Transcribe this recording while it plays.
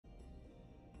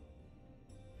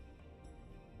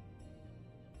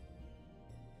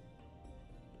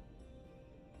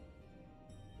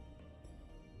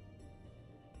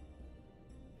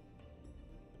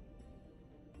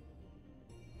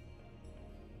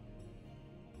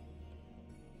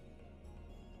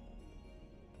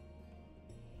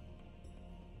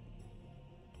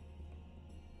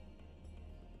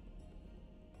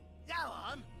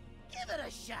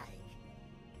shake.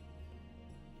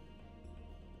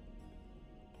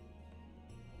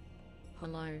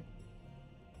 Hello.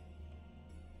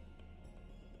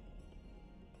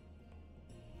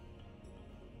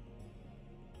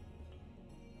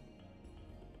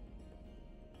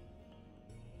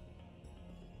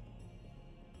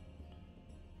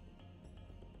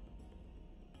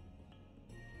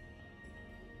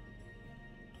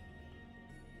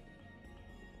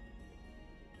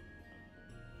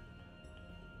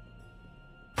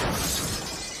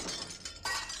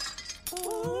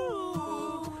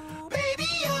 Ooh, Baby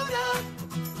Yoda,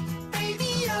 Baby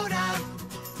Yoda,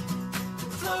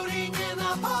 floating in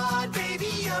the pod, Baby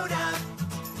Yoda,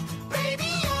 Baby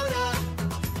Yoda,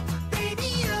 Baby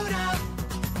Yoda,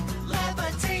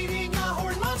 levitating a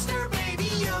horn monster, Baby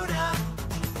Yoda.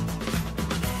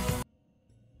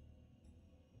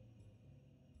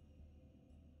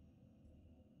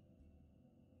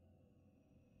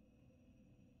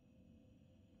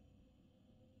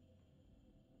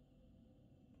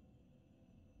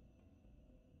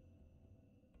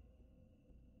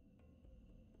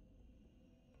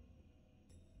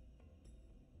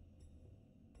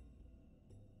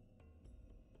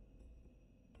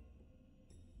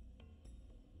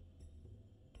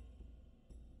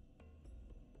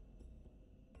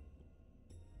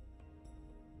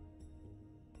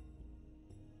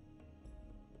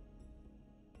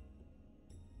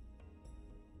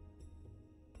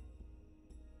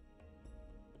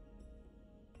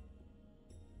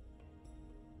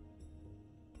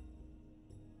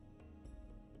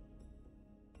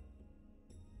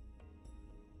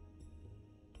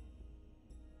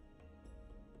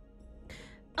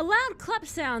 A loud clap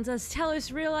sounds as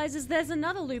Talos realizes there's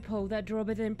another loophole that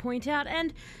Droba then point out,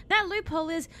 and that loophole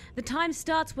is the time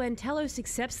starts when Talos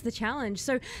accepts the challenge.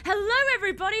 So, hello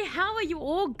everybody, how are you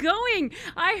all going?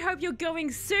 I hope you're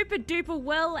going super duper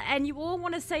well and you all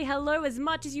want to say hello as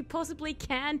much as you possibly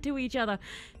can to each other.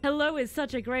 Hello is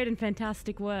such a great and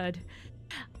fantastic word.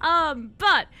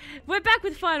 But we're back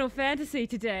with Final Fantasy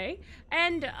today,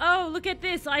 and oh, look at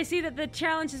this. I see that the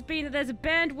challenge has been that there's a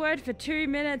banned word for 2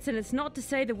 minutes and it's not to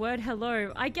say the word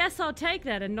hello. I guess I'll take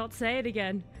that and not say it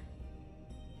again.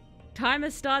 Timer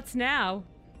starts now.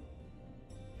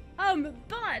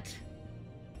 But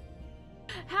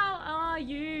how are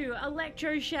you?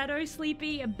 Electro, Shadow,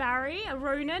 Sleepy, Barry,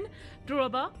 Ronan,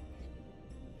 Droba?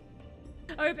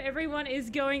 Hope everyone is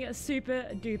going super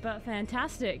duper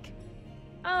fantastic.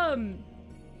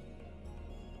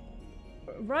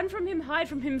 Run from him, hide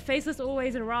from him, Faceless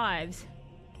always arrives.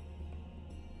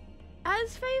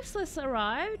 Has Faceless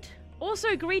arrived?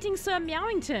 Also, greeting Sir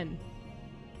Meowington.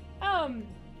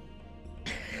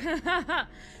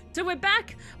 So we're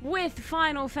back with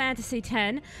Final Fantasy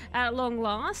X at long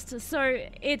last. So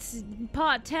it's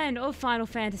part 10 of Final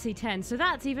Fantasy X, so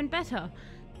that's even better.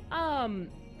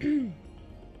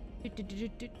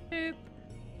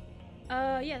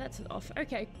 Yeah, that's off.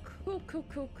 Okay, cool.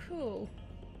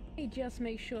 Let me just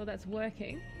make sure that's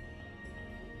working.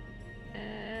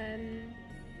 And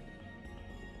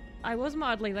I was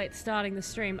mildly late starting the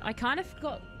stream. I kind of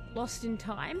got lost in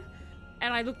time,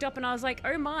 and I looked up and I was like,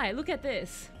 oh my, look at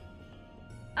this.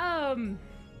 Tells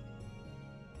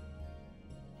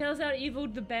out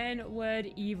eviled the ban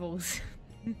word evils.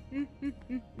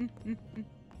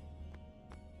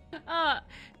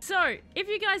 So, if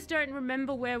you guys don't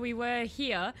remember where we were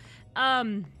here,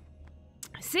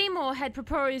 Seymour had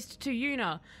proposed to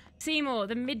Yuna. Seymour,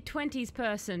 the mid-20s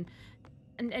person,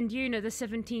 and Yuna, the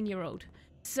 17-year-old.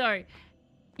 So,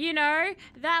 you know,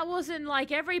 that wasn't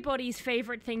like everybody's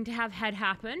favorite thing to have had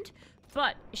happened,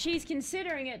 but she's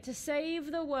considering it to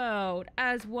save the world,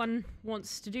 as one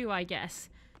wants to do, I guess.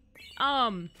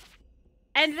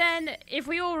 And then, if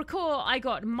we all recall, I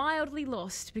got mildly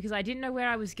lost because I didn't know where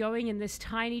I was going in this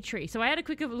tiny tree. So I had a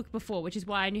quick look before, which is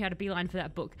why I knew how to beeline for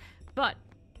that book. But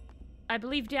I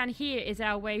believe down here is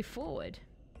our way forward.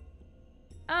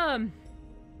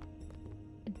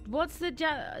 What's the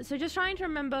so just trying to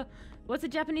remember, what's the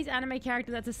Japanese anime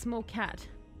character that's a small cat?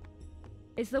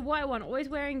 It's the white one, always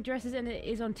wearing dresses, and it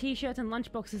is on t-shirts and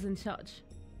lunchboxes and such.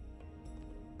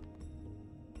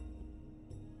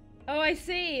 Oh, I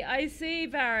see,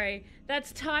 Barry.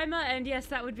 That's timer, and yes,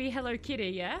 that would be Hello Kitty,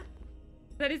 yeah?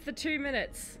 That is the 2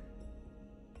 minutes.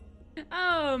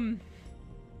 To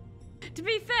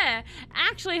be fair,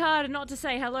 actually harder not to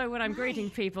say hello when I'm greeting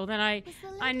people than I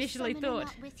initially thought.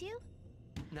 Not with you?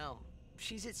 No,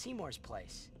 she's at Seymour's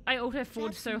place. I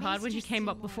auto-forged so hard when she came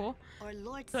up before, Or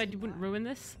Lord so I Seymour. wouldn't ruin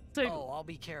this. So, Oh, I'll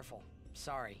be careful.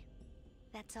 Sorry.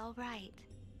 That's all right.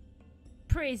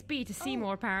 praise be to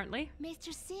Seymour, apparently.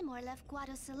 Maester Seymour left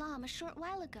Guado Salam a short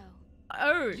while ago.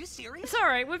 Oh, You serious?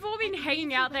 sorry, we've all been I believe hanging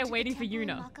he out went there to the waiting for temple in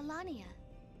Yuna. Macalania.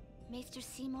 Maester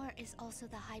Seymour is also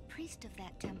the high priest of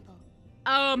that temple.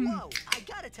 Whoa, I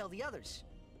gotta tell the others.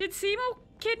 Did Seymour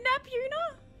kidnap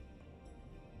Yuna?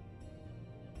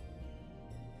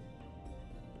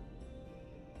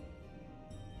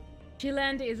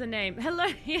 Shalanda is a name. Hello,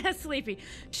 yes, Sleepy.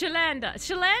 Shalanda.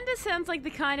 Shalanda sounds like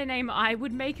the kind of name I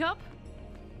would make up.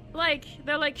 Like,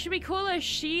 they're like, should we call her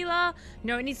Sheila?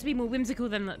 No, it needs to be more whimsical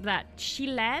than that.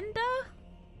 Shalanda?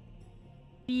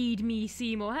 Feed me,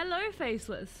 Seymour. Hello,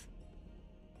 Faceless.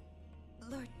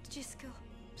 Lord Gisco,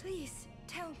 please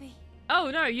tell me.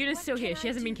 Oh no, Yuna's what still can here. She I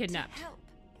hasn't been do to kidnapped. help?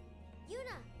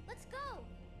 Yuna, let's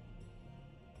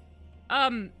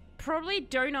go! Probably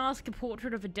don't ask a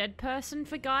portrait of a dead person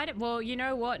for guidance. Well, you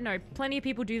know what? No, plenty of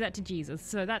people do that to Jesus,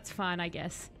 so that's fine, I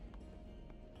guess.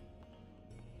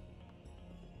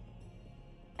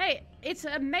 Hey, it's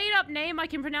a made-up name. I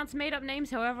can pronounce made-up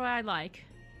names however I like.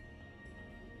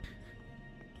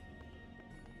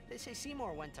 They say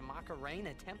Seymour went to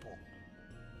Macarena Temple.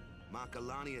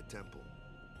 Macalania Temple.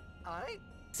 Alright?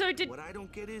 So did... What I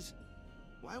don't get is,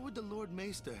 why would the Lord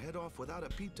Maester head off without a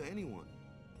peep to anyone?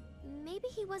 Maybe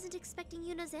he wasn't expecting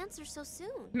Yuna's answer so soon.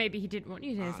 Maybe he didn't want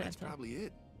you to That's probably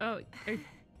it. Oh,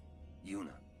 Yuna,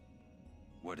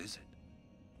 what is it?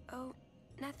 Oh,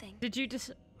 nothing. did you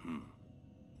just...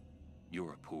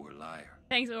 You're a poor liar.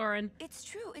 Thanks, Oren. It's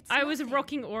true. It's I was nothing.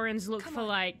 rocking Oren's look Come for on,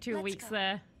 like 2 let's weeks go.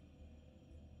 there.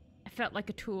 I felt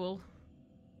like a tool.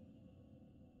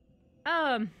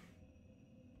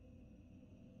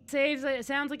 It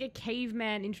sounds like a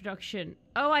caveman introduction.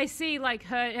 Oh, I see. Like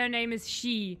her name is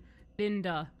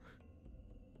Linda.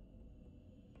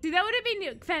 See, that would have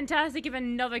been fantastic if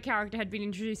another character had been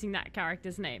introducing that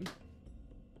character's name.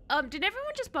 Did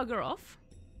everyone just bugger off?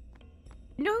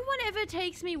 No one ever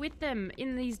takes me with them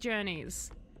in these journeys.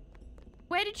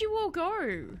 Where did you all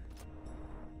go?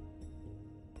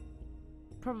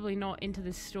 Probably not into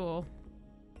this store.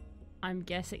 I'm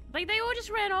guessing. Like, they all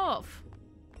just ran off.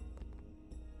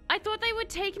 I thought they would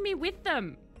take me with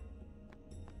them.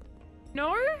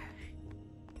 No?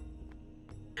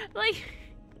 Like...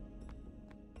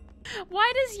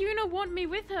 Why does Yuna want me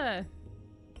with her?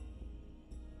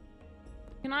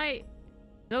 Can I...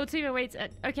 Lord Seymour waits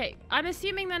at... Okay, I'm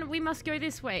assuming then we must go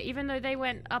this way, even though they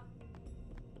went up...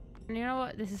 You know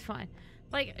what? This is fine.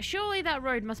 Like, surely that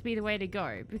road must be the way to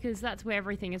go, because that's where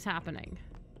everything is happening.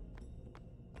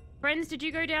 Friends, did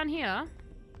you go down here?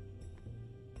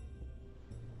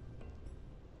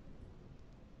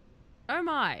 Oh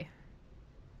my.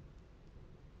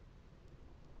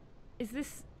 Is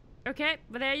this... Okay,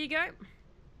 well there you go.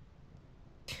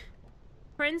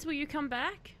 Friends, will you come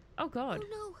back? Oh god. Oh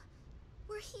no,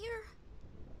 we're here.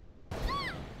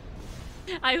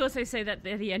 I also say that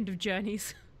at the end of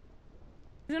journeys.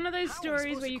 It's one of those How are we stories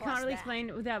supposed where to you cross can't really that? explain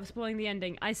it without spoiling the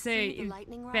ending. I See say the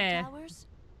lightning rod fair. towers?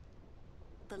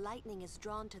 The lightning is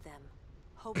drawn to them,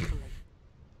 hopefully.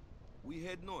 We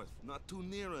head north, not too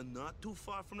near and not too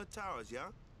far from the towers, yeah?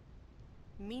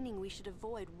 Meaning we should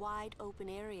avoid wide open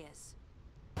areas.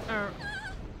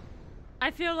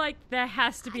 I feel like there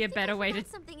has to be a better way to...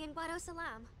 Something in Guado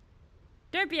Salam.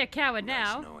 Don't be a coward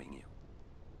Nice now. knowing you.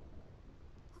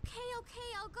 Okay,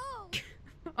 I'll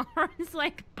go. Oren's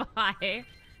like, bye.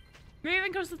 Moving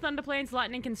across the Thunder Plains,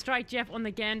 lightning can strike Jeff on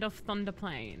the Gandalf Thunder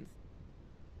Plains.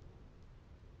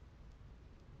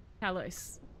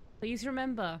 Talos, please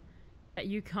remember that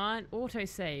you can't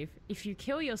autosave. If you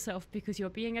kill yourself because you're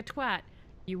being a twat,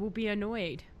 you will be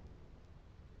annoyed.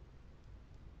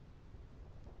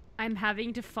 I'm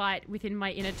having to fight within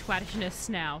my inner twattishness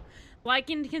now.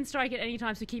 Lightning can strike at any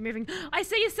time, so keep moving. I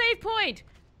see a save point!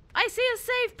 I see a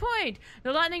save point!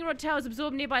 The lightning rod towers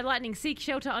absorb nearby lightning. Seek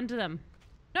shelter under them.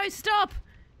 No, stop!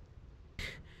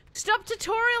 Stop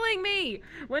tutorialing me!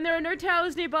 When there are no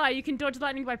towers nearby, you can dodge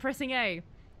lightning by pressing A.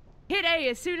 Hit A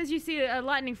as soon as you see a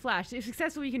lightning flash. If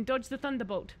successful, you can dodge the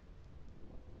thunderbolt.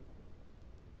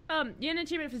 You're an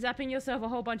achievement for zapping yourself a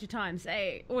whole bunch of times.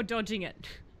 A, or dodging it.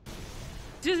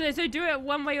 So do it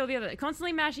one way or the other.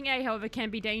 Constantly mashing A, however, can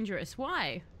be dangerous.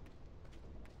 Why?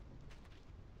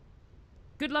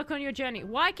 Good luck on your journey.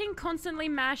 Why can constantly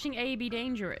mashing A be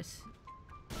dangerous?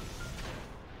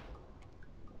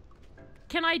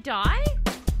 Can I die?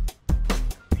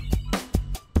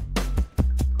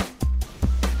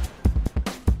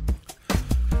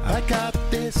 I got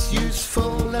this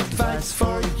useful advice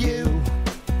for you.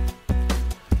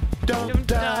 Don't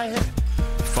die.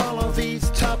 Follow these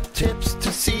top tips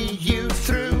to see you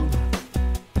through.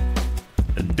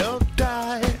 And don't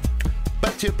die.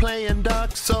 But you're playing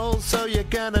Dark Souls, so you're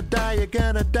gonna die, you're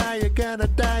gonna die, you're gonna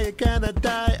die, you're gonna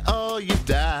die. Oh, you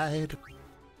died.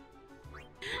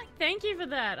 Thank you for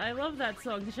that. I love that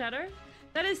song, Shadow.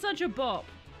 That is such a bop.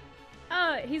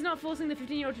 He's not forcing the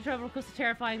 15-year-old to travel across the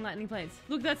terrifying lightning plains.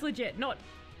 Look, that's legit. Not...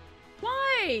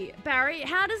 Why, Barry?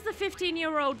 How does the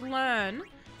 15-year-old learn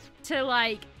to,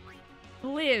 like,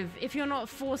 live if you're not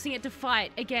forcing it to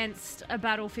fight against a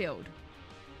battlefield?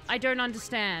 I don't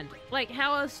understand. Like,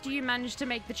 how else do you manage to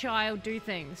make the child do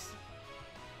things?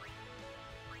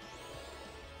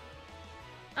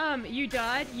 You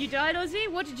died? You died,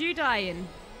 Ozzy? What did you die in?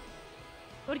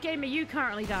 What game are you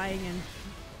currently dying in?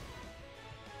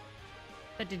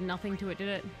 That did nothing to it, did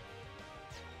it?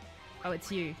 Oh,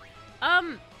 it's you.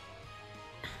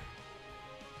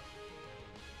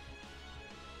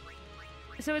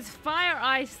 So it's fire,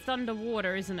 ice, thunder,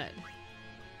 water, isn't it?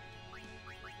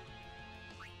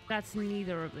 That's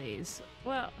neither of these.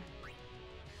 Well,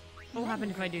 what will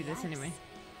happen if I do this anyway?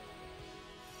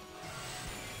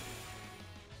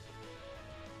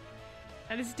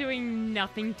 That is doing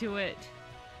nothing to it.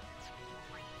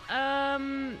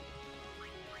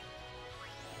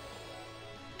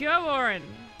 Go, Orin.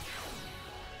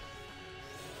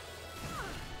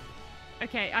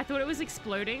 Okay, I thought it was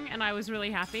exploding and I was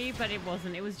really happy, but it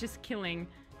wasn't. It was just killing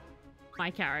my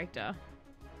character.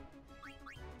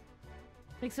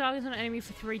 Makes targets on an enemy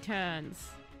for 3 turns.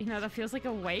 You know, that feels like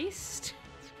a waste.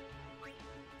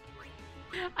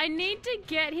 I need to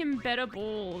get him better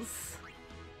balls.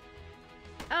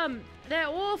 They're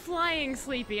all flying,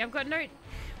 Sleepy. I've got no...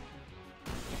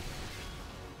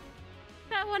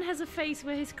 That one has a face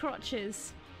where his crotch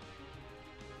is.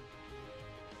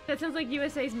 That sounds like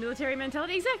USA's military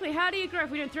mentality. Exactly. How do you grow if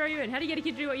we don't throw you in? How do you get a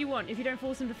kid to do what you want if you don't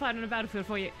force him to fight on a battlefield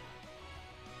for you?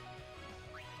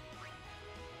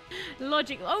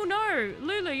 Logic. Oh no!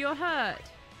 Lulu, you're hurt.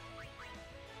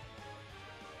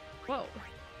 Whoa.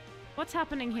 What's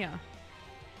happening here?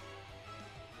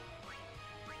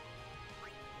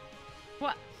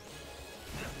 What?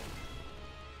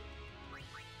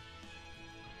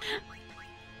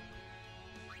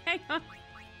 Hang on.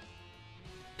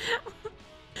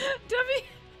 W.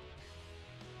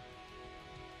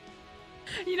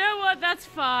 You know what? That's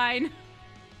fine.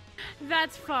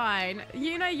 That's fine.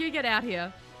 You know, you get out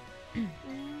here. Even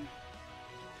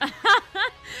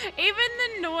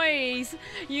the noise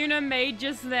Yuna made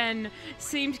just then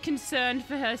seemed concerned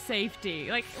for her safety.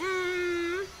 Like,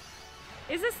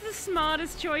 is this the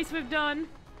smartest choice we've done?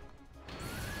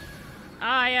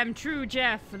 I am true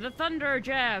Jeff, the Thunder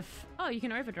Jeff. Oh, you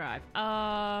can overdrive.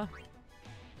 Oh,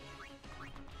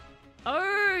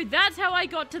 that's how I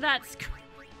got to that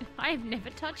screen. I've never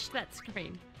touched that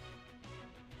screen.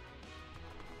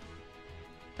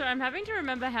 So I'm having to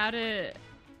remember how to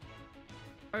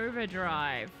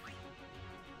overdrive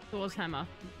Thor's hammer.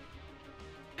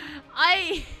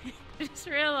 I just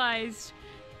realized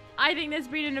I think there's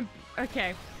been an...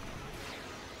 Okay.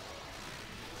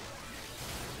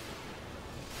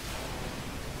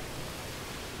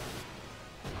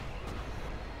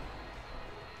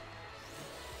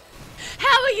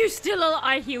 How are you still alive?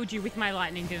 I healed you with my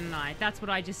lightning, didn't I? That's what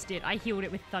I just did. I healed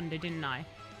it with thunder, didn't I?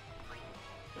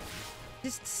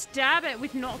 Just stab it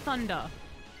with not thunder.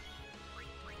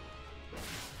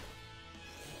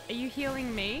 Are you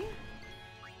healing me?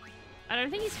 I don't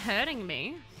think he's hurting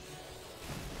me.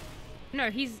 No,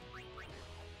 he's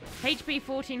HP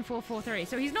 14443.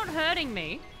 So he's not hurting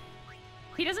me.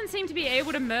 He doesn't seem to be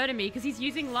able to murder me because he's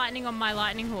using lightning on my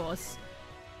lightning horse.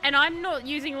 And I'm not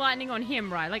using lightning on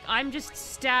him, right? Like, I'm just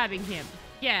stabbing him.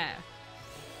 Yeah.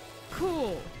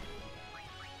 Cool.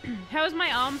 How's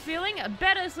my arm feeling?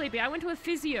 Better, Sleepy. I went to a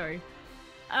physio.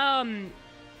 And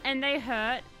they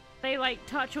hurt. They, like,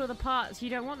 touch all the parts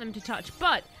you don't want them to touch.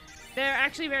 But they're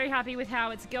actually very happy with how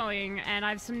it's going. And I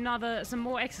have some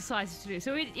more exercises to do.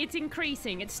 So it's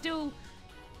increasing. It's still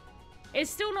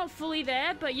not fully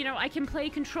there. But, you know, I can play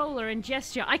controller and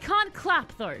gesture. I can't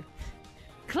clap, though.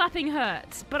 Clapping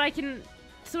hurts. But I can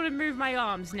sort of move my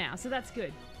arms now. So that's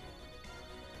good.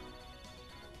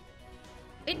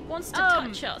 It wants to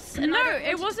touch us. And no,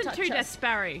 it wasn't to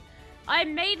Desparry. I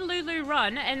made Lulu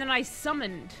run, and then I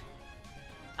summoned.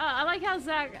 I like how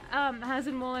Zach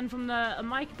Hasenwallen from the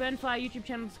Mike Burnfire YouTube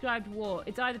channel described War.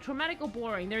 It's either traumatic or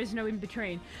boring. There is no in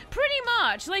between. Pretty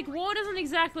much. Like, War doesn't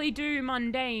exactly do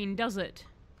mundane, does it?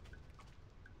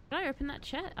 Did I open that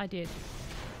chat? I did.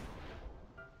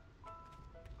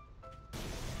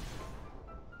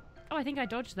 Oh, I think I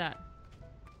dodged that.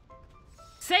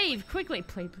 Save quickly,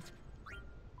 please.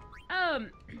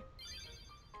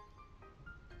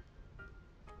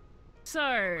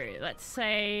 So, let's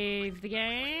save the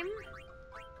game.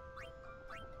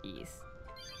 Yes.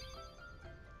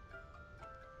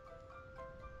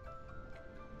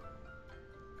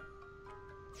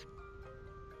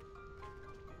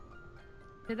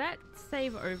 Did that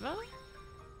save over?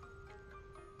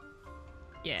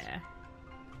 Yeah.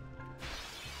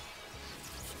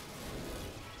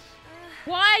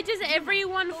 Why does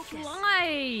everyone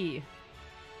fly?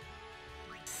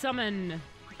 Summon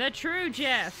the true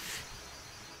Jeff.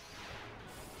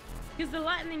 Because the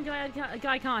lightning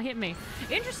guy can't hit me.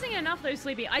 Interesting enough though,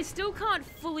 Sleepy, I still can't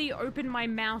fully open my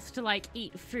mouth to like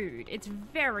eat food. It's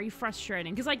very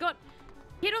frustrating because I got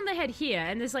hit on the head here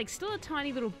and there's like still a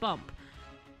tiny little bump.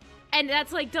 And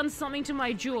that's like done something to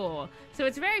my jaw. So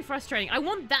it's very frustrating. I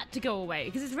want that to go away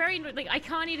because it's very, like, I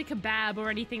can't eat a kebab or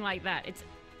anything like that. It's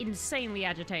insanely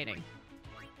agitating.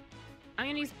 I'm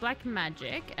gonna use Black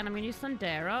Magic and I'm gonna use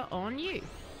Thundera on you.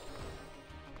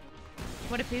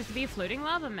 What appears to be a floating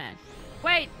lava man.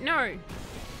 Wait, no.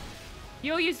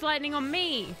 You'll use lightning on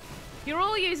me. You're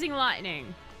all using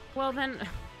lightning. Well then,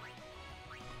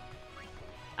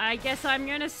 I guess I'm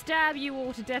gonna stab you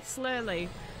all to death slowly.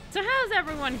 So how's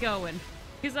everyone going?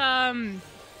 Because,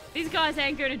 these guys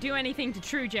ain't gonna do anything to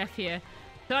True Jeff here.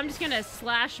 So I'm just gonna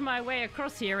slash my way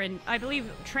across here, and I believe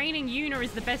training Yuna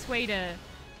is the best way to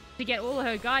get all of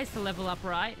her guys to level up,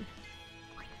 right?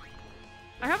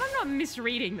 I hope I'm not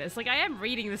misreading this. Like, I am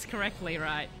reading this correctly,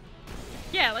 right?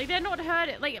 Yeah, like, they're not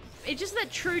hurt. Like, it's just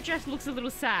that True Jeff looks a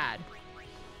little sad.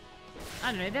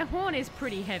 I don't know, their horn is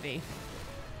pretty heavy.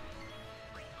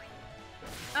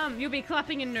 You'll be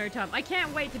clapping in no time. I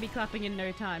can't wait to be clapping in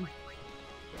no time.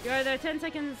 You're either 10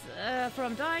 seconds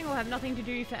from dying or have nothing to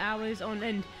do for hours on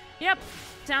end. Yep,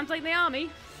 sounds like the army.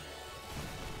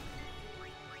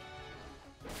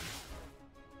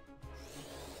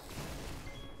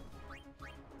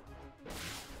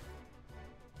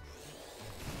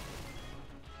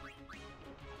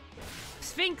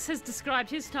 Sphinx has described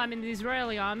his time in the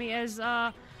Israeli army as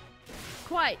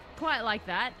quite like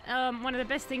that. One of the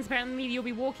best things, apparently, you'll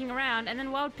be walking around and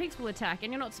then wild pigs will attack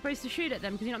and you're not supposed to shoot at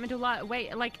them because you're not meant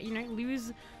to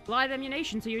lose live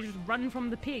ammunition, so you just run from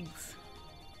the pigs.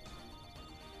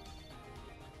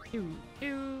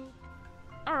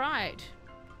 Alright.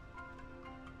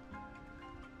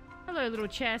 Hello, little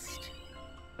chest.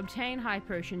 Obtain high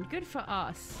potion. Good for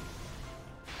us.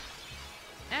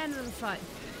 And another fight.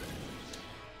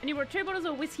 And you brought 2 bottles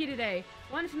of whiskey today.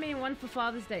 One for me and one for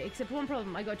Father's Day. Except one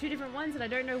problem. I got 2 different ones and I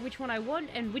don't know which one I want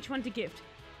and which one to gift.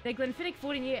 They're Glenfiddich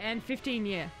 14-year and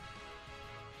 15-year.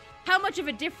 How much of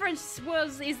a difference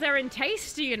is there in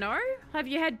taste, do you know? Have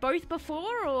you had both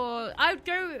before? Or I would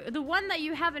go, the one that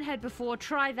you haven't had before,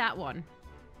 try that one.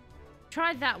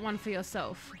 Try that one for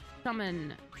yourself.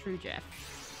 Summon True Jeff.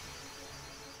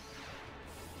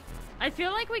 I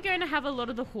feel like we're going to have a lot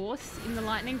of the horse in the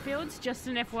lightning fields. Just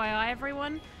an FYI,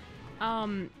 everyone.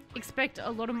 Expect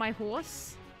a lot of my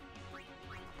horse.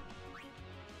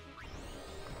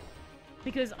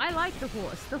 Because I like the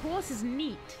horse. The horse is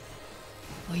neat.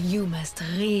 Oh, you must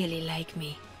really like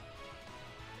me.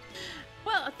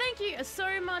 Well, thank you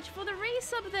so much for the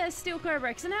resub there, Steel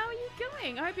Cobrex. And how are you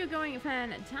going? I hope you're going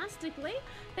fantastically.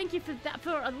 Thank you for that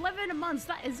for 11 months.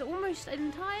 That is almost an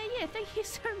entire year. Thank you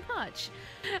so much.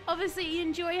 Obviously, you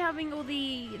enjoy having all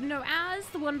the ads,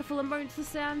 the wonderful emotes, the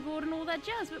soundboard, and all that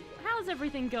jazz. But how's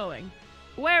everything going?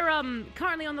 We're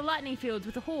currently on the lightning fields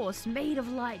with a horse made of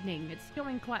lightning. It's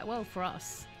going quite well for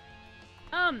us.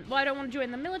 Well, I don't want to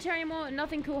join the military anymore.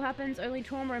 Nothing cool happens, only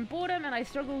trauma and boredom, and I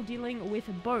struggle dealing with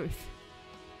both.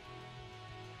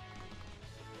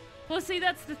 Well, see,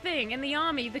 that's the thing. In the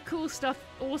army, the cool stuff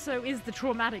also is the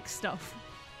traumatic stuff.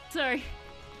 So,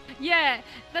 yeah,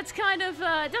 that's kind of,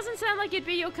 doesn't sound like it'd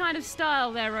be your kind of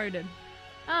style there, Odin.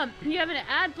 You have an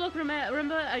ad block,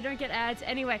 remember, I don't get ads.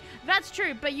 Anyway, that's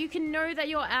true, but you can know that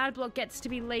your ad block gets to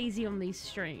be lazy on these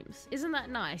streams. Isn't that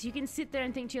nice? You can sit there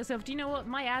and think to yourself, do you know what?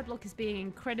 My ad block is being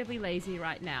incredibly lazy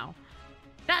right now.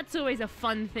 That's always a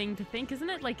fun thing to think, isn't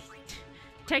it? Like,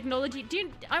 technology.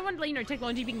 I want to,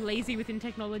 technology being lazy within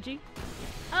technology.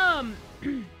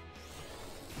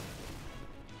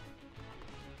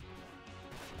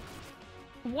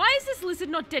 Why is this lizard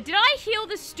not dead? Did I heal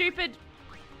this stupid...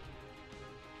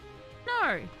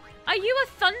 No. Are you a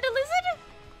thunder lizard?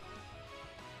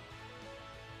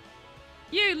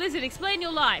 You, lizard, explain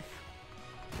your life.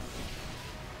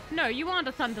 No, you aren't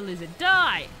a thunder lizard.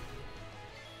 Die!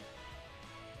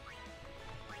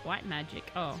 White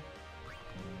magic. Oh.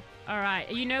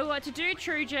 Alright, you know what to do,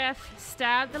 True Jeff.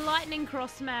 Stab the lightning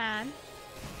cross man.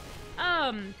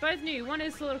 Both new. One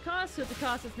is Slaughter Cast, so it's a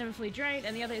cast that's never fully drained,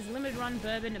 and the other is Limited Run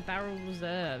Bourbon Barrel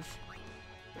Reserve.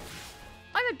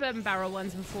 I've had Bourbon Barrel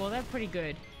ones before, they're pretty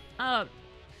good.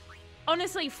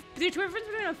 Honestly, the difference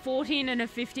between a 14 and a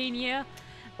 15 year,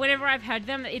 whenever I've had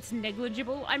them, it's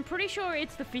negligible. I'm pretty sure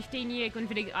it's the 15-year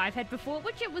Glenfiddich I've had before,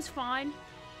 which it was fine.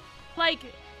 Like,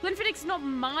 Glenfiddich's not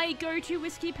my go-to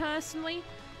whiskey personally.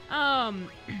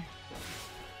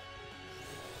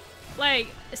 Like,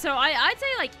 so I'd say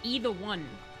like either one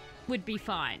would be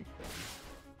fine.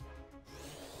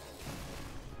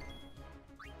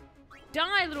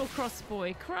 Die, little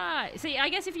crossboy, cry. See, I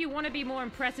guess if you want to be more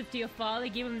impressive to your father,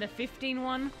 give him the 15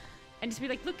 one and just be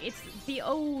like, look, it's the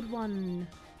old one.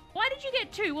 Why did you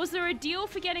get 2? Was there a deal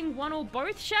for getting 1 or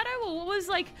both, Shadow? Or what was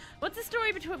like, what's the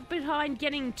story behind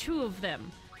getting 2 of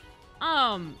them?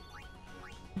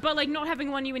 But like not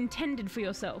having one you intended for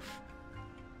yourself.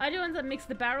 I do ones that mix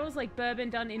the barrels, like bourbon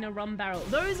done in a rum barrel.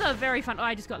 Those are very fun. Oh,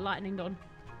 I just got lightninged on.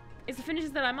 It's the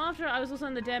finishes that I'm after. I was also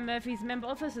on the Dan Murphy's member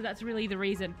offer, so that's really the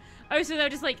reason. Oh, so they're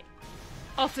just like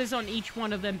offers on each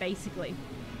one of them, basically.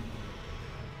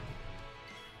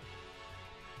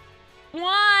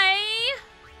 Why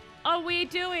are we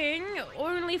doing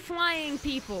only flying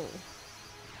people?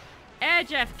 Air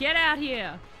Jeff, get out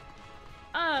here.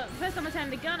 First time I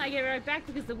turned the gun, I gave it right back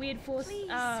because the weird force,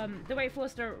 the way it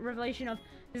forced a revelation of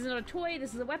this is not a toy,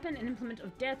 this is a weapon, an implement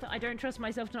of death. I don't trust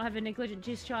myself to not have a negligent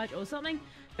discharge or something.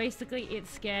 Basically, it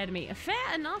scared me.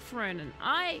 Fair enough, Ronan.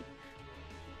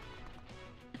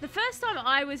 The first time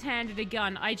I was handed a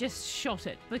gun, I just shot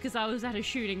it because I was at a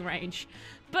shooting range.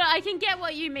 But I can get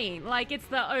what you mean. Like, it's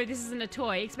the, oh, this isn't a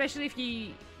toy. Especially if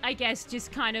you, I guess,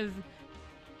 just kind of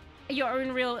your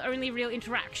only real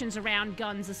interactions around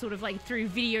guns are sort of like through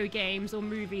video games or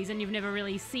movies, and you've never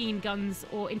really seen guns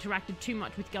or interacted too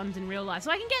much with guns in real life.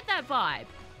 So I can get that vibe.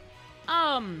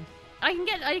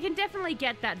 I can definitely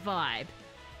get that vibe.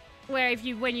 Where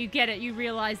when you get it, you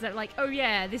realize that like, oh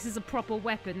yeah, this is a proper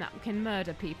weapon that can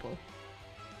murder people.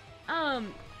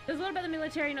 There's a lot about the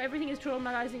military. Not everything is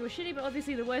traumatizing or shitty, but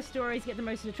obviously the worst stories get the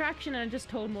most attraction and are just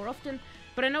told more often.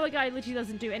 But I know a guy who literally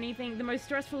doesn't do anything. The most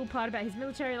stressful part about his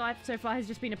military life so far has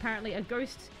just been apparently a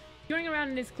ghost going around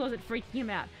in his closet freaking him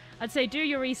out. I'd say do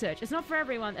your research. It's not for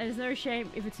everyone, and there's no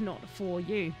shame if it's not for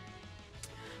you.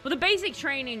 Well, the basic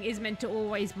training is meant to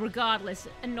always, regardless,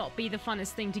 and not be the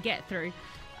funnest thing to get through.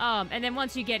 And then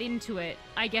once you get into it,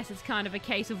 I guess it's kind of a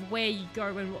case of where you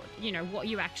go and what, you know, what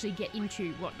you actually get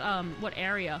into, what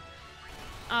area.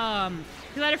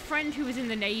 Because I had a friend who was in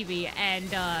the Navy, and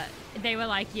they were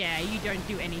like, yeah, you don't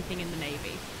do anything in the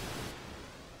Navy.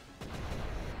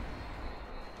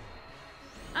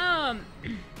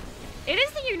 It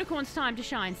is the unicorn's time to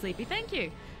shine, Sleepy. Thank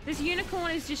you. This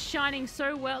unicorn is just shining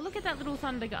so well. Look at that little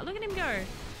thunder guy. Look at him go.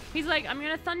 He's like, I'm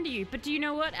gonna thunder you. But do you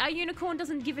know what? Our unicorn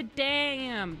doesn't give a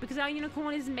damn. Because our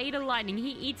unicorn is made of lightning.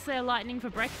 He eats their lightning for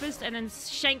breakfast and then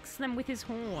shanks them with his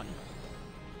horn.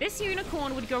 This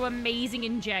unicorn would go amazing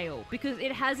in jail because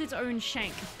it has its own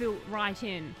shank built right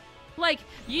in. Like,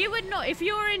 you would not, if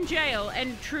you were in jail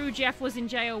and True Jeff was in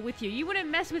jail with you, you wouldn't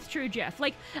mess with True Jeff.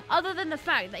 Like, other than the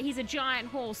fact that he's a giant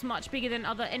horse much bigger than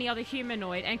any other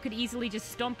humanoid and could easily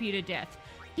just stomp you to death.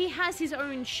 He has his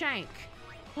own shank.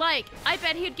 Like, I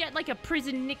bet he'd get like a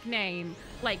prison nickname,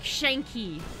 like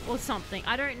Shanky or something.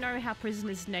 I don't know how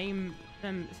prisoners name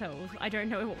themselves. I don't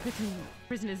know what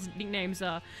prisoners' nicknames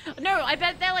are. No, I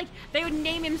bet they would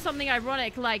name him something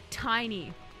ironic like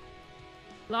Tiny.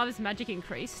 Lava's magic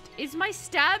increased. Is my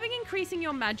stabbing increasing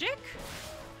your magic?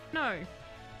 No.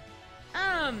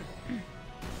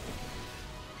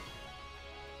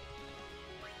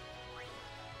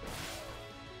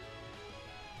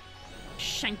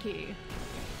 Shanky.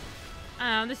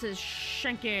 This is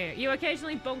Shanky. You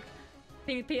occasionally bonk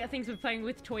things with playing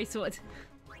with toy swords.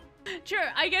 True,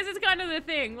 I guess it's kind of the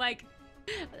thing. Like,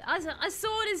 a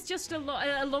sword is just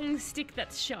a long stick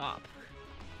that's sharp.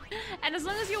 And as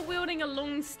long as you're wielding a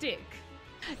long stick,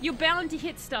 you're bound to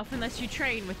hit stuff unless you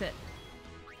train with it.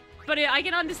 But I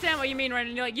can understand what you mean, right?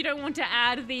 And you're like, you don't want to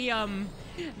add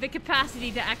the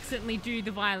capacity to accidentally do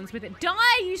the violence with it.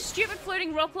 Die, you stupid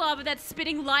floating rock lava that's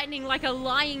spitting lightning like a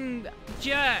lying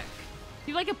jerk.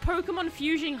 You're like a Pokemon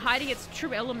fusion hiding its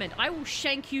true element. I will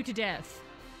shank you to death.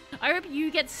 I hope you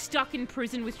get stuck in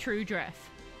prison with True Jeff.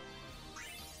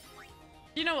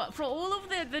 You know what? For all of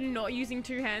the not using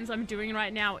two hands I'm doing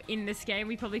right now in this game,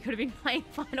 we probably could have been playing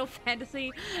Final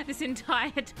Fantasy this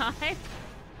entire time.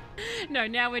 No,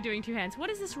 now we're doing two hands. What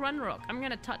is this run rock? I'm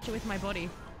gonna touch it with my body.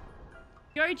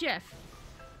 Go, Jeff.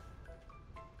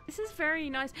 This is very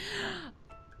nice.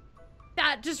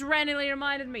 That just randomly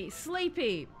reminded me.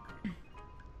 Sleepy.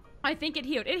 I think it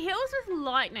healed. It heals with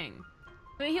lightning.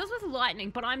 It heals with lightning,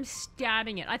 but I'm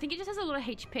stabbing it. I think it just has a lot of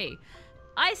HP.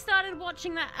 I started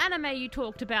watching that anime you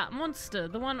talked about, Monster,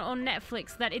 the one on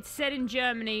Netflix, that it's set in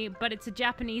Germany, but it's a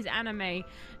Japanese anime.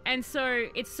 And so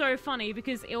it's so funny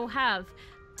because it'll have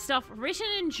stuff written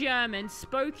in German,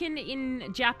 spoken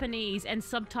in Japanese, and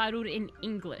subtitled in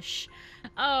English.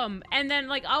 And then,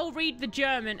 like, I'll read the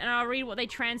German, and I'll read what they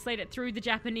translate it through the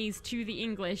Japanese to the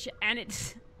English, and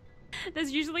it's...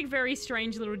 there's usually very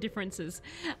strange little differences.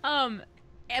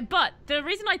 But the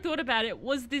reason I thought about it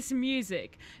was this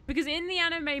music. Because in the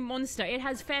anime Monster, it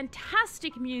has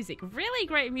fantastic music, really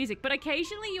great music, but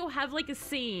occasionally you'll have, like, a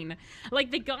scene.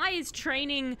 Like, the guy is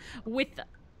training with...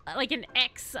 like an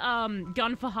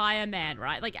gun for hire man,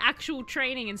 right? Like actual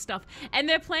training and stuff. And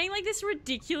they're playing like this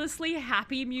ridiculously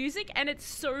happy music and it's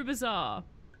so bizarre.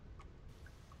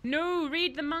 No,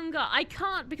 read the manga. I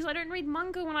can't because I don't read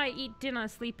manga when I eat dinner,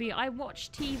 Sleepy. I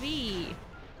watch TV.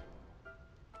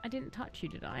 I didn't touch you,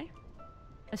 did I?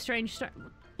 A strange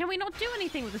stone. Can we not do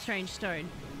anything with a strange stone?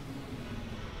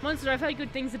 Monster, I've heard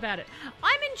good things about it.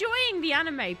 I'm enjoying the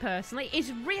anime, personally. It's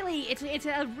a really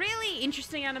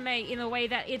interesting anime in a way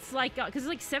that it's like, because it's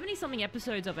like 70-something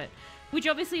episodes of it, which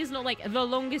obviously is not like the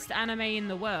longest anime in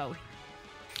the world.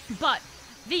 But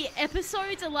the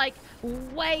episodes are like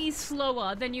way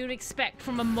slower than you'd expect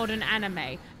from a modern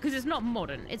anime, because it's not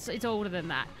modern. It's older than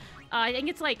that. I think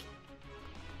it's like,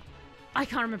 I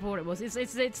can't remember what it was.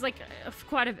 It's like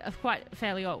quite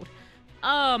fairly old.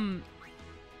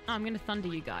 I'm gonna thunder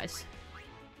you guys.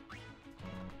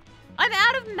 I'm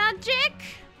out of magic!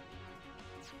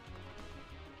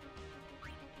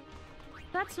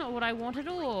 That's not what I want at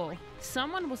all.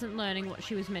 Someone wasn't learning what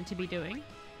she was meant to be doing.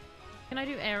 Can I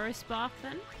do Aerospark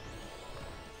then?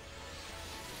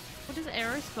 What does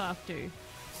Aerospark do?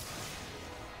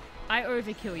 I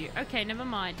overkill you. Okay, never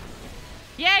mind.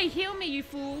 Yay, heal me, you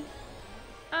fool!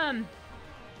 I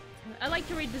like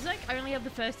to read Berserk. I only have the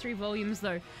first 3 volumes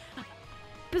though.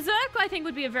 Berserk, I think,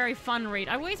 would be a very fun read.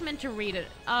 I always meant to read it.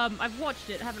 I've watched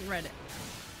it, haven't read it.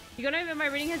 You gotta know that my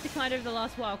reading has declined over the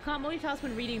last while. Can't multitask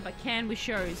when reading, but can with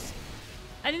shows.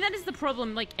 I think that is the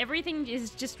problem. Like, everything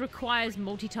just requires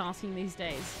multitasking these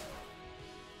days.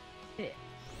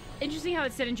 Interesting how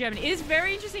it's set in Germany. It is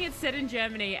very interesting it's set in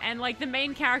Germany, and, like, the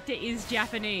main character is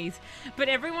Japanese, but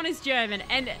everyone is German,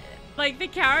 and, like, the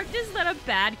characters that are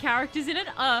bad characters in it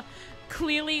are...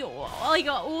 clearly, like,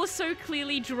 are also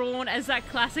clearly drawn as that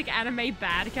classic anime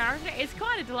bad character. It's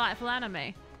quite a delightful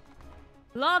anime.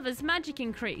 Lava's magic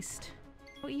increased.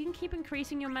 Well, you can keep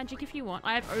increasing your magic if you want.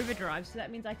 I have overdrive, so that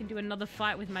means I can do another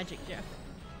fight with Magic Jeff.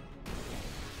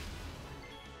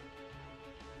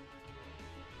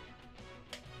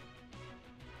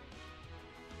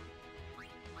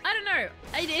 I don't know.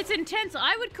 It's intense.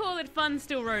 I would call it fun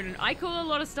still, Ronan. I call a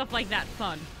lot of stuff like that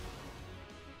fun.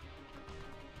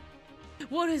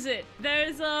 What is it? There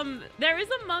is a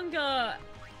manga.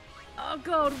 Oh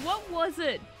god, what was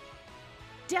it?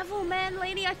 Devilman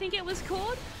Lady, I think it was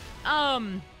called.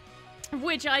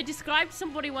 Which I described to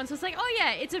somebody once. I was like, oh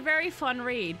yeah, it's a very fun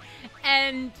read.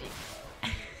 And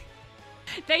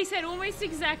they said almost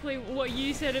exactly what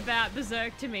you said about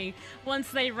Berserk to me once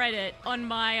they read it on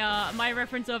my my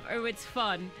reference of, oh, it's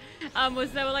fun.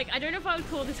 Was they were like, I don't know if I would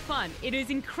call this fun. It is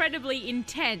incredibly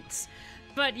intense.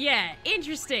 But yeah,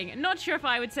 interesting. Not sure if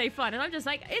I would say fun. And I'm just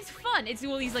like, it's fun. It's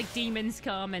all these like demons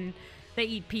come and they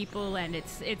eat people and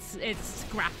it's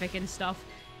graphic and stuff.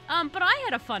 But I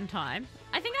had a fun time.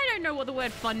 I think I don't know what the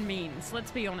word fun means,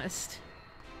 let's be honest.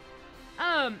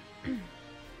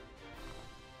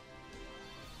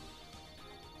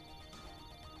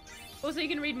 Also, you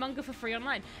can read manga for free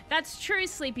online. That's true,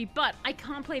 Sleepy, but I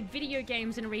can't play video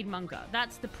games and read manga.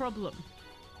 That's the problem.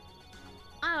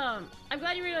 I'm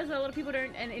glad you realize that a lot of people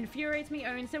don't, and it infuriates me.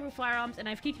 I own several firearms, and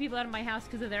I've kicked people out of my house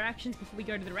because of their actions before we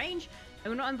go to the range. I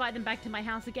will not invite them back to my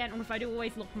house again, and if I do,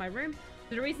 always lock my room.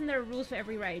 For the reason there are rules for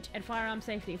every rage, and firearm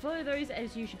safety. Follow those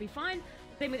as you should be fine.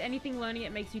 Same with anything learning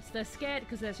it makes you less scared,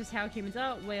 because that's just how humans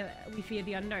are, where we fear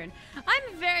the unknown.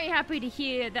 I'm very happy to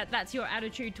hear that that's your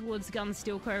attitude towards gun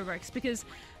steel cobras, because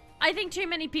I think too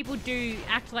many people do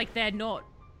act like they're not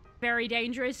very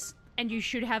dangerous, and you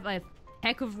should have a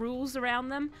heck of rules around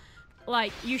them.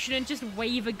 Like, you shouldn't just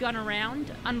wave a gun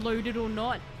around, unloaded or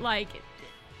not. Like,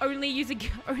 only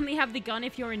have the gun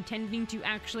if you're intending to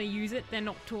actually use it. They're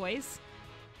not toys.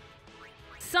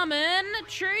 Summon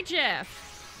True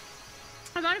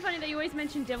Jeff. I find it funny that you always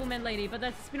mention Devilman Lady, but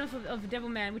that's a spin-off of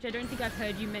Devilman, which I don't think I've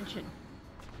heard you mention.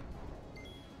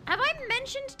 Have I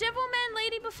mentioned Devilman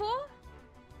Lady before?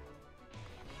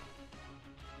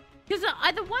 Because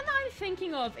the one I'm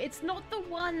thinking of, it's not the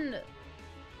one...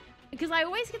 Because I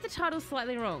always get the title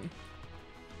slightly wrong.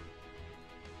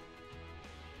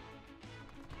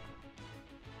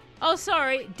 Oh,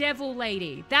 sorry. Devil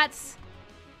Lady.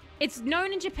 It's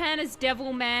known in Japan as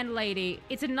Devilman Lady.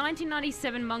 It's a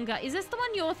 1997 manga. Is this the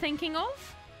one you're thinking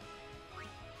of?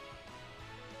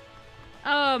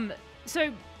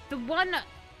 So the one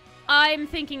I'm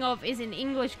thinking of is in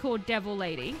English called Devil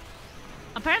Lady.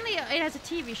 Apparently it has a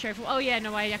TV show for... Oh yeah,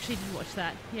 no, I actually did watch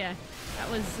that. Yeah, that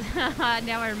was...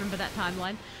 now I remember that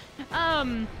timeline.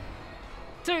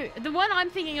 So the one I'm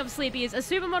thinking of, Sleepy, is a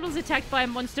supermodel is attacked by a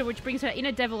monster which brings her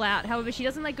inner devil out. However, she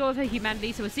doesn't let go of her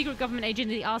humanity, so a secret government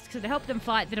agency asks her to help them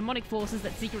fight the demonic forces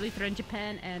that secretly threaten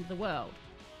Japan and the world.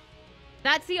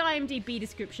 That's the IMDb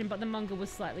description, but the manga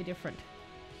was slightly different.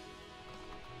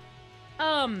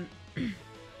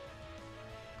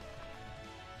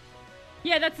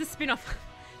 Yeah, that's the spin-off.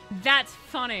 That's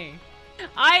funny.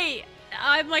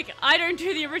 I'm like, I don't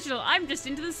do the original. I'm just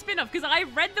into the spin-off because I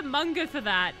read the manga for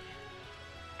that.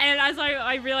 And as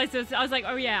I realized this, I was like,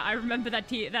 oh yeah, I remember that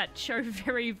show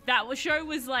that show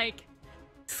was like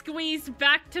squeezed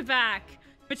back to back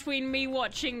between me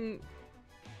watching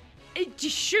a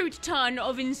shoot ton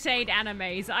of insane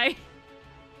animes.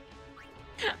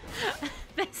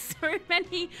 There's so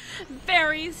many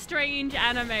very strange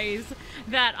animes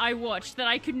that I watched that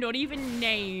I could not even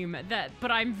name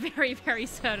but I'm very, very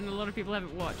certain a lot of people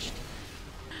haven't watched.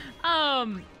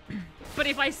 But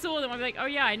if I saw them, I'd be like, oh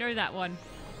yeah, I know that one.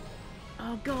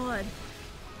 Oh god.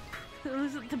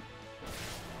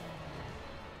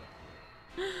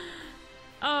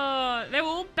 Oh, they were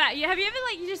all back. Yeah, have you ever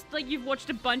you've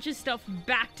watched a bunch of stuff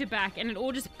back to back and it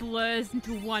all just blurs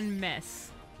into one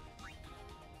mess?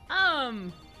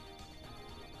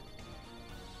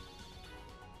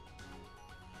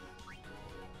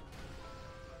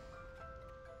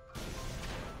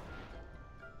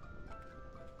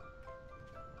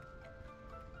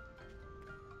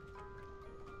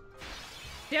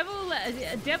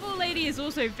 Devil Lady is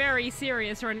also very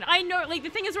serious, Ronan. I know, like, the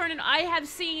thing is, Ronan, I have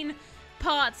seen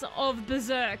parts of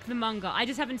Berserk, the manga. I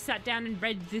just haven't sat down and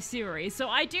read the series. So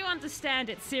I do understand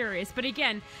it's serious, but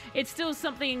again, it's still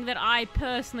something that I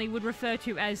personally would refer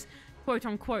to as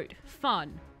quote-unquote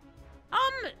fun.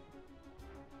 I'm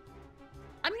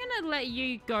gonna let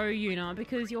you go, Yuna,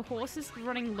 because your horse is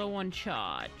running low on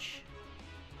charge.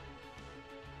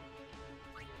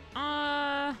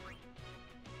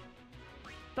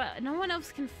 But no one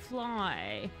else can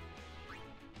fly.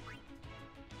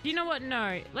 Do you know what?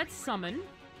 No. Let's summon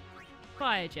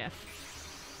Fire Jeff.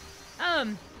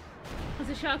 There's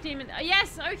a shark demon.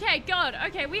 Yes, okay, God.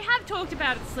 Okay, we have talked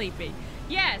about it, Sleepy.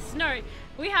 Yes, no,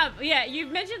 we have. Yeah,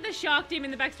 you've mentioned the shark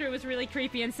demon in the backstory was really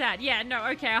creepy and sad. Yeah, no,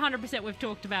 okay, 100% we've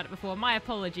talked about it before. My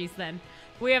apologies then.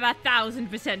 We have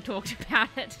 1,000% talked about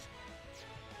it.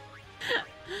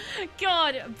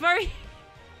 God, very...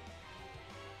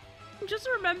 I'm just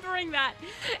remembering that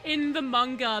in the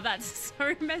manga. That's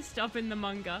so messed up in the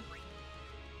manga.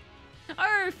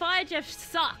 Oh, Fire Jeff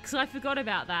sucks. I forgot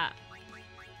about that.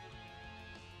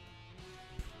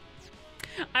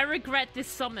 I regret this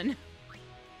summon.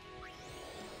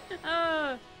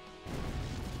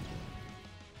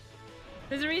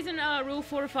 There's a reason Rule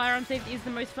 4 of firearm safety is the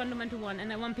most fundamental one,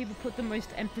 and that one people put the most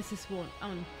emphasis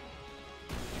on.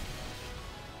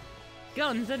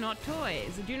 Guns are not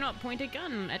toys. Do not point a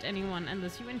gun at anyone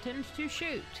unless you intend to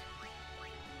shoot.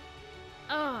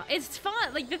 Oh, it's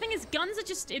fun. Like, the thing is, guns are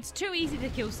just... It's too easy to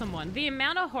kill someone. The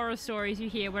amount of horror stories you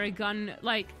hear where a gun...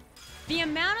 Like, the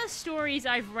amount of stories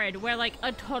I've read where, like,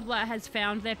 a toddler has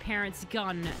found their parent's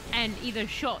gun and either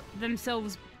shot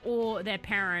themselves or their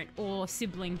parent or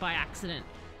sibling by accident.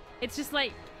 It's just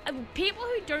like... People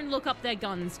who don't look up their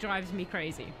guns drives me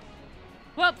crazy.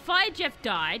 Well, Fire Jeff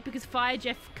died because Fire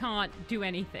Jeff can't do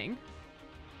anything.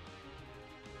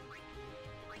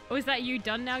 Oh, is that you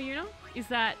done now, Yuna? Is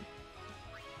that...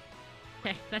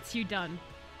 Okay, that's you done.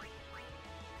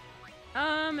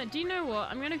 Do you know what?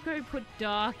 I'm gonna go put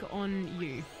Dark on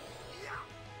you.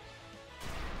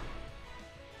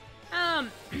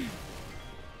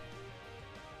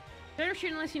 Don't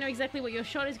shoot unless you know exactly what your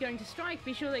shot is going to strike.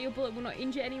 Be sure that your bullet will not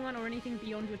injure anyone or anything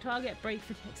beyond your target. Break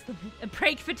for text limit.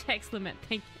 Break for text limit.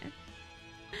 Thank you.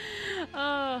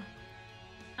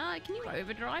 Can you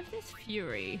overdrive this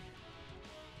Fury?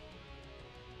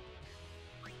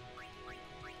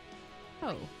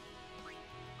 Oh.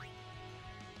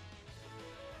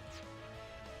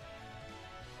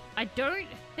 I don't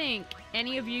think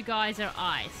any of you guys are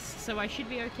ice, so I should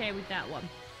be okay with that one.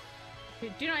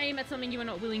 Do not aim at something you are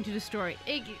not willing to destroy.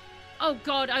 Oh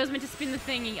god, I was meant to spin the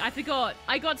thingy. I forgot.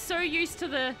 I got so used to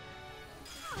the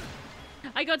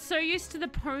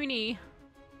pony.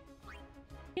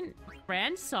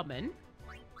 Grand summon?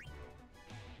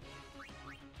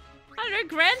 I don't know,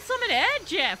 grand summon air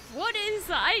Jeff. What is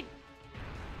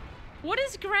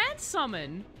grand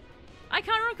summon? I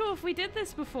can't recall if we did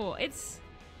this before. It's...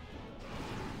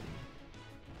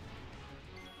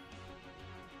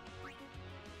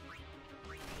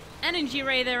 energy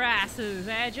ray their asses,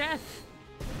 eh, Jeff?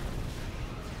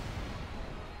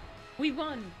 We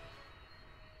won.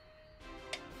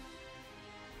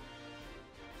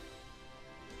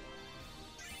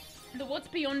 The what's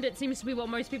beyond it seems to be what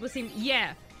most people seem...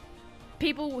 Yeah.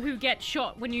 People who get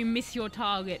shot when you miss your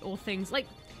target or things. Like,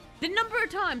 the number of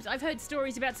times I've heard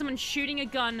stories about someone shooting a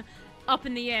gun up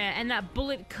in the air and that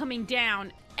bullet coming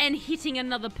down and hitting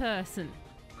another person.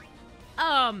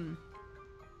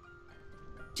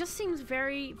 Just seems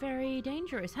very, very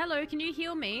dangerous. Hello, can you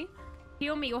heal me?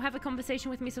 Heal me or have a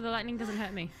conversation with me so the lightning doesn't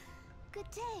hurt me. Good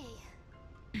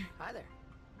day. Hi there.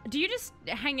 Do you just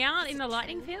hang out in the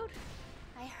lightning field?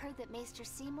 I heard that Maester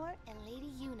Seymour and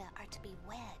Lady Yuna are to be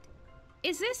wed.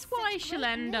 Is this why Such great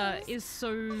Shalanda news. is so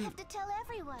I have to tell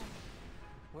everyone.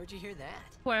 Where'd you hear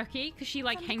that? quirky? Because she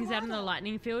like From the hangs out in the grotto.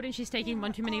 lightning field and she's taking They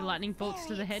one were too many all lightning bolts to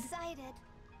the very head. excited.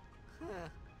 Huh.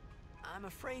 I'm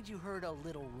afraid you heard a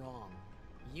little wrong.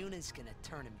 Yuna's gonna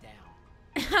turn him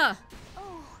down.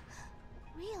 Oh,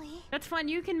 really? That's fine,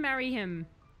 you can marry him.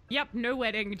 Yep, no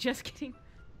wedding, just kidding.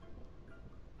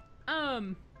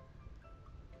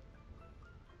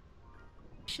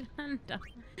 Shalanda.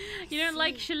 You don't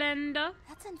like see. Shalanda?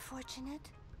 That's unfortunate.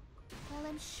 Well,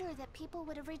 I'm sure that people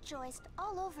would have rejoiced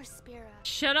all over Spira.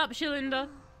 Shut up, Shalinda.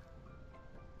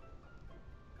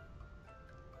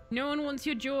 No one wants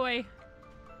your joy.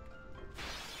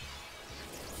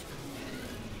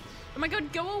 Oh my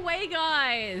god, go away,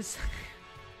 guys!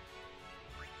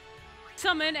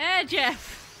 Summon Air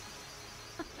Jeff!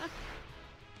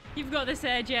 You've got this,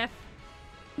 Air Jeff.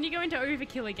 Can you go into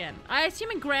overkill again? I assume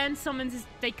in grand summons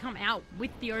they come out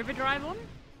with the overdrive on?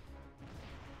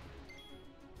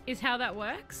 Is how that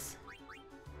works?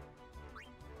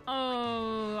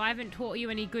 Oh, I haven't taught you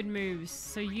any good moves,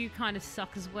 so you kind of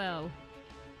suck as well.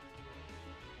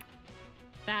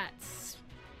 That's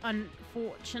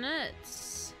unfortunate.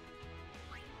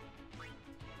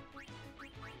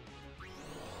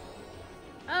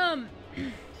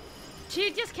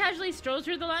 She just casually strolls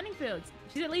through the lightning fields.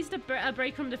 She's at least a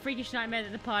break from the freakish nightmare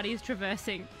that the party is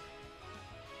traversing.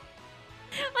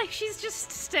 Like, she's just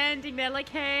standing there like,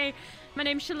 hey, my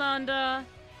name's Shalanda.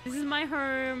 This is my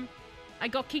home. I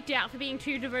got kicked out for being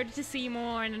too devoted to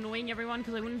Seymour and annoying everyone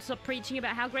because I wouldn't stop preaching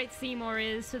about how great Seymour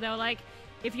is. So they were like,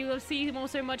 if you love Seymour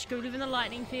so much, go live in the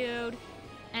lightning field.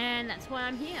 And that's why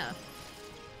I'm here.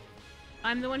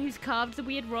 I'm the one who's carved the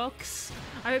weird rocks.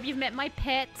 I hope you've met my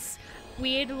pets.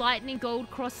 Weird lightning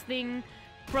gold cross thing.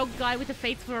 Frog guy with a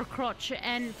face for a crotch.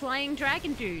 And flying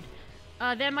dragon dude.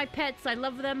 They're my pets. I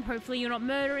love them. Hopefully you're not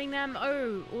murdering them.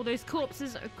 Oh, all those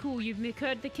corpses. Oh, cool. You've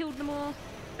killed them all.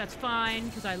 That's fine,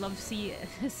 because I love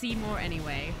Seymour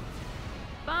anyway.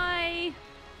 Bye!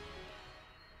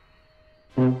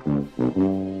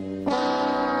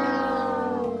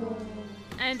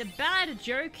 And a bad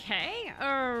joke, hey?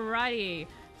 Alrighty.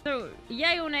 So,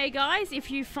 yay or nay, guys, if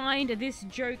you find this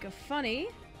joke funny.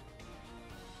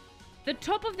 The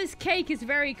top of this cake is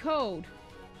very cold.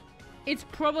 It's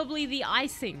probably the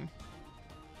icing.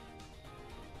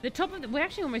 The top of we're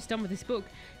actually almost done with this book.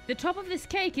 The top of this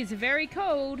cake is very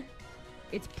cold.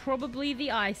 It's probably the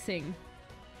icing.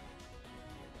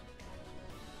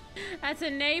 That's a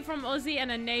nay from Ozzy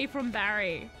and a nay from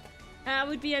Barry. That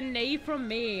would be a nay from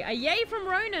me. A yay from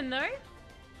Ronan, though.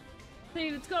 So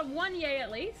it's got one yay at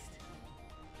least.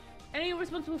 Any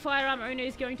responsible firearm owner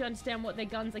is going to understand what their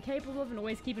guns are capable of and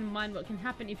always keep in mind what can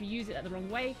happen if you use it at the wrong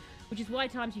way, which is why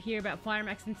times you hear about firearm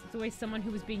accidents, it's always someone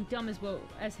who was being dumb as well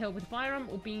as hell with a firearm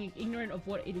or being ignorant of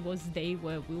what it was they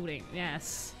were wielding.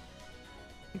 Yes.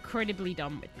 Incredibly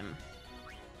dumb with them.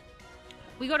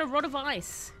 We got a rod of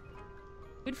ice.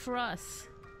 Good for us.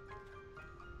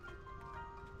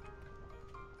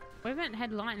 We haven't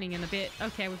had lightning in a bit.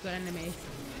 Okay, we've got enemies.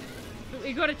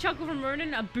 We got a chuckle from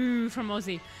Ronan, a boo from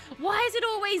Ozzy. Why is it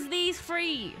always these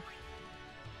three?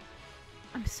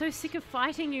 I'm so sick of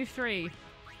fighting you three.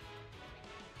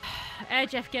 Air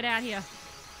Jeff, get out here.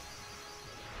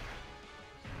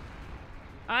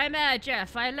 I'm Air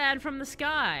Jeff. I land from the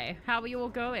sky. How are you all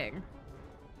going?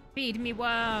 Feed me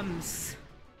worms.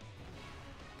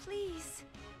 Please.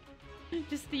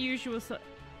 Just the usual.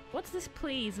 What's this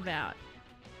please about?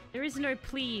 There is no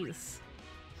please.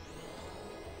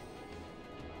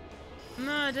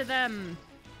 Murder them.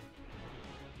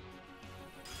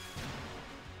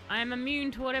 I am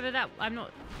immune to whatever that... I'm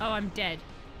not... Oh, I'm dead.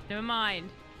 Never mind.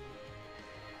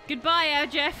 Goodbye, Air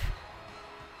Jeff.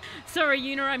 Sorry,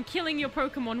 Yuna, I'm killing your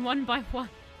Pokemon one by one.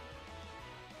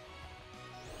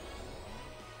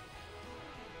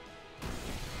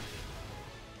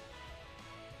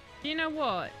 You know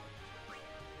what?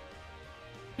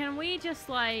 Can we just,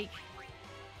 like...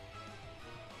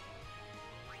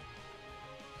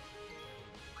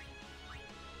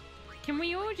 Can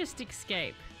we all just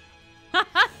escape?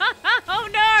 Oh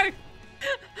no!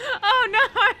 Oh no!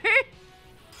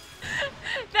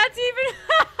 That's even...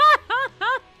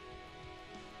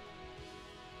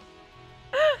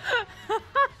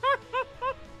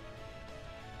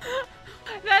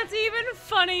 That's even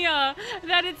funnier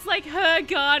that it's like her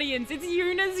guardians. It's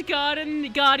Yuna's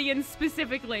guardians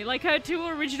specifically. Like her two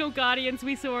original guardians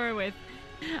we saw her with.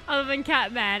 Other than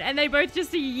Catman. And they both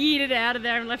just yeeted out of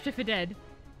there and left her for dead.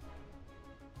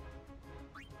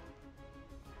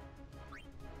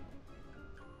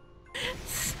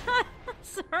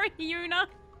 Sorry, Yuna.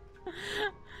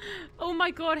 Oh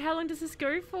my god, how long does this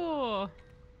go for?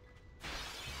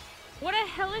 What a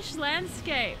hellish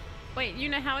landscape. Wait,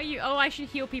 Yuna, how are you? Oh, I should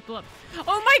heal people up.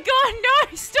 Oh my god,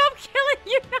 no! Stop killing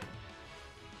Yuna!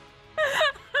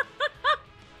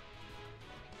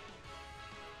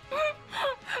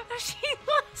 She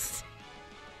lost.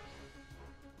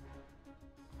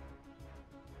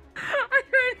 I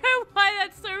don't know why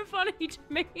that's so funny to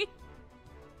me.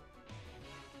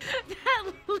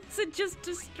 That lizard just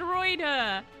destroyed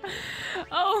her.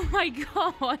 Oh my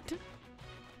god.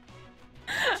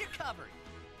 You're covered.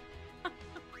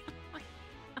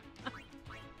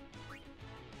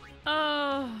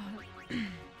 Oh.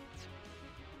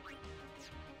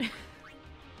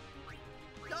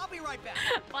 I'll be right back.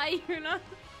 Bye, Yuna.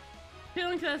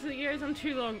 Feeling classic years on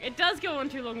too long. It does go on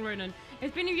too long, Ronan.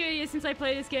 It's been a few years since I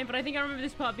played this game, but I think I remember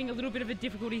this part being a little bit of a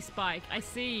difficulty spike. I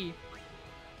see.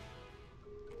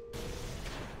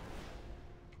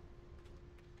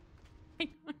 Hang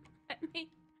on,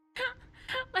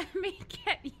 let me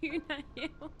get Yuna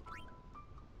healed.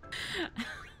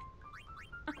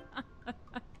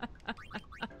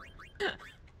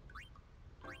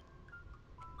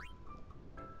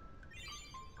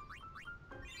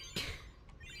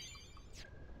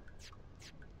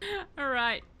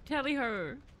 Alright, tally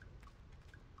ho.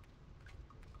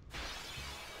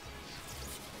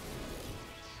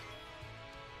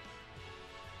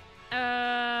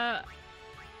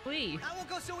 Flee. I won't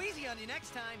go so easy on you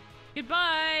next time.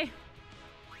 Goodbye.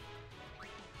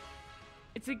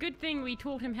 It's a good thing we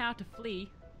taught him how to flee.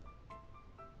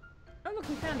 Oh look,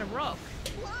 we found a rock.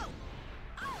 Whoa!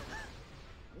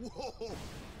 Whoa!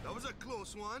 That was a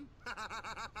close one.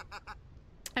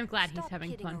 I'm glad Stop he's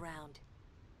having kidding fun. around.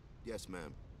 Yes,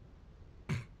 ma'am.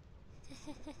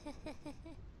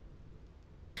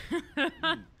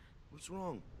 What's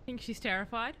wrong? Think she's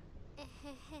terrified?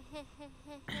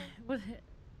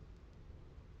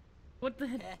 What the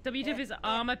WTF is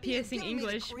armor piercing giving me the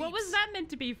English? What was creeps. that meant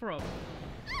to be from?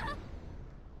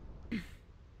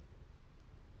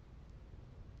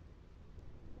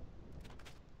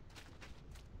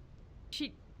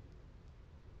 She...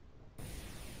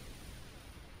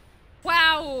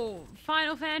 Wow!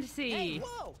 Final Fantasy! Hey,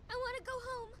 whoa! I want to go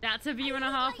home. That's a view and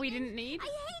a half we didn't need? I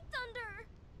hate thunder.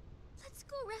 Let's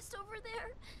go rest over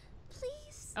there.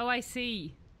 Please. Oh, I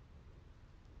see.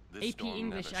 This AP storm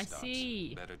English, never I stops.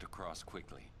 see. Better to cross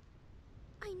quickly.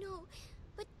 I know,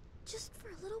 but just for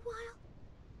a little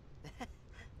while.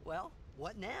 Well,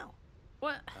 what now?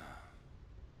 What?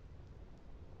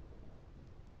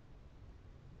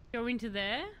 Go into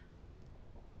there?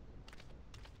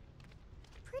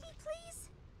 Pretty please?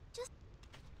 Just...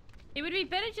 It would be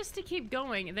better just to keep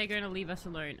going. They're going to leave us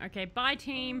alone. Okay, bye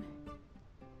team.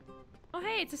 Oh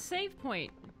hey, it's a save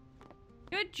point.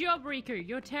 Good job, Riku.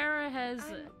 Your terror has...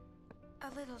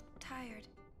 I'm a little tired.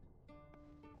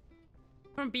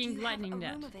 from Do being you lightning have a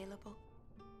net. room available?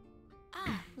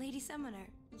 Ah, Lady Summoner.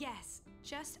 Yes,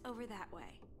 just over that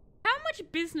way. How much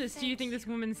business do you Thank think this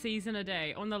woman sees in a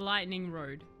day on the lightning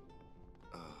road?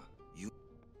 You...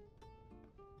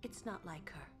 It's not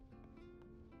like her.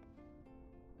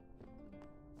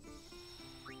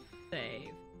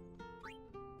 Save.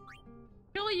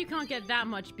 Surely you can't get that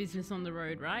much business on the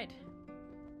road, right?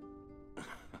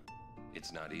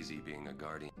 It's not easy being a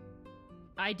guardian.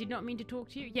 I did not mean to talk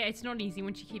to you. Yeah, it's not easy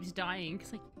when she keeps dying.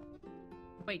 Cause like,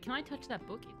 wait, can I touch that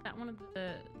book? Is that one of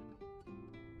the...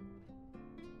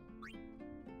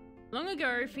 Long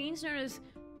ago, fiends known as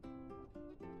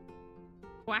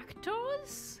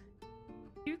Quacktors?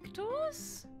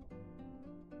 Quacktors?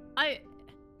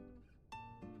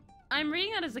 I'm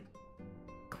reading that as a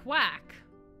quack.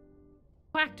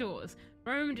 Quacktors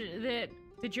roamed the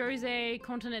Jose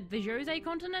continent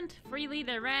freely.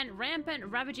 They ran rampant,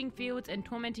 ravaging fields and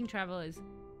tormenting travelers.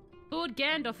 Lord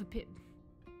Gandalf appeared,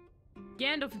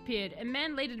 a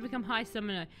man later to become High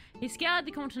Summoner. He scoured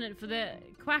the continent for the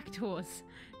Quacktors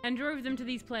and drove them to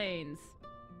these plains.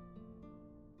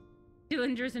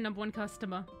 Dillinger is the #1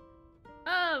 customer.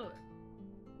 Oh!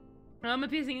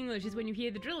 Armor-piercing English is when you hear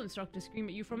the drill instructor scream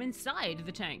at you from inside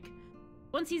the tank.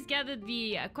 Once he's gathered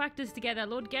the quactors together,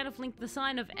 Lord Gandalf linked the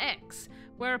sign of X,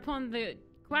 whereupon the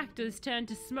quactors turned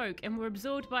to smoke and were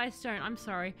absorbed by a stone. I'm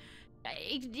sorry.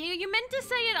 You meant to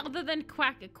say it other than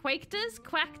quaktors?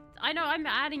 I know I'm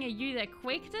adding a U there.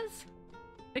 Quaktors?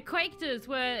 The quaktors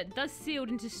were thus sealed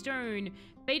into stone,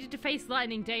 fated to face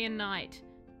lightning day and night,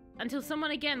 until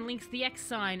someone again links the X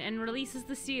sign and releases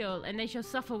the seal, and they shall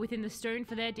suffer within the stone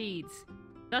for their deeds.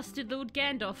 Thus did Lord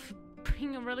Gandalf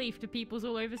bring a relief to peoples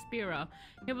all over Spira.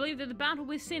 He believed that the battle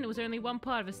with sin was only one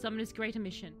part of a summoner's greater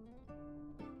mission.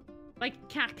 Like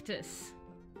cactus.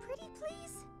 Pretty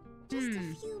please? Just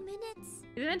a few minutes.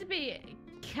 Is it meant to be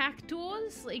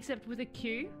cactors, except with a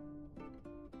Q?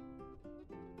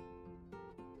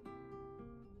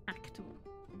 Cactor.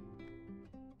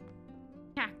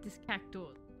 Cactus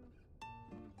cactors.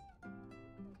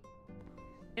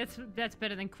 That's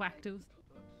better than quactors.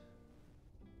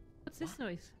 What's this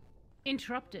noise?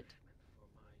 Interrupted.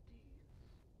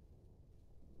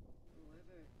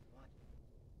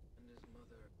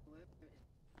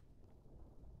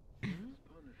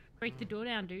 Break the door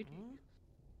down, dude.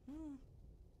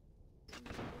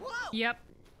 Whoa! Yep.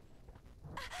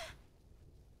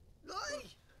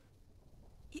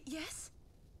 Yes?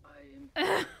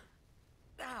 Ow.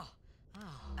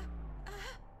 Oh.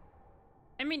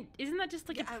 I mean, isn't that just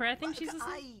like a prayer thing she's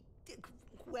listening?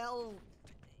 Well,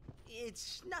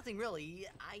 it's nothing really.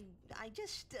 I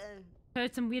just,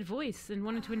 Heard some weird voice and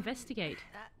wanted to investigate.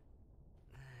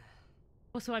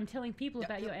 Also, I'm telling people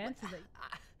about your answers.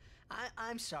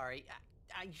 I'm sorry.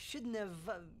 I shouldn't have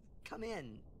come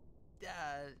in.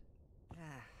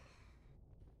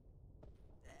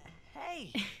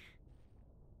 Hey,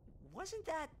 wasn't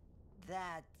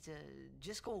that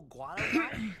Jisco Guado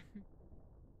guy?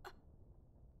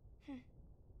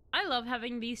 I love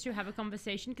having these two have a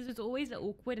conversation because it's always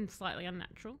awkward and slightly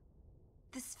unnatural.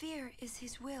 The sphere is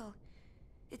his will.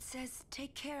 It says,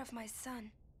 take care of my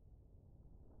son.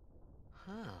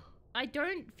 Huh. I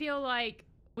don't feel like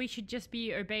we should just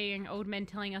be obeying old men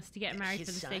telling us to get married His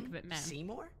for the sake of it, man.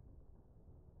 Seymour?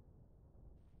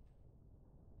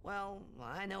 Well,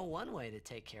 I know one way to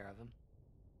take care of him.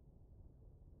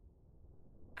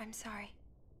 I'm sorry.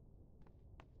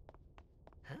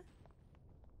 Huh?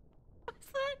 What's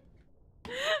that?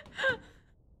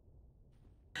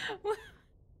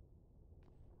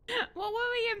 What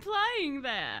were we implying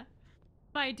there?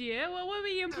 My dear, what were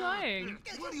we implying?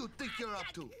 What do you think you're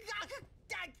up to?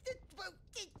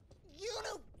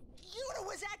 Yuna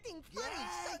was acting funny.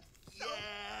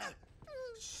 Yeah.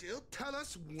 She'll tell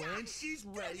us when she's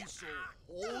ready, so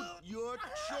hold your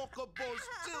chocobos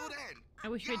till then. I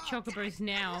wish we had chocobos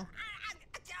now.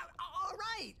 All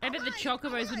right. I bet the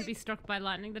chocobos wouldn't be struck by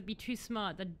lightning. That'd be too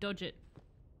smart. They'd dodge it.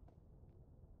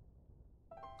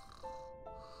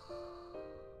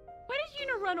 Where did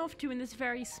Yuna run off to in this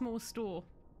very small store?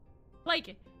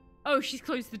 Like, oh, she's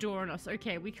closed the door on us.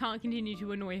 Okay, we can't continue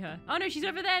to annoy her. Oh no, she's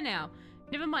over there now.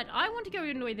 Never mind. I want to go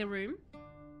annoy the room.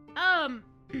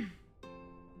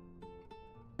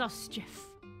 Sus, Jeff.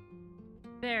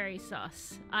 Very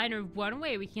sus. I know one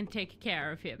way we can take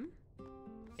care of him.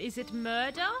 Is it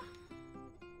murder?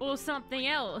 Or something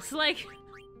else? Like,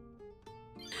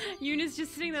 Yuna's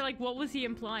just sitting there like, what was he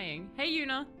implying? Hey,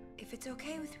 Yuna. If it's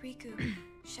okay with Riku,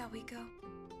 shall we go?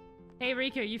 Hey,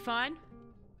 Riku, you fine?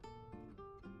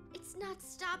 It's not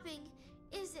stopping,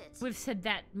 is it? We've said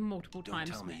that multiple Don't times.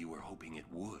 tell me you were hoping it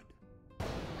would.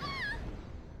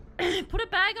 Put a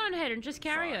bag on her head and just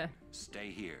carry Fine. her. Stay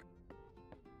here.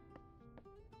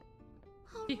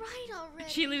 All She- right, already.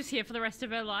 She lives here for the rest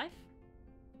of her life.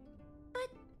 But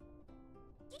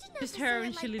you didn't have Just to her say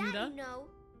and it like Shalinda. that, you know.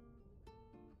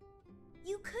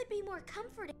 You could be more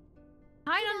comforting.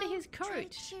 Hide you under know, his try to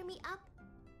coat. cheer me up.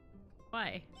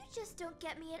 Why? You just don't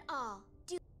get me at all.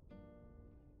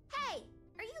 Hey,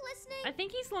 are you listening? I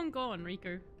think he's long gone,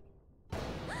 Riku.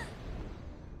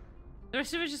 The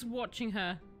rest of us just watching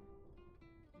her.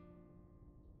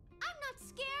 I'm not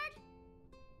scared.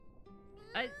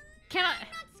 Can I?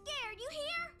 I'm not scared. You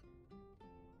hear?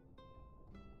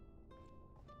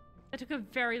 It took a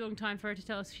very long time for her to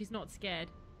tell us she's not scared.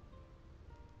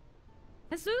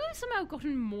 Has Lulu somehow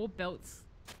gotten more belts?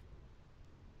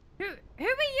 Who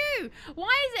are you?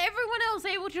 Why is everyone else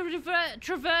able to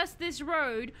traverse this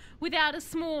road without a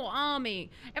small army?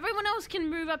 Everyone else can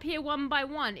move up here one by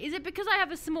one. Is it because I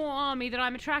have a small army that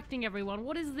I'm attracting everyone?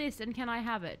 What is this and can I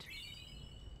have it?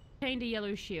 Obtained a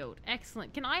yellow shield.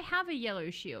 Excellent. Can I have a yellow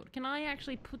shield? Can I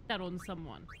actually put that on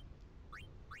someone?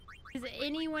 Does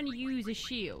anyone use a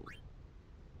shield?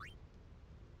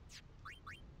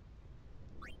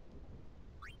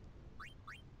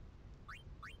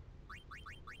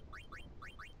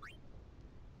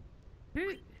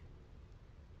 Who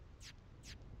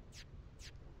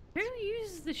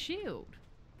uses the shield?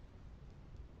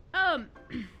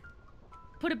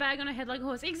 Put a bag on her head like a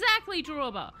horse. Exactly,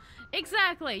 Drawber.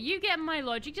 Exactly. You get my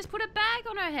logic. Just put a bag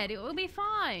on her head. It will be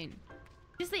fine.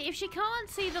 Just if she can't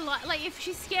see the light, like if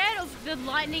she's scared of the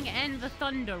lightning and the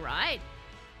thunder, right?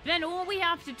 Then all we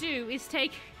have to do is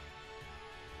take...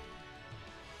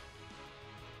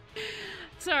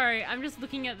 Sorry, I'm just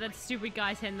looking at that stupid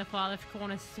guy's head in the far left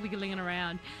corner swiggling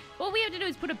around. All we have to do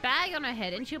is put a bag on her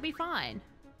head and she'll be fine.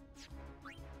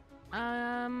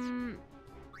 You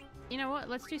know what?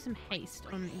 Let's do some haste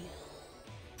on...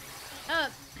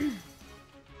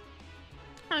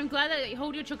 I'm glad that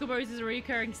hold your chocobos is a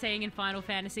recurring saying in Final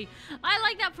Fantasy. I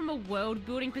like that from a world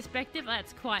building perspective.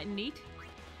 That's quite neat.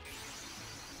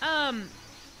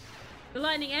 The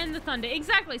lightning and the thunder.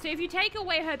 Exactly. So if you take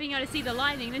away her being able to see the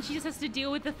lightning, then she just has to deal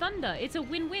with the thunder. It's a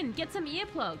win-win. Get some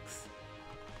earplugs.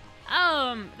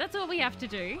 That's all we have to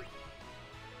do.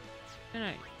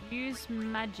 No, use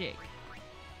magic.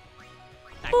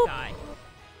 That guy.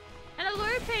 And hello,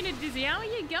 Painted Dizzy. How are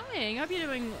you going? Hope you're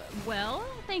doing well.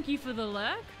 Thank you for the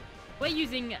lurk. We're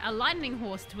using a lightning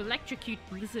horse to electrocute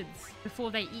lizards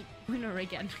before they eat Una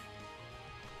again.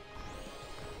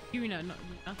 Una, not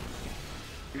Una.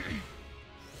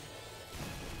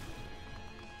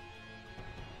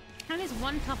 And there's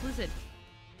one tough lizard.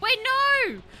 Wait,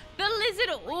 no! The lizard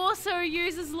also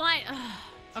uses light.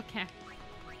 Okay.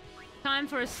 Time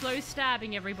for a slow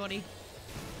stabbing, everybody.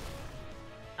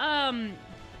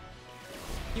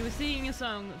 You were singing a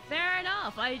song. Fair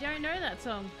enough. I don't know that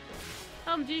song.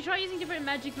 Did you try using different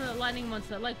magic from the lightning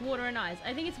monster, like water and ice?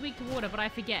 I think it's weak to water, but I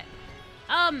forget.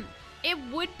 It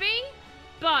would be,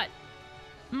 but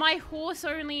my horse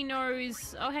only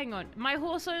knows... Oh, hang on. My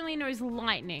horse only knows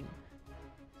lightning.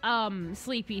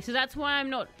 Sleepy. So that's why I'm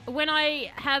not... When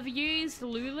I have used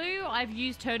Lulu, I've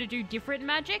used her to do different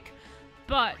magic.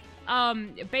 But,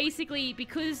 basically,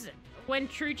 because when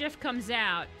True Jeff comes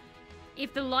out,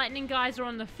 if the lightning guys are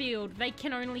on the field, they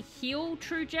can only heal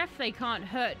True Jeff. They can't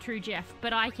hurt True Jeff,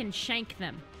 but I can shank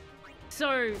them.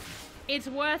 So it's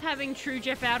worth having True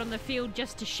Jeff out on the field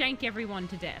just to shank everyone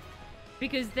to death.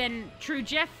 Because then True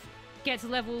Jeff gets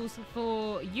levels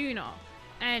for Una.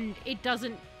 And it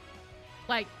doesn't...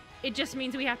 Like, it just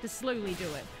means we have to slowly do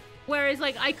it. Whereas,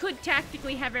 like, I could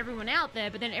tactically have everyone out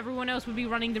there, but then everyone else would be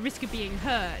running the risk of being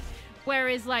hurt.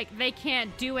 Whereas, like, they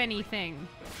can't do anything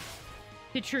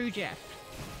to True Jeff.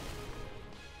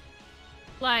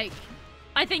 Like,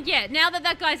 I think, yeah, now that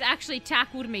that guy's actually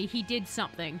tackled me, he did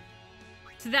something.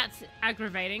 So that's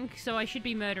aggravating, so I should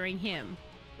be murdering him.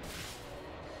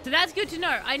 So that's good to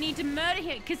know. I need to murder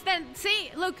him, because then,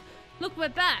 see, look, we're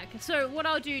back. So what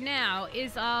I'll do now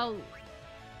is I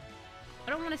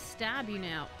don't want to stab you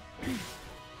now.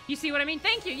 You see what I mean?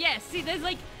 Thank you, yes. See, there's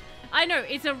like... I know,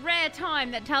 it's a rare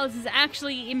time that Talos is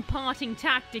actually imparting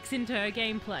tactics into her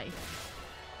gameplay.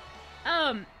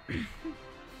 And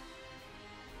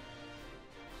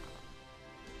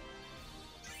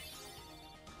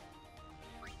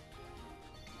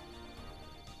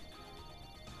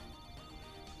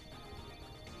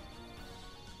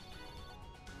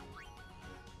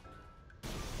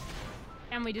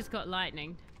we just got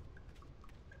lightning.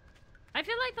 I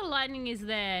feel like the lightning is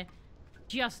there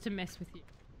just to mess with you.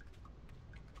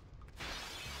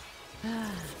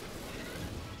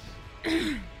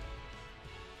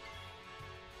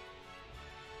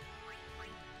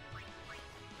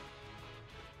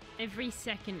 Every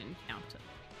second encounter.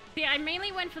 See, I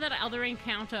mainly went for that other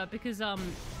encounter because the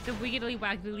wiggly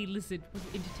waggly lizard was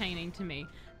entertaining to me.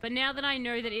 But now that I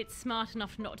know that it's smart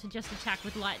enough not to just attack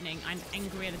with lightning, I'm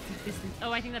angry at its existence.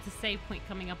 Oh, I think that's a save point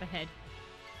coming up ahead.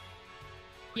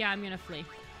 Yeah, I'm gonna flee.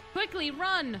 Quickly,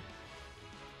 run!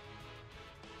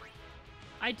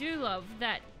 I do love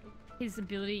that his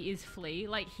ability is flee.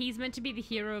 Like, he's meant to be the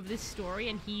hero of this story,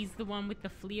 and he's the one with the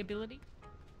flee ability.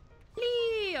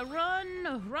 Flee!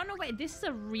 Run! Run away! This is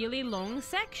a really long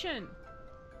section.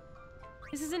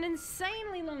 This is an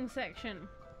insanely long section.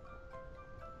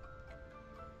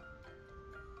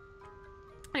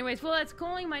 Anyways, well, it's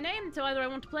calling my name, so either I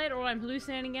want to play it or I'm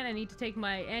hallucinating again. I need to take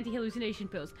my anti-hallucination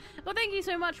pills. Well, thank you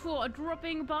so much for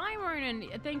dropping by, Ronan.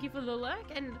 Thank you for the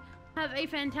lurk, and have a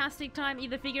fantastic time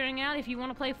either figuring out if you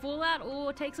want to play Fallout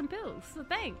or take some pills. So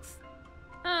thanks.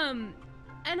 And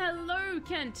hello,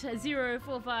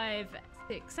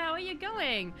 Kent0456. How are you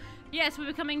going? Yes, we're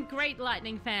becoming great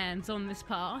Lightning fans on this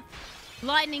path.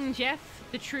 Lightning Jeff,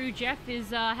 the true Jeff,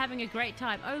 is having a great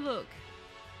time. Oh, look.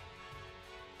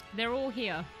 They're all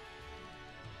here.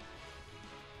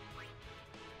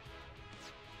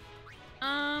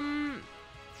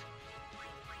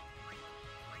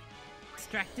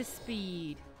 Extractor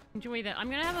speed. Enjoy that.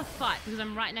 I'm gonna have a fight because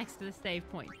I'm right next to the save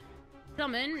point.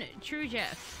 Summon True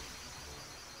Jeff.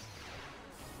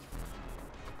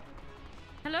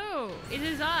 Hello, it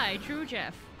is I, True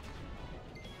Jeff.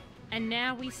 And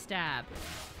now we stab.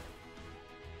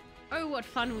 Oh, what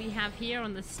fun we have here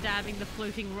on the stabbing the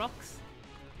floating rocks.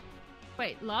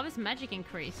 Wait, lava's magic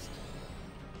increased.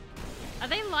 Are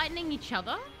they lightning each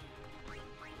other?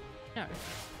 No.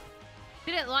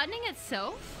 Did it lightning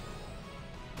itself?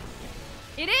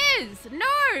 It is!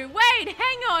 No! Wait,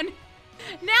 hang on!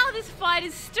 Now this fight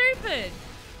is stupid!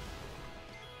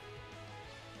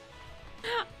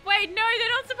 Wait, no, they're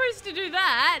not supposed to do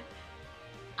that!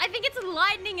 I think it's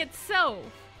lightning itself.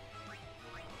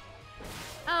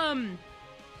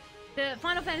 The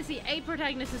Final Fantasy VIII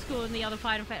protagonist is cooler than the other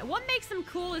Final Fantasy. What makes them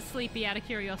cool is Sleepy, out of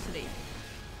curiosity.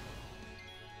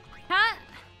 Huh?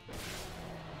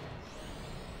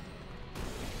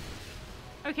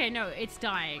 Okay, no, it's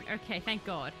dying. Okay, thank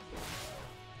God.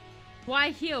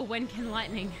 Why heal when can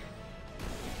lightning?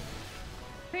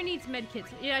 Who needs medkits?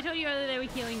 Yeah, I told you earlier they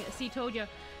were healing. See, told you.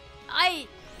 I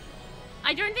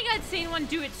don't think I'd seen one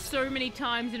do it so many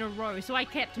times in a row, so I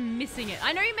kept missing it.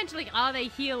 I know you mentioned, like, are they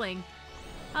healing?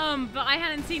 But I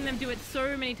hadn't seen them do it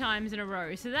so many times in a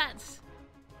row, so that's...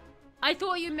 I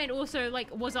thought you meant also,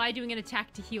 like, was I doing an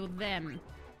attack to heal them?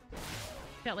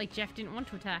 Felt like Jeff didn't want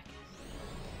to attack.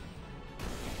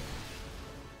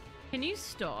 Can you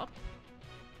stop?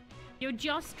 You're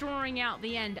just drawing out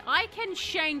the end. I can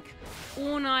shank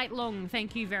all night long,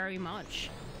 thank you very much.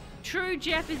 True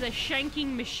Jeff is a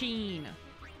shanking machine.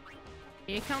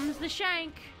 Here comes the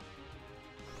shank.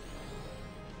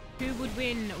 Who would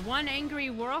win, one angry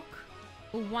rock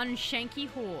or one shanky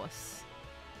horse?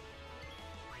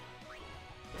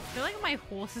 I feel like my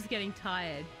horse is getting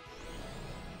tired.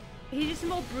 He's just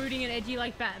more brooding and edgy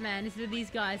like Batman instead of these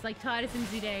guys like Titus and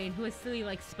Zidane who are silly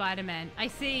like Spider-Man. I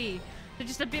see. They're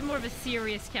just a bit more of a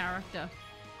serious character.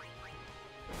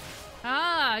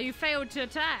 Ah, you failed to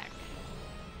attack.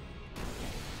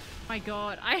 My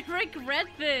God, I regret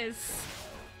this.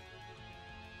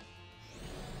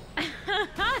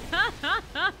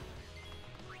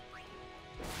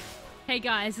 Hey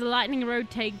guys, the lightning road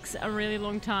takes a really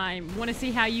long time. Want to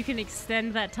see how you can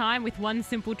extend that time with one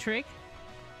simple trick?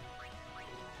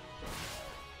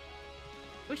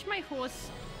 Wish my horse...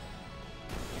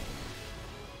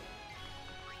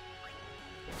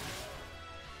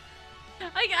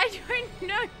 I don't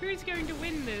know who's going to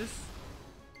win this.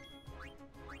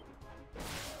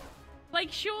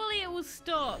 Like, surely it will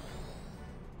stop.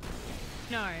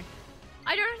 No.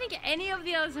 I don't think any of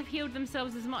the others have healed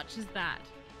themselves as much as that.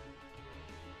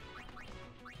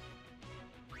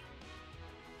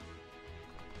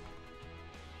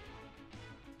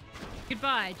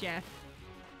 Goodbye, Jeff.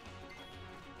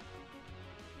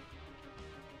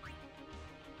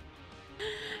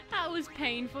 That was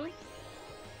painful.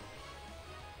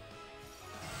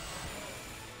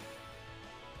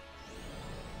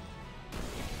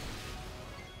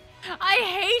 I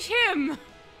hate him!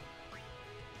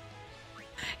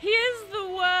 He is the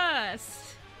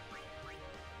worst.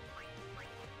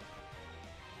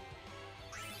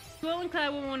 Swirl and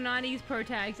Claire were more 90s pro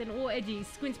tags and all edgy.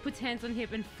 Squints puts hands on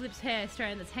hip and flips hair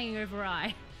strand that's hanging over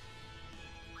eye.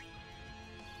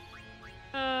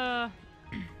 Well,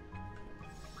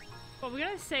 we're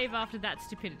gonna save after that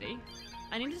stupidity.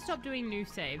 I need to stop doing new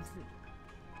saves.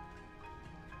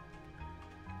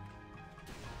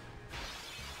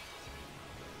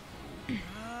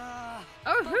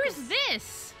 Oh, who's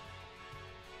this?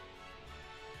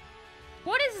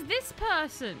 What is this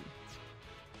person?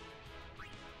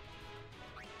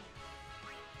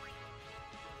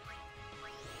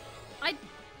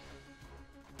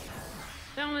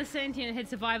 Down with sentient had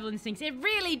survival instincts. It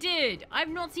really did. I've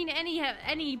not seen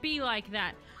any be like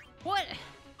that. What?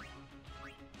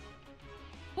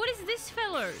 What is this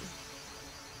fellow?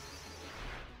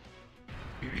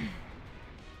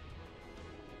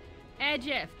 Air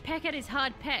Jeff, peck at his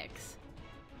hard pecs.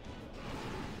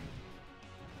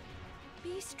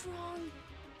 Be strong.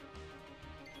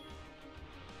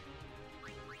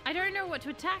 I don't know what to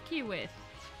attack you with.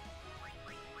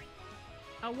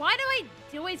 Why do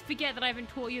I always forget that I haven't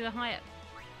taught you the higher...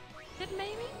 Did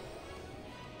maybe?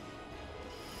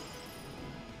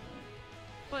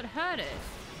 What hurt it?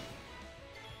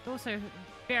 It also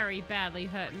very badly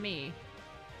hurt me.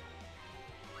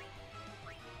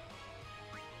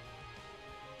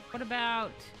 What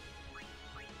about...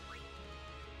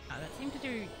 Oh, that seemed to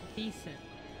do decent.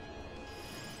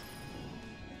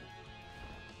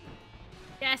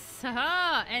 Yes!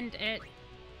 Haha! End it.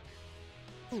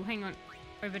 Ooh, hang on.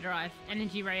 Overdrive.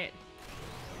 Energy ray it.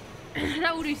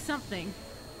 That will do something.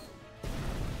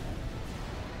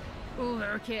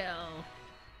 Overkill.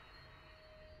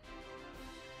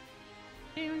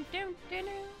 Dun, dun, dun,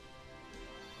 dun.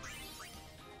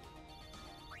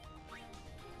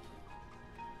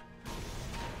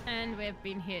 And we've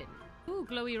been hit. Ooh,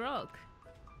 glowy rock.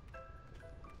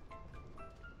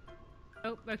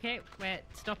 Oh, okay, we're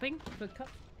stopping for cup.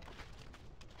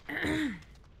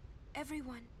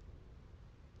 Everyone,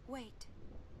 wait.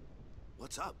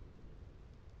 What's up?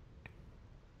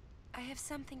 I have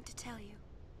something to tell you.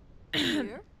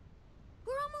 Here?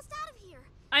 We're almost out of here.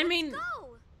 I mean,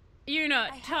 Go! you're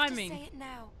not I have timing. to say it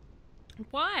now.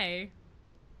 Why?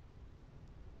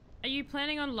 Are you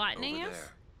planning on lightning Over us?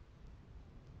 there.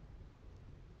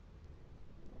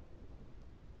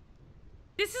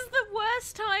 This is the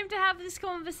worst time to have this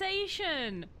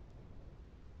conversation.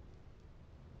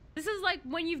 This is like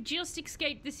when you've just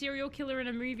escaped the serial killer in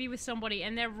a movie with somebody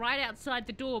and they're right outside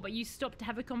the door, but you stop to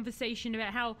have a conversation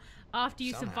about how after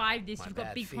you Somehow, survive this, my you've got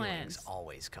bad big feelings plans.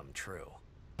 always come true.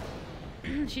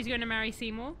 She's going to marry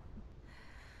Seymour?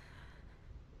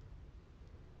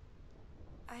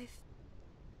 I've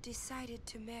decided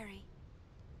to marry.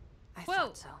 I Well-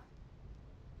 thought so.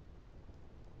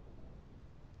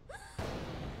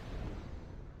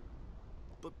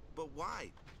 But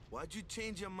why? Why'd you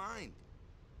change your mind?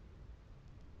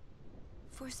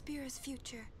 For Spira's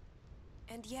future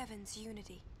and Yevon's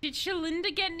unity. Did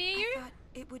Shalinda get near I you? thought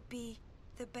it would be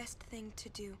the best thing to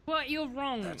do. What? You're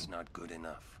wrong. That's not good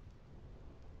enough.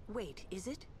 Wait, is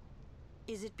it?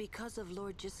 Is it because of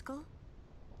Lord Jiskel?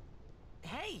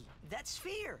 Hey, that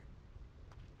sphere!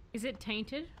 Is it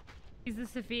tainted? Is the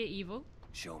Sophia evil?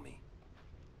 Show me.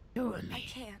 I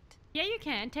can't. Yeah, you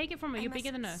can. Take it from her. I You're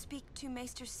bigger must than her. Speak to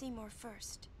Maester Seymour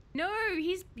first. No,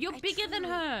 you're I bigger than truly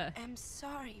her. I'm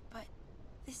sorry, but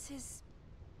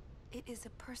it is a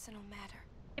personal matter.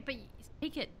 Yeah, but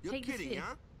take it. You're Take kidding, this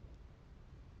huh?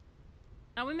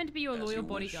 Are we meant to be your As loyal you wish.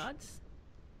 bodyguards?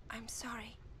 I'm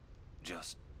sorry.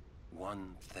 Just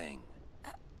one thing.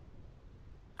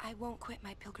 I won't quit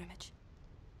my pilgrimage.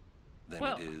 Then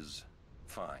Well- it is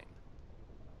fine.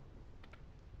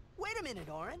 Wait a minute,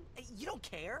 Orin. You don't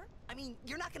care? I mean,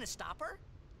 you're not gonna stop her?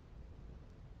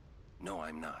 No,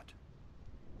 I'm not.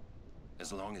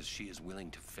 As long as she is willing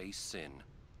to face sin,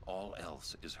 all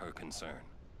else is her concern.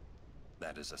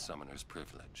 That is a summoner's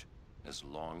privilege, as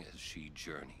long as she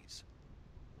journeys.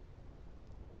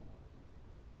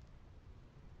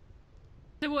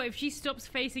 So what, if she stops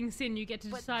facing sin, you get to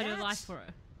But decide her life that's- for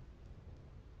her?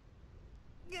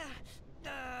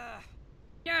 Yeah.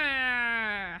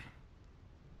 Yeah!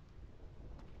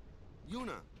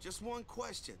 Yuna, just one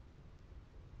question.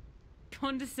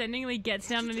 Condescendingly gets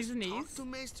Can't down you on his just talk knees. to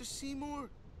Maester Seymour?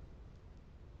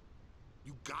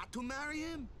 You got to marry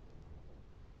him?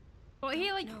 Well,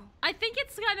 he like, No. I think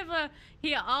it's kind of a,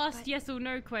 he asked But yes or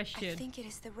no I question. think it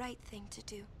is the right thing to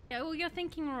do. Yeah, well, you're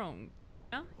thinking wrong.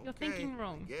 Huh? You're Okay, thinking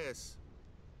wrong. Yes.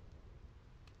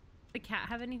 The cat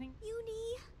have anything?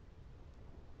 Uni.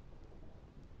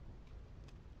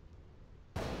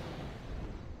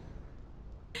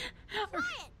 Quiet!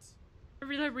 I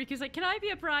really hope Riku's like, can I be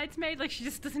a bridesmaid? Like, she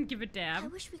just doesn't give a I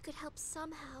damn. wish we could help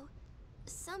somehow.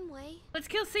 Some way. Let's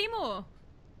kill Seymour!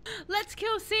 Let's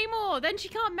kill Seymour! Then she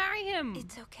can't marry him!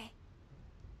 It's okay.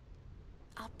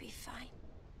 I'll be fine.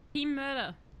 Team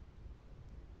murder.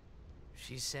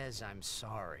 She says I'm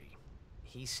sorry.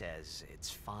 He says it's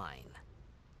fine.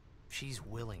 She's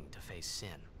willing to face sin.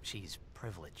 She's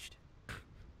privileged.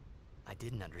 I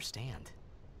didn't understand.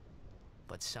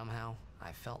 But somehow,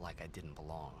 I felt like I didn't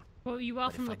belong. Well, you are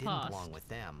But from if the I didn't past. belong with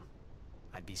them,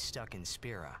 I'd be stuck in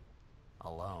Spira,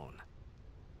 alone.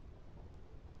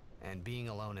 And being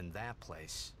alone in that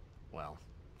place, well,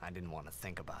 I didn't want to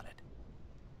think about it.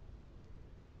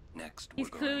 Next,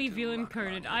 He's we're clearly going to villain Lock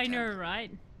coded. Rania I know, Temple.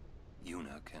 right?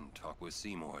 Yuna can talk with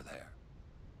Seymour there.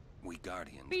 We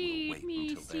Guardians will Feed wait me,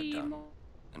 until they're done Seymour.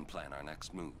 and plan our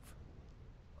next move.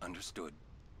 Understood?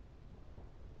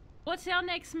 What's our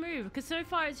next move? Because so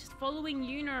far it's just following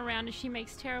Yuna around as she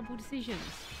makes terrible decisions.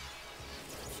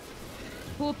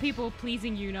 Poor people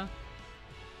pleasing Yuna.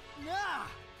 Nah!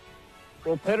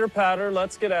 Well, pitter patter,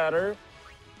 let's get at her.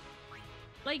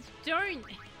 Like, don't...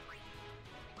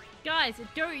 Guys,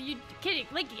 don't you... Kidding.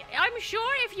 Like, I'm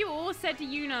sure if you all said to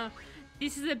Yuna,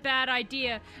 this is a bad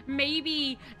idea,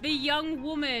 maybe the young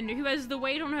woman who has the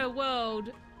weight on her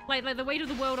world, like the weight of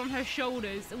the world on her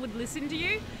shoulders, would listen to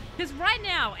you. Because right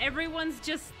now, everyone's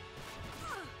just...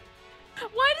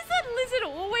 Why does that lizard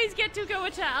always get to go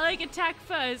attack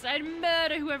first and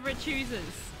murder whoever it chooses?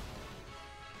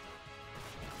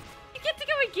 You get to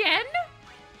go again?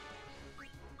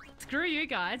 Screw you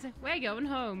guys. We're going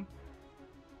home.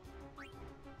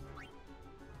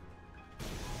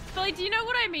 But like, do you know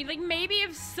what I mean? Like, maybe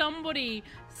if somebody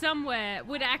somewhere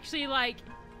would actually like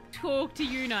talk to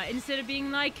Yuna instead of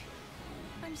being like,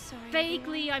 I'm sorry.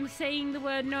 vaguely everyone. I'm saying the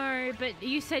word no, but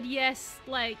you said yes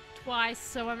like twice,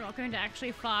 so I'm not going to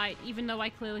actually fight, even though I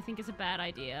clearly think it's a bad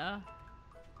idea.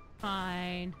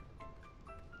 Fine.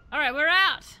 Alright, we're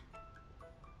out!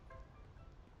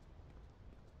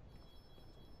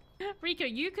 Rico,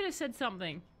 you could have said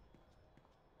something.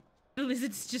 The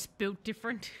lizard's just built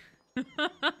different.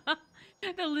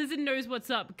 The lizard knows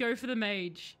what's up. Go for the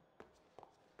mage.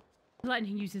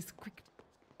 Lightning uses quick.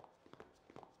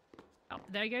 Oh,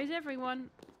 there goes everyone.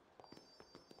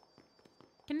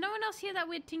 Can no one else hear that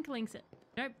weird tinkling?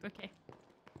 Nope, okay.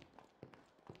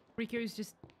 Rico's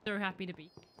just so happy to be.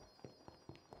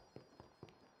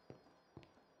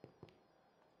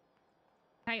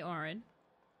 Hey, Oren.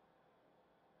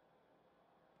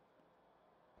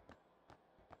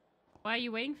 Why are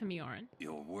you waiting for me, Oren?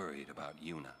 You're worried about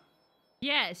Yuna.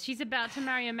 Yes, she's about to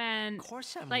marry a man. Of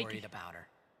course I'm like, worried about her.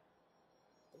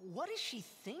 What is she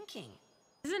thinking?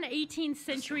 This is an 18th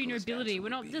century simplest nobility. answer We're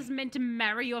not would just be, meant to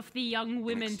marry off the young In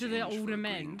women to the exchange for older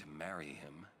agreeing men. to marry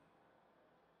him,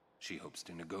 she hopes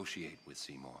to negotiate with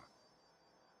Seymour.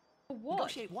 For what?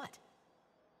 Negotiate what?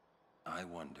 I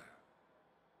wonder.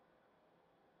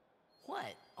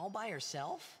 What? All by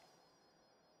herself?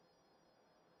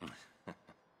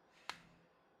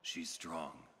 She's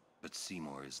strong, but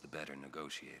Seymour is the better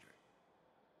negotiator.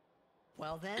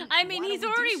 Well then, I mean, why don't he's we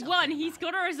do already something won. about He's it?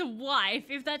 got her as a wife.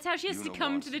 If that's how she has to Yuna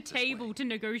come wants to the it this way. table to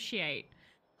negotiate,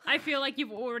 I feel like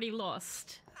you've already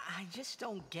lost. I just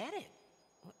don't get it.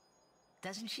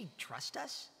 Doesn't she trust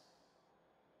us?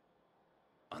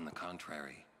 On the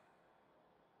contrary,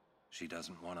 she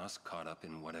doesn't want us caught up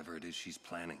in whatever it is she's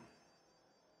planning.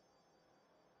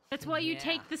 That's why you Yeah,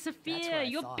 take the that's what Sophia. I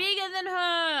You're thought. bigger than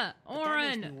her, But that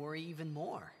makes me Oren. worry even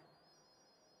more.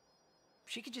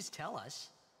 She could just tell us.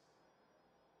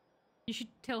 You should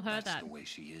tell her That's that. the way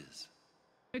she is.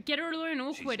 Or get her alone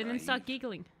awkward and then start naive.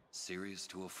 giggling. Serious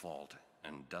to a fault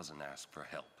and doesn't ask for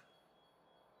help.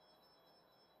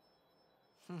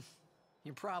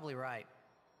 You're probably right.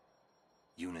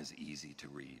 Yuna's easy to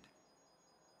read.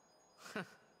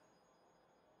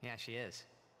 Yeah, she is.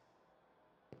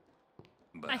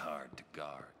 But hard to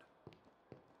guard.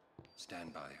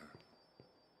 Stand by her.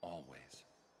 Always.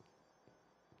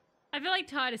 I feel like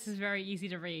Titus is very easy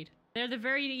to read. They're the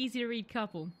very easy to read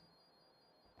couple.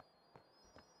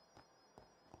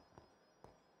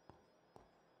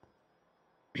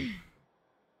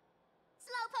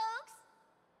 Slowpokes!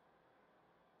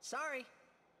 Sorry.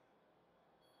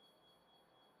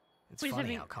 It's Wait, funny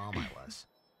having- how calm I was.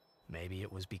 Maybe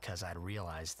it was because I'd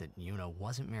realized that Yuna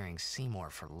wasn't marrying Seymour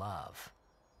for love.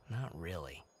 Not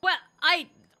really. Well, I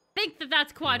think that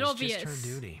that's quite it was obvious. just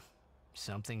her duty.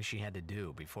 Something she had to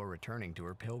do before returning to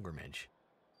her pilgrimage.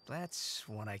 That's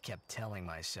what I kept telling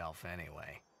myself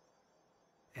anyway.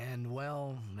 And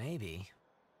well, maybe.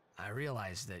 I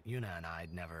realized that Yuna and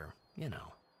I'd never,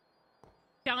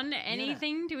 Done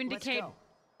anything to let's indicate go.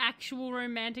 actual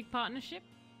romantic partnership?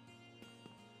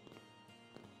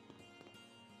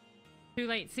 Too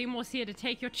late. Seymour's here to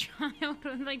take your child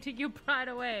and like take your bride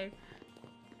away.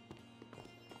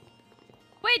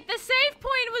 Wait, the save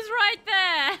point was right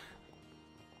there.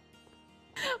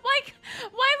 Like,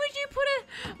 why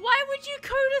would you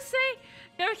Coda say?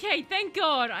 Okay, thank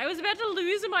God. I was about to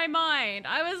lose my mind.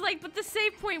 I was like, but the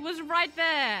save point was right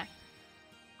there.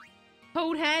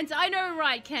 Hold hands. I know,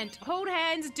 right, Kent. Hold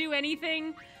hands, do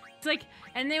anything. It's like,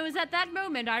 and it was at that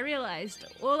moment I realized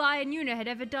all I and Yuna had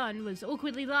ever done was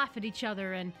awkwardly laugh at each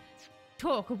other and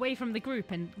talk away from the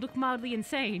group and look mildly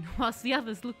insane whilst the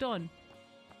others looked on.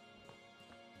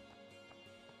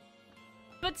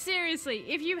 But seriously,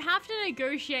 if you have to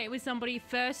negotiate with somebody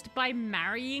first by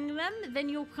marrying them, then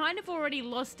you're kind of already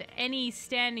lost any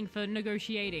standing for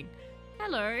negotiating.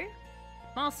 Hello.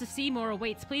 Master Seymour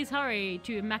awaits. Please hurry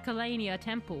to Macalania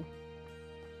Temple.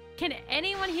 Can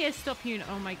anyone here stop you?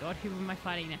 Oh my god, who am I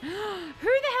fighting now? Who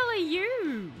the hell are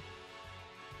you?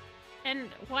 And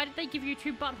why did they give you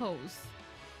 2 buttholes?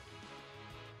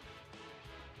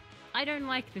 I don't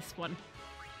like this one.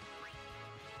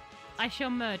 I shall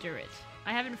murder it.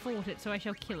 I haven't fought it, so I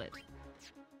shall kill it.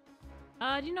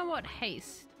 Do you know what?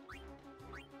 Haste.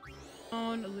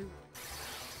 On loop.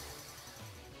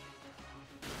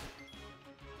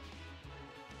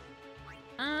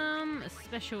 A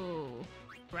special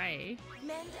ray.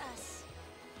 Mend us.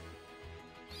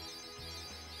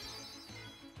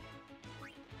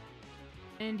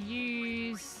 And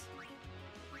use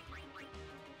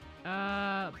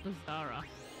Bizarra.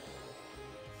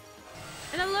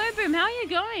 And hello, Boom, how are you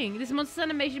going? This monster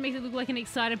animation makes it look like an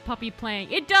excited puppy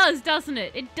playing. It does, doesn't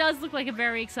it? It does look like a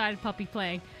very excited puppy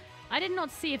playing. I did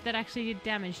not see if that actually did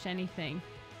damage to anything.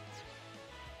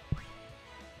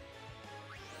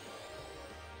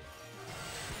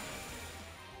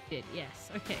 Did, yes,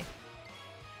 okay.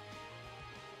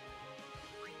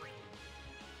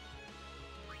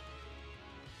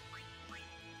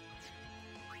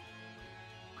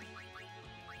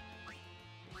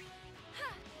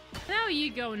 How are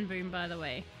you going, Boom, by the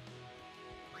way?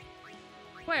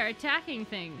 We're attacking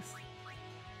things.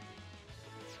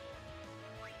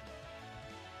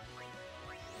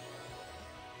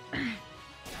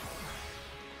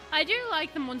 I do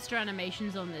like the monster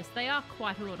animations on this. They are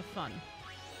quite a lot of fun.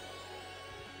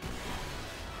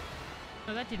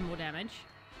 Oh, that did more damage.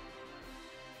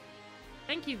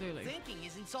 Thank you, Lulu. Thinking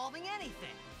isn't solving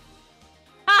anything.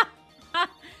 Ha!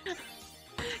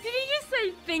 Did he just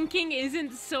say thinking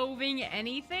isn't solving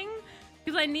anything?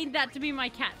 Because I need that to be my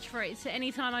catchphrase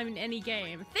anytime I'm in any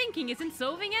game. Thinking isn't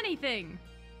solving anything.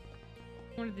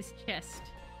 One of this chest.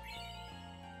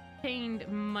 Obtained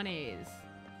monies.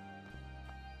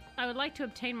 I would like to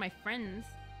obtain my friends.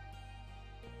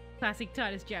 Classic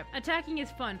Titus jab. Attacking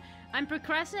is fun. I'm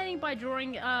procrastinating by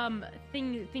drawing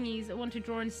thingies I want to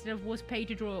draw instead of was paid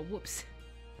to draw. Whoops.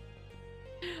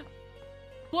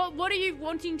 What are you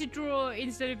wanting to draw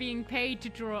instead of being paid to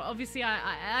draw? Obviously,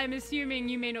 I'm assuming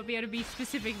you may not be able to be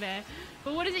specific there.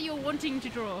 But what is it you're wanting to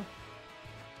draw?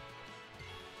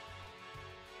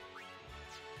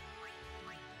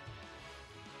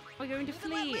 We're going to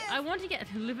flee. I want to get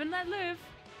live and let live.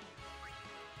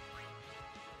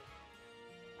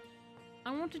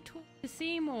 I want to talk to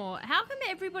Seymour. How come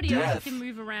everybody else can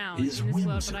move around in this world,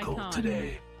 but I can't?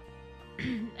 Today.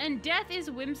 And death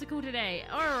is whimsical today.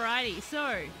 Alrighty,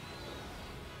 so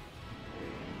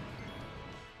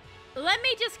let me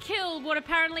just kill what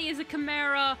apparently is a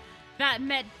chimera that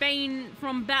met Bane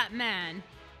from Batman.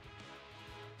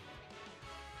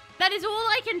 That is all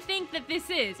I can think that this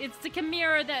is. It's the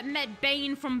chimera that met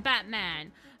Bane from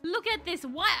Batman. Look at this.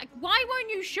 Why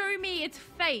won't you show me its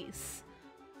face?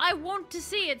 I want to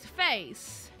see its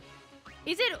face.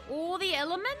 Is it all the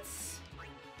elements?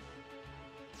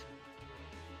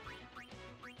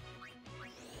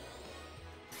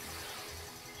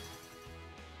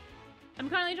 I'm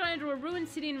currently trying to draw a ruined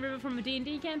city and river from a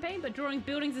D&D campaign, but drawing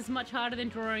buildings is much harder than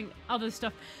drawing other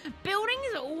stuff.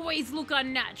 Buildings always look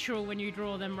unnatural when you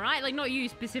draw them, right? Like, not you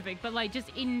specific, but like just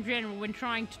in general when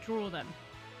trying to draw them.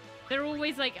 They're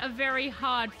always like a very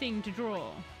hard thing to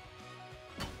draw.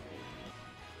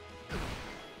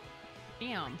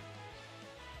 Damn.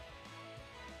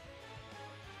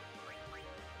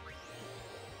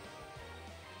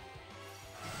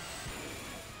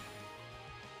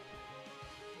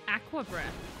 Aqua breath.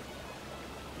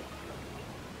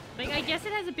 Like, I guess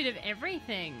it has a bit of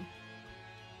everything.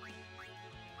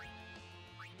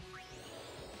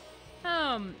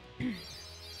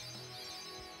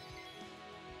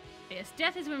 Yes,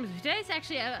 death is whimsical. Today's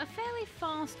actually a fairly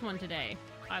fast one today,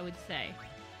 I would say.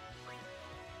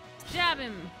 Jab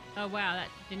him! Oh wow, that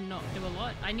did not do a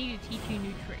lot. I need to teach you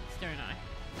new tricks, don't I?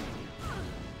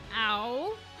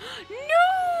 Ow!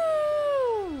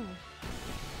 No!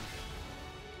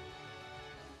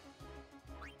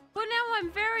 Well, now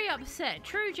I'm very upset.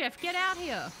 True, Jeff, get out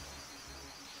here.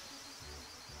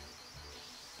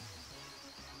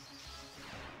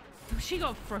 She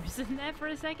got frozen there for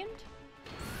a second.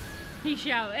 He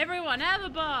shall. Everyone, have a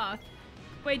bath.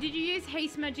 Wait, did you use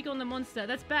haste magic on the monster?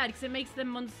 That's bad because it makes the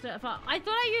monster fast. I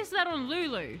thought I used that on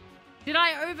Lulu. Did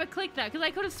I over-click that? Because I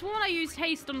could have sworn I used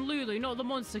haste on Lulu, not the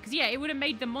monster. Because, yeah, it would have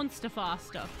made the monster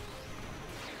faster.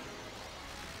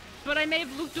 But I may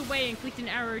have looked away and clicked an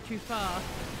arrow too far.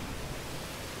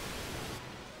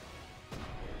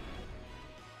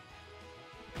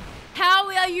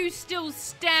 How are you still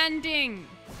standing?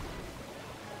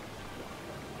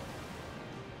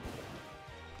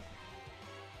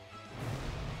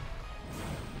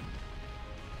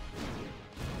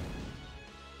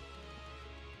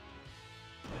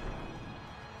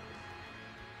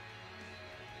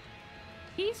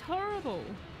 He's horrible.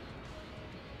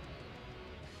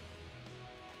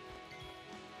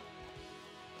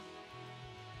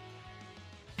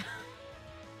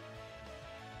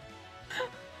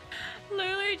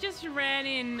 Lulu just ran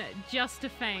in just to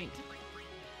faint.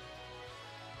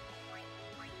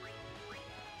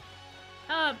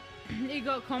 It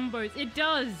got combos. It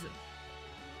does.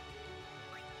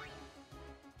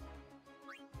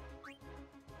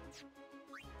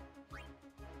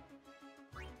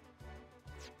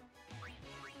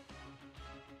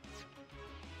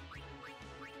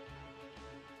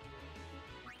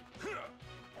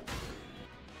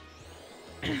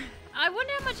 I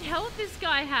wonder how much health this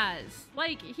guy has.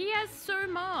 Like, he has so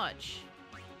much.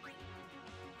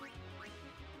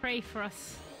 Pray for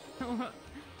us.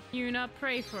 Yuna,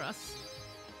 pray for us.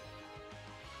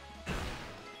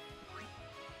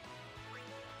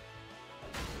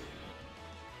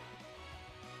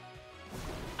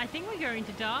 I think we're going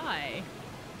to die.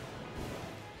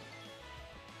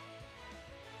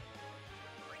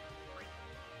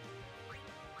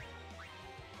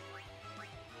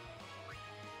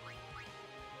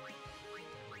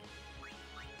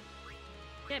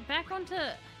 Get back onto...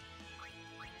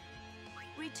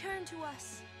 Return to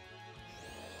us.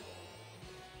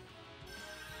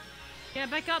 Yeah,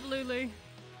 back up, Lulu.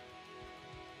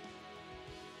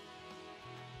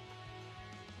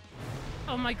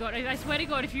 Oh my god, I swear to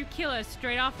god, if you kill her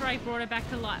straight after I brought her back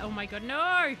to life... Oh my god,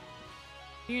 no!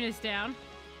 Yuna's down.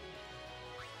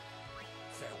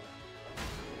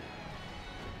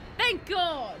 Thank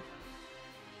god!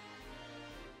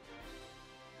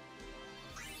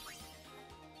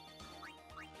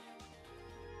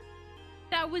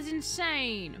 That was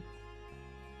insane.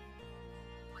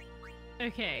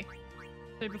 Okay.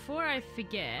 So before I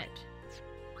forget...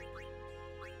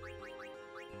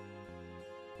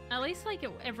 At least, like,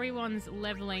 everyone's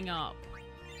leveling up.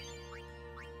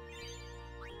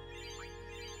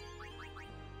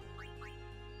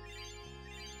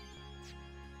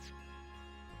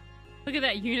 Look at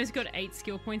that, Yuna's got 8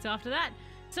 skill points after that.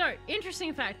 So,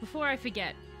 interesting fact, before I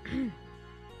forget.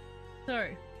 So,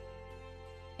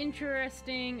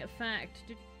 interesting fact.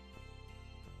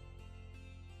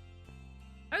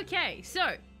 Okay,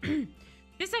 so,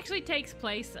 this actually takes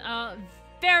place,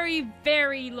 very,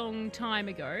 very long time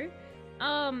ago.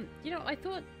 You know, I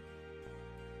thought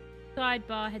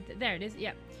sidebar had there it is.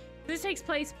 Yep. This takes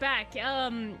place back.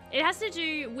 It has to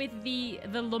do with the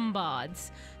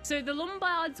Lombards. So the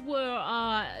Lombards were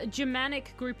a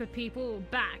Germanic group of people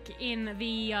back in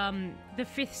the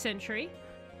 5th century.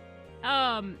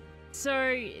 So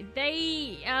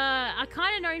they are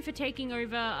kind of known for taking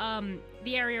over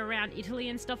the area around Italy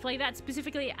and stuff like that.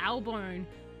 Specifically, Alboin.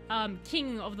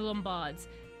 King of the Lombards,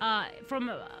 from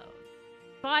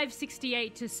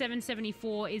 568 to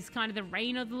 774 is kind of the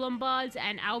reign of the Lombards,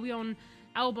 and Alboin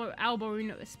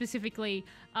specifically,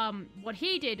 what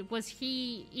he did was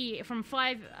he from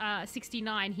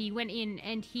 569 he went in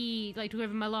and he like took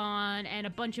over Milan and a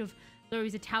bunch of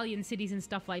those Italian cities and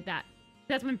stuff like that.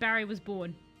 That's when Barry was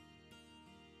born.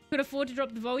 Could afford to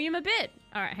drop the volume a bit.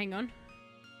 All right, hang on.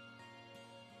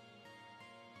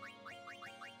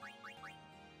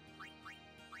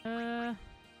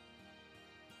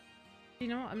 You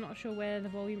know what? I'm not sure where the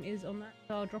volume is on that,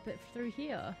 so I'll drop it through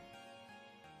here.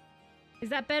 Is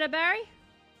that better, Barry?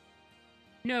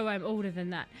 No, I'm older than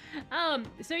that.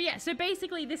 So yeah, so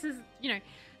basically this is, you know,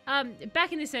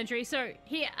 back in this century, so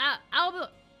here,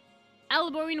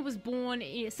 Alboin was born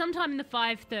sometime in the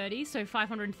 530s, so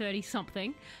 530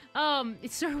 something.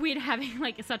 It's so weird having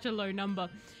like such a low number.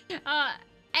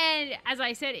 And as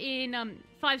I said, in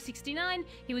 569,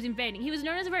 he was invading. He was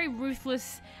known as a very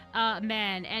ruthless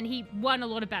man, and he won a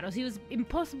lot of battles. He was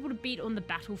impossible to beat on the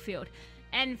battlefield.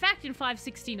 And in fact, in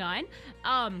 569,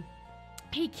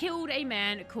 he killed a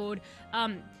man called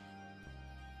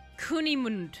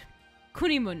Kunimund.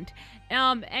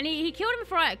 And he killed him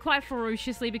quite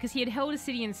ferociously because he had held a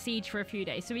city in siege for a few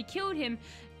days. So he killed him,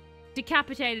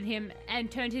 decapitated him, and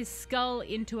turned his skull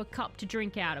into a cup to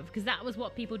drink out of, because that was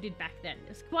what people did back then. It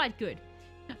was quite good.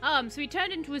 So he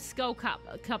turned into a skull cup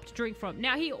to drink from.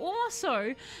 Now, he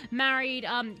also married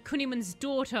Kunimund's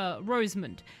daughter,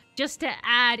 Rosamund, just to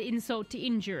add insult to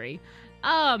injury.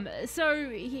 So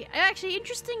he actually,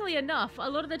 interestingly enough, a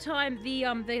lot of the time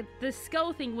the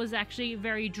skull thing was actually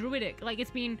very druidic. Like,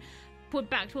 it's been put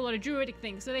back to a lot of druidic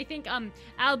things. So they think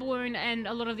Alboin and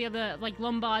a lot of the other like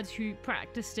Lombards who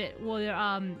practiced it were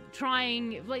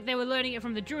trying, like, they were learning it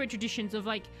from the druid traditions of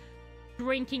like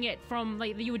drinking it from,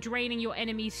 like, you were draining your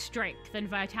enemy's strength and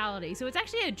vitality. So it's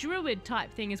actually a druid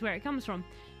type thing is where it comes from.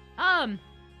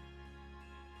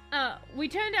 We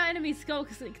turned our enemy's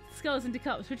skulls into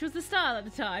cups, which was the style at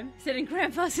the time, said in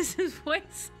Grandpa Sister's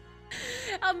voice.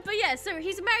 But yeah, so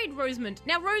he's married Rosamund.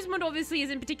 Now, Rosamund obviously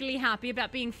isn't particularly happy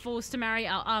about being forced to marry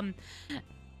Alboin.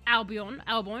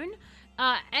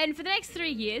 And for the next 3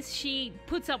 years, she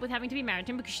puts up with having to be married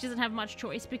to him because she doesn't have much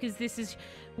choice, because this is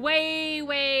way,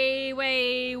 way,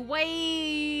 way,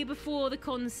 way before the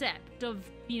concept of,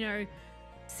 you know,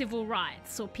 civil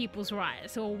rights or people's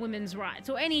rights or women's rights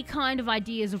or any kind of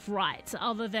ideas of rights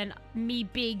other than me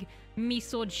big, me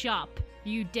sword sharp,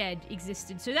 you dead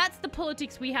existed. So that's the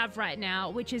politics we have right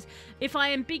now, which is if I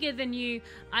am bigger than you,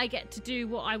 I get to do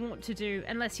what I want to do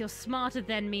unless you're smarter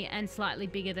than me and slightly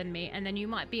bigger than me, and then you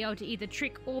might be able to either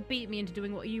trick or beat me into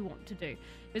doing what you want to do.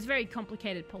 It was very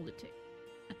complicated politics.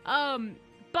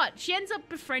 But she ends up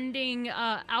befriending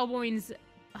Alboin's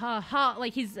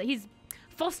his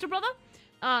foster brother,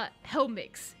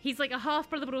 Helmix. He's like a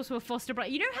half-brother but also a foster brother.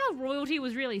 You know how royalty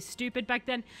was really stupid back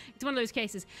then? It's one of those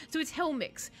cases. So it's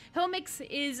Helmix. Helmix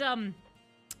is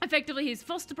effectively his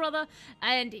foster brother,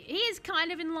 and he is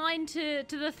kind of in line to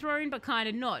the throne, but kind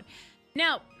of not.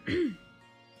 Now,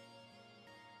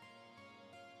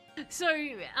 so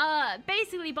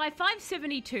basically by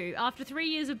 572, after 3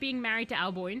 years of being married to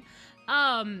Alboin,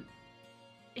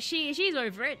 she's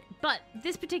over it, but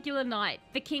this particular night,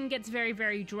 the king gets very,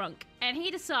 very drunk, and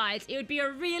he decides it would be a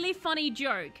really funny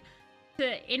joke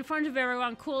to, in front of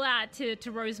everyone, call out to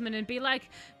Rosamund and be like,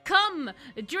 "Come,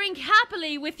 drink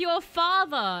happily with your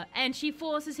father," and she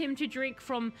forces him to drink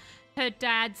from her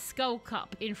dad's skull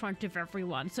cup in front of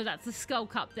everyone. So that's the skull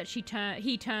cup that he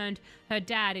turned her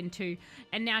dad into,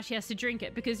 and now she has to drink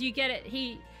it, because you get it,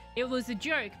 it was a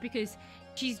joke because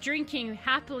she's drinking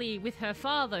happily with her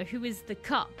father, who is the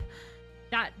cup.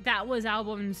 That was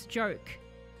Albon's joke.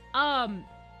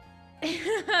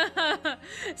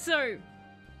 So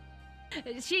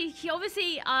she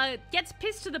obviously gets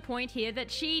pissed to the point here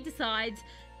that she decides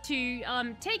to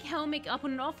take Helmix up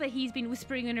on an offer he's been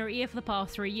whispering in her ear for the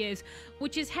past 3 years,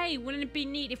 which is, hey, wouldn't it be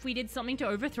neat if we did something to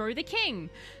overthrow the king?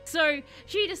 So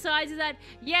she decides that,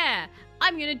 yeah,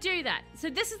 I'm gonna do that. So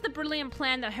this is the brilliant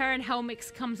plan that her and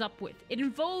Helmix comes up with. It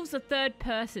involves a third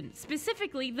person,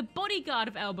 specifically the bodyguard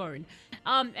of Albone,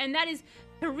 and that is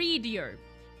Peridio.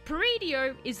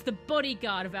 Peridio is the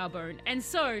bodyguard of Albone, and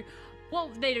so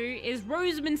what they do is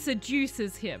Rosamund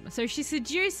seduces him. So she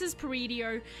seduces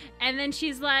Peridio, and then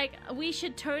she's like, we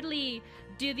should totally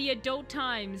do the adult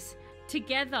times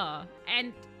together.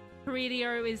 And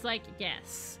Peridio is like,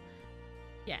 yes.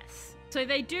 Yes. So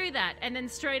they do that, and then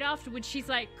straight afterwards she's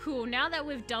like, cool, now that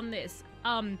we've done this,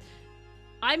 I'm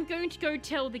going to go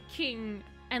tell the king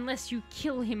unless you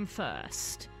kill him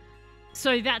first.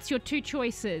 So that's your two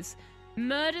choices.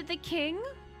 Murder the king,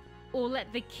 or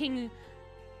let the king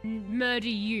murder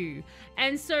you.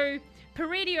 And so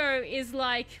Peridio is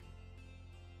like,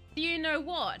 do you know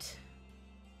what?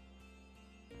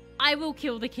 I will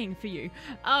kill the king for you.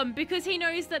 Because he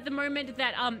knows that the moment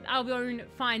that Albone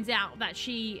finds out that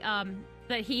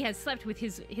that he has slept with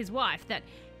his wife, that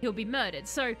he'll be murdered.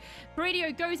 So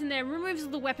Peridio goes in there, removes all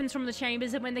the weapons from the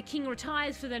chambers, and when the king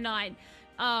retires for the night,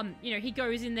 he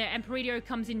goes in there, and Peridio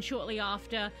comes in shortly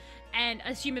after, and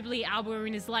assumably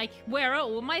Albone is like, where are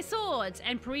all my swords?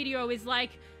 And Peridio is like,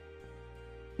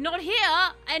 not here!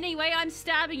 Anyway, I'm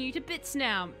stabbing you to bits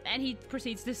now. And he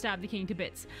proceeds to stab the king to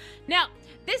bits. Now,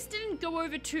 this didn't go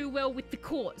over too well with the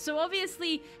court, so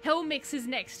obviously Helmix is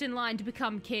next in line to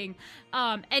become king,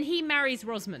 and he marries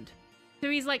Rosamund. So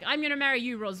he's like, I'm gonna marry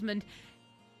you, Rosamund.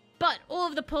 But all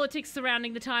of the politics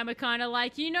surrounding the time are kind of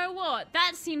like, you know what?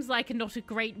 That seems like not a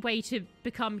great way to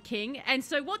become king. And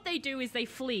so what they do is they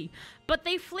flee. But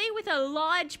they flee with a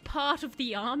large part of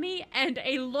the army and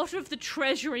a lot of the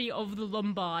treasury of the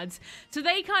Lombards. So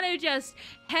they kind of just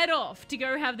head off to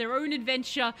go have their own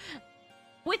adventure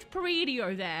with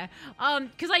Peridio there.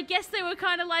 Because I guess they were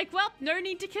kind of like, well, no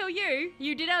need to kill you.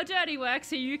 You did our dirty work,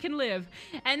 so you can live.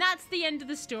 And that's the end of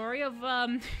the story of,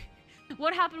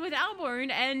 what happened with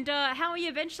Albone, and how he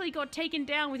eventually got taken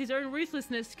down with his own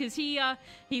ruthlessness because he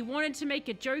wanted to make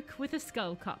a joke with a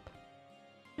skull cup.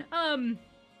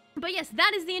 But yes,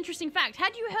 that is the interesting fact.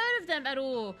 Had you heard of them at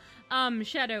all,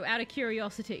 Shadow, out of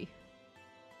curiosity?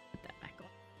 Put that back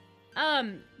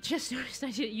on. Just noticed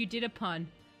you did a pun.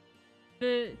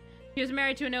 She was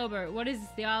married to an elbow. What is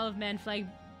the Isle of Man flag?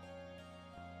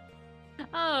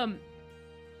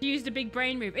 She used a big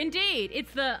brain move. Indeed,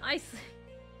 it's the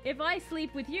if I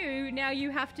sleep with you, now you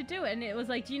have to do it. And it was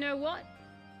like, do you know what?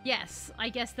 Yes, I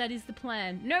guess that is the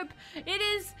plan. Nope,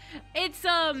 it's, so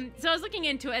I was looking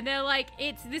into it, and they're like,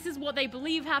 this is what they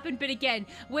believe happened, but again,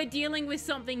 we're dealing with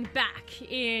something back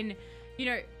in,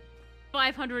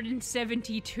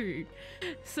 572.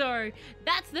 So,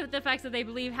 that's the facts that they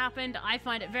believe happened. I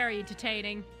find it very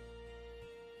entertaining.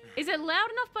 Is it loud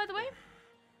enough, by the way?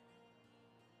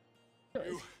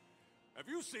 Have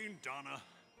you seen Donna?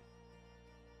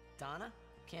 Donna?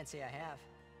 Can't say I have.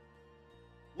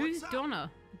 Who's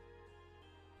Donna?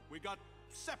 We got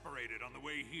separated on the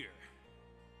way here.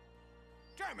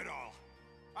 Damn it all!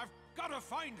 I've gotta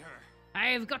find her.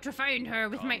 I've got to find her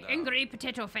with Calm my down. angry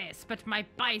potato face, but my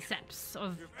biceps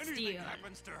of If anything steel.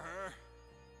 happens to her,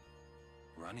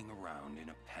 Running around in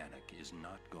a panic is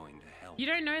not going to help. You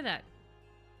don't know that.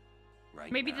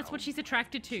 Right Maybe that's now, what she's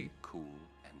attracted to. Cool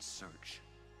and search.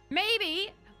 Maybe,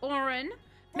 Oren,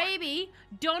 maybe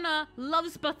Donna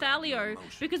loves Barthalio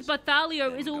because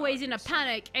Barthalio is always in a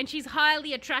panic and she's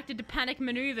highly attracted to panic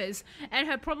maneuvers. And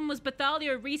her problem was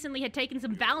Barthalio recently had taken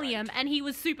some Valium and he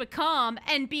was super calm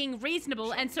and being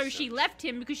reasonable, and so she left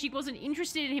him because she wasn't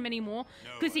interested in him anymore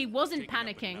because he wasn't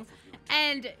panicking.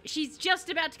 And she's just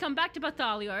about to come back to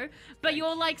Barthalio, but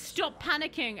you're like, stop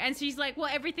panicking. And she's like, well,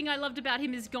 everything I loved about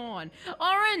him is gone.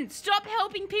 Oren, stop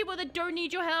helping people that don't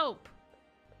need your help.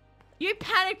 You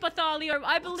panic, Barthalio.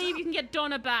 I believe you can get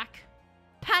Donna back.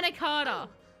 Panic harder.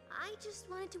 I just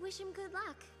wanted to wish him good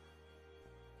luck.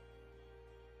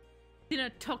 In a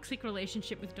toxic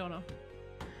relationship with Donna.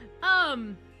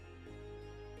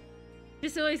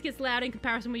 This always gets loud in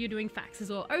comparison when you're doing facts as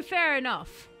well. Oh, fair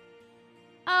enough.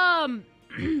 I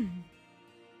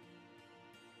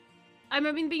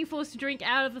remember being forced to drink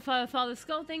out of the father's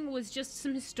skull thing was just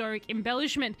some historic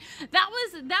embellishment. That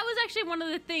was actually one of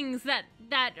the things that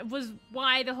was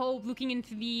why the whole looking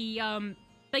into the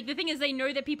like, the thing is, they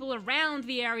know that people around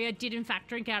the area did in fact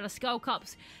drink out of skull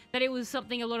cups, that it was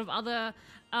something a lot of other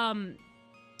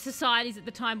societies at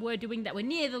the time were doing that were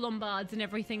near the Lombards and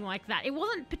everything like that. It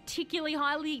wasn't particularly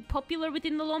highly popular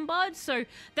within the Lombards, so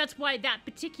that's why that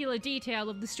particular detail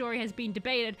of the story has been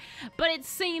debated. But it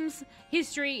seems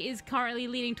history is currently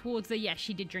leaning towards the, yes,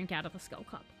 she did drink out of the skull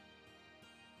cup.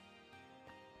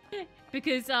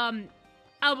 Because,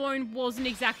 Albone wasn't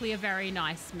exactly a very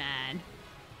nice man.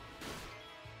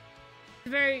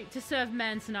 Very to serve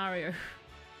man scenario.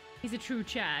 He's a true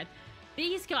Chad.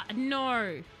 These guys,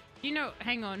 no. You know,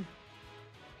 hang on.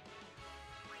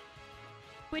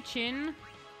 Switch in.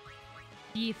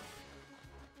 Jeef.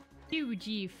 You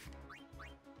Jeef.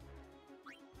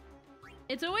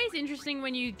 It's always interesting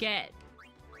when you get,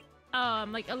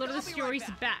 like, a lot of the stories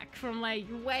back from, like,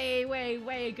 way, way,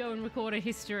 way ago in recorded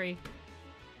history.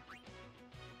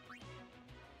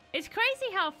 It's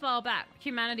crazy how far back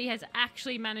humanity has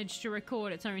actually managed to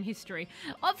record its own history.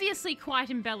 Obviously quite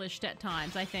embellished at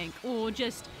times, I think. Or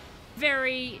just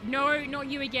very... No, not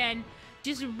you again.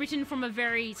 Just written from a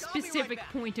very specific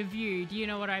point of view. Do you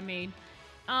know what I mean?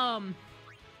 I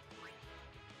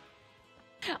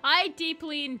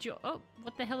deeply enjoy... Oh,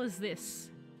 what the hell is this?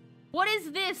 What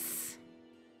is this?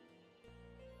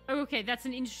 Oh, okay, that's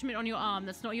an instrument on your arm.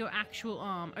 That's not your actual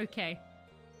arm. Okay.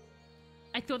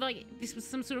 I thought like this was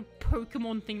some sort of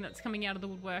Pokemon thing that's coming out of the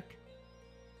woodwork.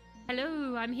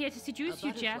 Hello, I'm here to seduce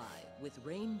you, Jeff. With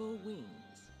rainbow wings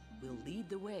will lead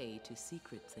the way to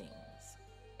secret things.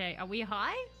 Okay, are we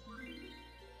high?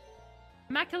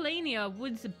 Macalania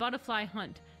Woods Butterfly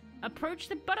Hunt. Approach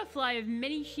the butterfly of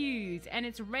many hues and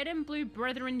its red and blue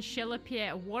brethren shall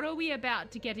appear. What are we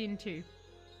about to get into?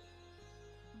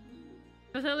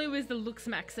 Bartholomew was the looks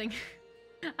maxing.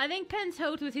 I think pens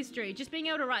help with history. Just being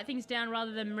able to write things down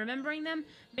rather than remembering them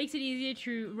makes it easier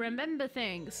to remember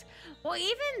things. Or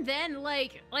even then,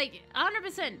 like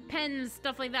 100% pens,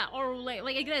 stuff like that, oral,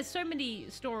 like there's so many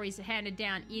stories handed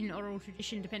down in oral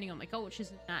tradition depending on the cultures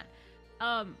and that.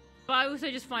 But I also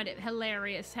just find it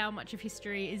hilarious how much of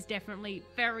history is definitely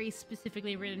very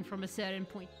specifically written from a certain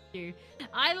point of view.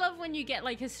 I love when you get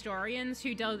like historians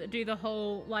who do the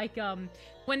whole like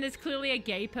when there's clearly a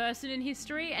gay person in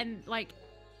history and like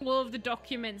all of the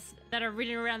documents that are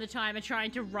written around the time are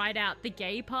trying to write out the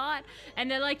gay part,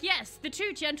 and they're like, yes, the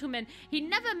two gentlemen, he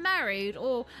never married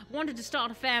or wanted to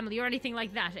start a family or anything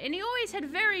like that, and he always had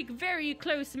very, very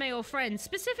close male friends,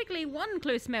 specifically one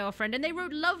close male friend, and they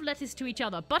wrote love letters to each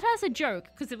other, but as a joke,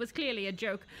 because it was clearly a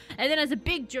joke, and then as a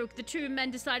big joke, the two men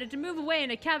decided to move away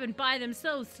in a cabin by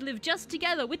themselves to live just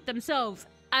together with themselves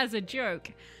as a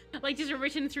joke. Like, just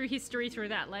written through history through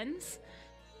that lens.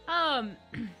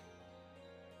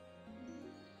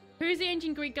 Who's the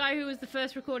ancient Greek guy who was the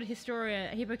first recorded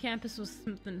historian? Hippocampus or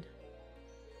something.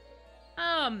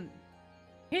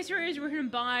 History is written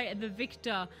by the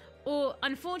victor. Or,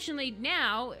 unfortunately,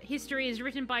 now, history is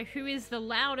written by who is the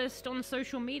loudest on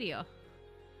social media.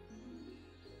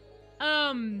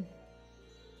 The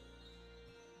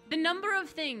number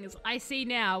of things I see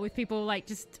now with people, like,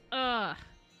 just, try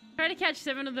to catch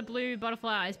 7 of the blue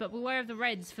butterflies, but beware of the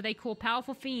reds, for they call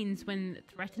powerful fiends when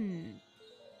threatened.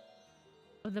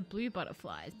 Or the blue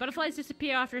butterflies. Butterflies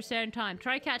disappear after a certain time.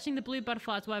 Try catching the blue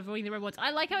butterflies while avoiding the red ones. I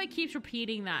like how it keeps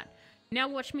repeating that. Now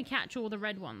watch me catch all the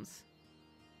red ones.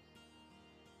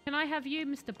 Can I have you,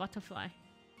 Mr. Butterfly?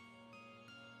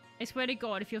 I swear to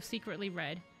God, if you're secretly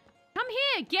red. Come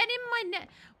here. Get in my net.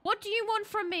 What do you want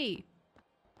from me?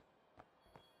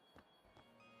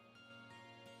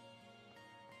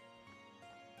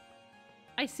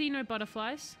 I see no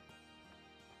butterflies.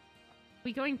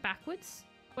 We going backwards?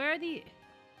 Where are the...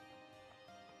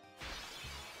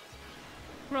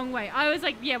 Wrong way. I was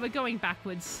like, yeah, we're going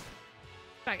backwards.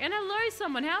 Back. And hello,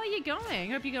 someone. How are you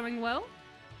going? Hope you're going well.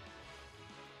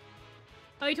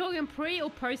 Are you talking pre or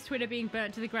post Twitter being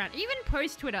burnt to the ground? Even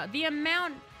post Twitter, the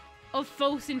amount of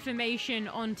false information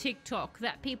on TikTok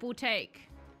that people take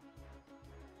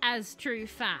as true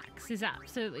facts is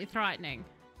absolutely frightening.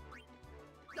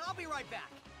 I'll be right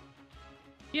back.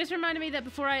 You just reminded me that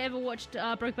before I ever watched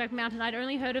Brokeback Mountain, I'd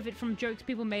only heard of it from jokes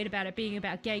people made about it being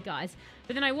about gay guys.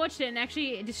 But then I watched it and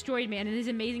actually it destroyed me, and it is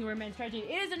amazing romance tragedy.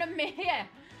 It is an amazing...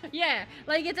 Yeah.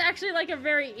 Like, it's actually like a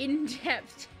very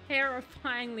in-depth,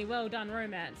 terrifyingly well-done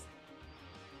romance.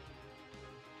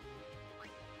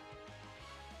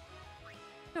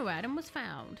 No Adam was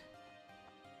found.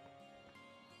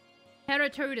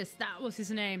 Herodotus, that was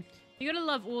his name. You gotta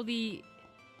love all the...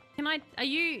 Can I... Are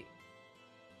you...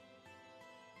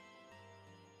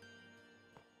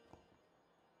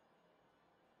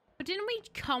 But didn't we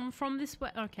come from this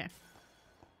way? Okay.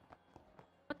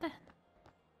 What the...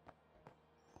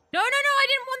 No, I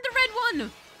didn't want the red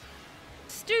one!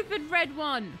 Stupid red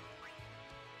one!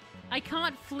 I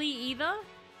can't flee either?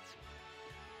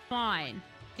 Fine.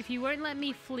 If you won't let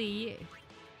me flee...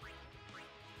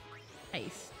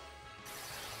 Haste.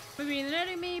 Maybe you're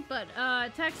nerdy me, but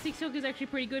Tax TikTok is actually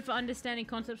pretty good for understanding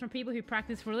concepts from people who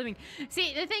practice for a living.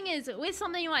 See, the thing is, with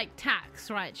something like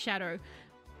tax, right, Shadow,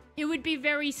 it would be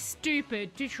very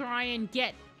stupid to try and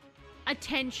get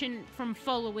attention from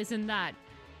followers in that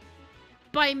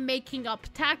by making up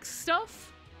tax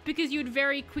stuff, because you'd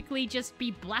very quickly just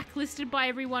be blacklisted by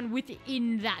everyone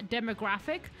within that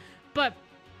demographic. But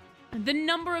the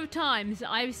number of times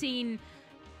I've seen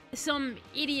some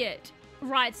idiot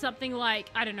write something like,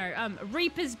 I don't know,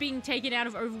 Reaper's being taken out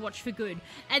of Overwatch for good,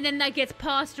 and then that gets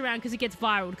passed around because it gets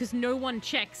viral, because no one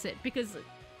checks it, because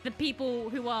the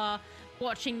people who are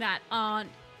watching that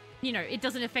aren't, you know, it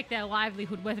doesn't affect their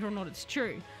livelihood whether or not it's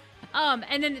true.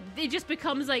 And then it just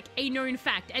becomes like a known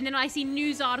fact, and then I see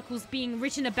news articles being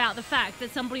written about the fact that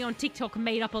somebody on TikTok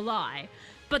made up a lie,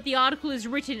 but the article is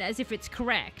written as if it's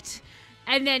correct.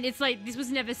 And then it's like, this was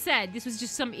never said, this was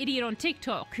just some idiot on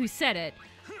TikTok who said it.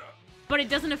 But it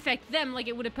doesn't affect them like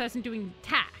it would a person doing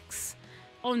tax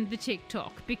on the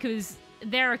TikTok, because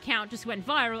their account just went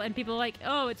viral and people are like,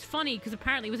 oh, it's funny because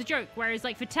apparently it was a joke. Whereas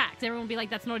like for tax, everyone would be like,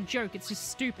 that's not a joke, it's just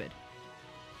stupid.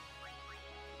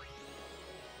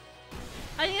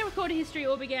 I think the recorded history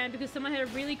all began because someone had a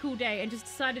really cool day and just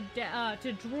decided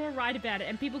to draw a write about it,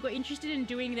 and people got interested in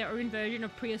doing their own version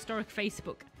of prehistoric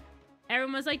Facebook.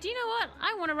 Everyone was like, do you know what?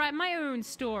 I want to write my own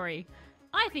story.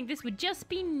 I think this would just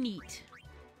be neat.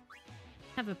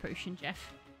 Have a potion,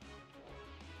 Jeff.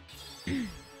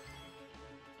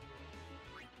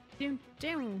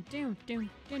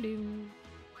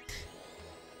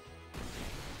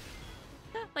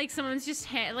 Like someone's just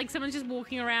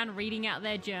walking around reading out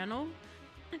their journal,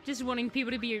 just wanting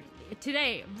people to be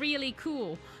today really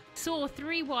cool. Saw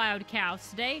 3 wild cows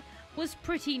today. Was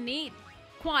pretty neat.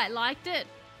 Quite liked it.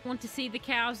 Want to see the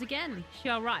cows again.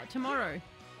 Shall write tomorrow.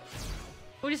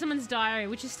 Or just someone's diary,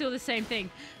 which is still the same thing.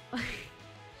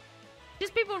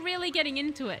 Just people really getting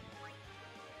into it.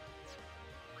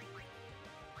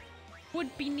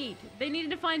 Would be neat. They needed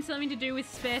to find something to do with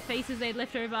spare faces they'd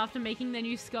left over after making their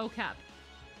new skull cap.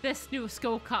 Their new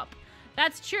skull cup.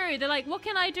 That's true. They're like, what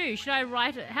can I do? Should I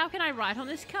write it? How can I write on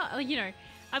this cup? You know,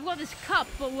 I've got this cup,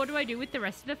 but what do I do with the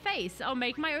rest of the face? I'll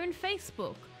make my own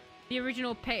Facebook. The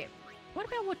original pay. What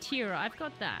about Watira? I've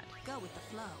got that. Go with the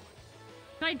flow.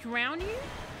 Can I drown you?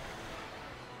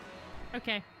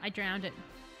 Okay, I drowned it.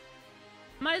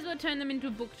 Might as well turn them into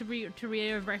a book to read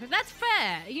over breakfast. That's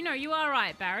fair. You know, you are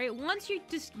right, Barry. Once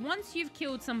you've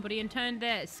killed somebody and turned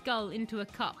their skull into a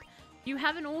cup, you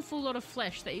have an awful lot of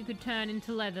flesh that you could turn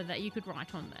into leather that you could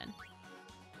write on then.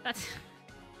 That's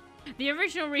the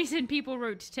original reason people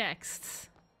wrote texts.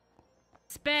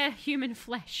 Spare human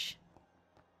flesh.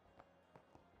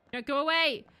 No, go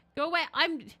away. Go away.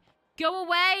 Go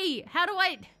away. How do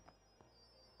I...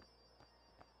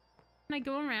 Can I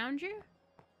go around you?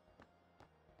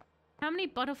 How many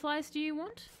butterflies do you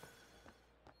want?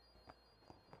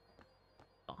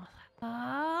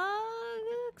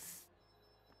 Bugs?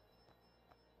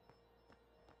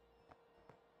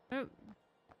 Oh.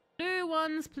 Blue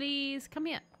ones, please. Come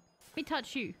here. Let me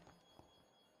touch you.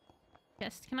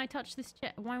 Chest. Can I touch this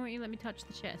chest? Why won't you let me touch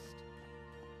the chest?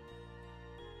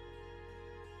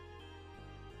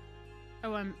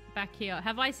 Oh, I'm back here.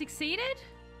 Have I succeeded?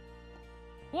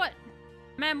 What?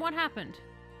 Ma'am, what happened?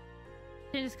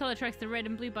 Change this color attracts the red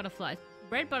and blue butterflies.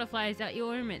 Red butterflies are ill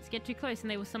omens. Get too close and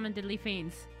they will summon deadly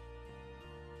fiends.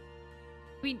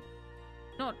 We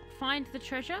not find the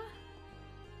treasure?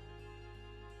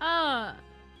 Ah,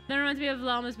 that reminds me of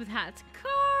llamas with hats.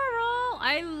 Coral!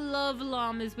 I love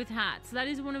llamas with hats. That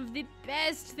is one of the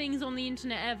best things on the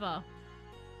internet ever.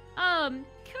 Coral!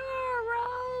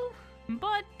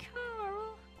 But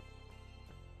Coral.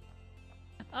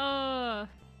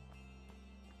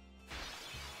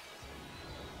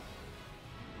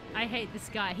 I hate this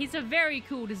guy. He's a very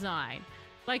cool design.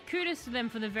 Like, kudos to them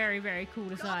for the very, very cool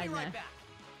design there. Right back.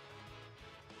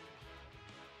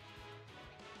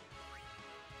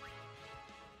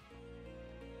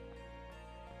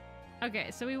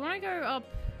 Okay, so we want to go up.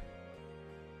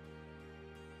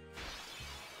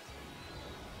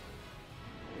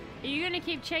 Are you going to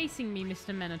keep chasing me,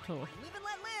 Mr. Minotaur? Live and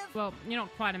let live. Well, you're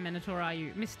not quite a Minotaur, are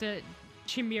you? Mr.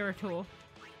 Chimerator.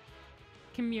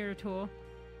 Chimerator.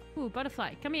 Ooh,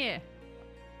 butterfly, come here.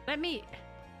 Let me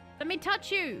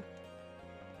touch you.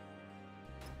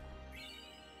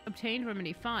 Obtained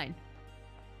remedy, fine.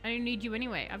 I don't need you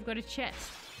anyway. I've got a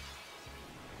chest.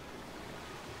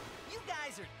 You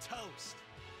guys are toast.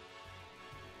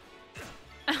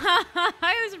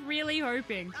 I was really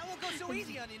hoping I won't go so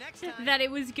easy on you next time. that it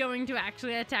was going to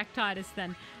actually attack Titus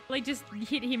then. Like, just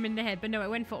hit him in the head. But no, it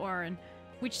went for Orin.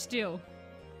 Which still,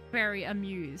 very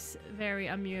amused. Very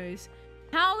amused.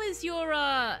 How is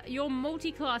your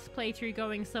multi-class playthrough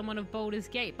going, someone of Baldur's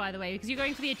Gate, by the way? Because you're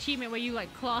going for the achievement where you,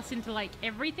 like, class into, like,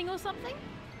 everything or something?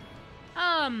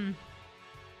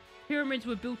 Pyramids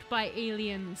were built by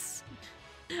aliens.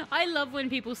 I love when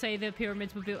people say the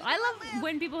pyramids were built. I love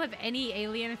when people have any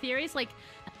alien theories, like,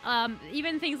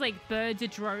 even things like birds are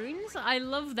drones. I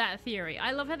love that theory.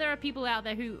 I love how there are people out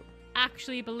there who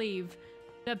actually believe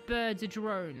that birds are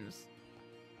drones.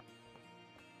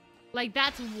 Like,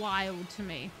 that's wild to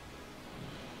me.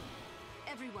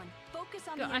 Everyone, focus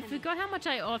on God, the I enemy. forgot how much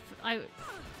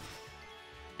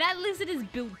that lizard is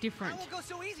built different. I won't go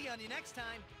so easy on you next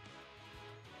time.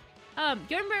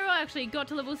 Gombrero actually got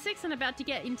to level 6 and about to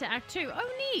get into Act 2. Oh,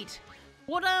 neat!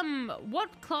 What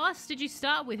class did you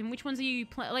start with, and which ones are you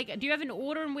like, do you have an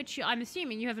order in which, I'm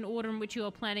assuming you have an order in which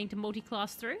you're planning to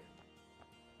multi-class through?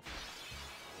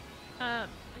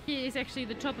 Here is actually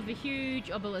the top of a huge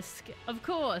obelisk. Of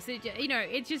course, you know,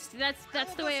 it's just,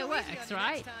 that's the way it works,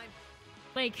 right?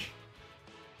 Like,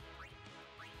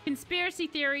 conspiracy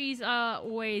theories are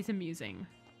always amusing.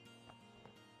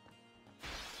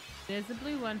 There's the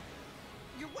blue one.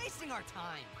 You're wasting our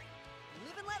time.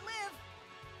 Live and let live.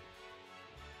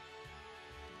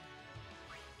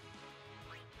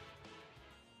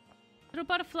 Little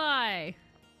butterfly.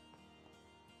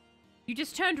 You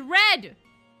just turned red!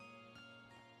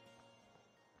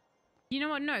 You know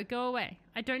what? No, go away.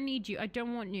 I don't need you. I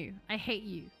don't want you. I hate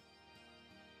you.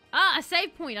 Ah, a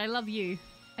save point. I love you.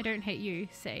 I don't hate you.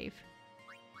 Save.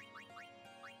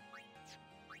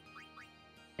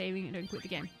 Saving and don't quit the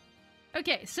game.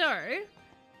 Okay, so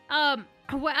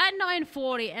we're at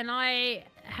 9:40 and I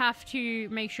have to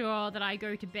make sure that I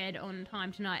go to bed on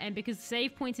time tonight, and because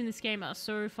save points in this game are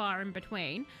so far in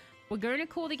between, we're going to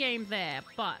call the game there,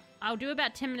 but I'll do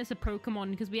about 10 minutes of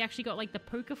Pokemon because we actually got like the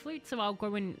Poke Flute, so I'll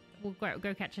go and we'll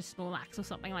go catch a Snorlax or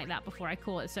something like that before I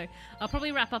call it. So I'll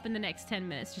probably wrap up in the next 10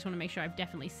 minutes. Just want to make sure I've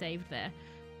definitely saved there.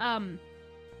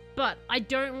 But I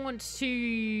don't want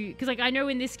to, because like I know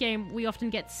in this game we often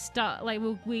get stuck. Like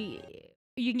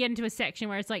you can get into a section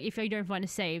where it's like if you don't find a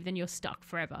save, then you're stuck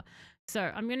forever.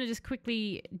 So I'm gonna just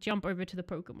quickly jump over to the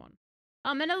Pokemon.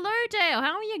 And hello Dale,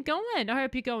 how are you going? I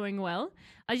hope you're going well.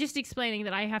 I was just explaining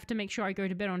that I have to make sure I go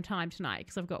to bed on time tonight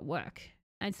because I've got work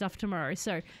and stuff tomorrow.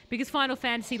 So because Final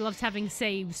Fantasy loves having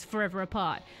saves forever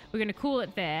apart, we're gonna call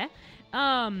it there.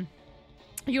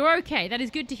 You're okay. That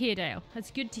is good to hear, Dale.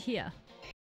 That's good to hear.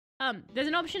 There's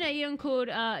an option at Eon called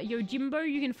Yojimbo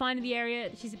you can find in the area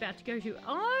that she's about to go to.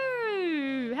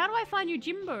 Oh, how do I find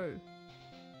Yojimbo?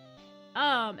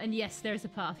 And yes, there's a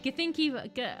path. Githyanki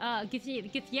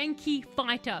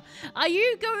fighter. Are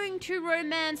you going to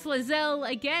romance Lizelle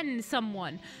again,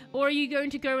 someone? Or are you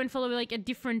going to go and follow like a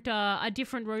different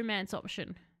romance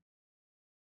option?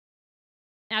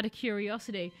 Out of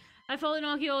curiosity. I follow an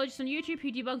archaeologist on YouTube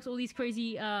who debunks all these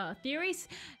crazy theories.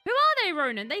 Who are they,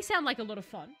 Ronan? They sound like a lot of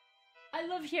fun. I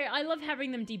love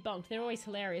having them debunked. They're always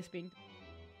hilarious being.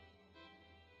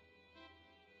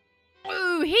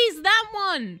 Oh, he's that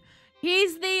one.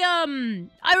 He's the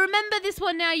I remember this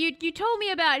one now. You told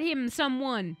me about him,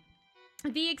 someone.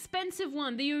 The expensive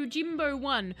one, the Yojimbo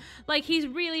one. Like he's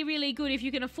really, really good if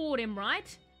you can afford him,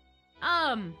 right?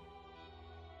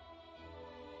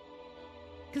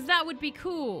 Because that would be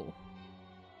cool.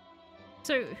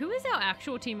 So, who is our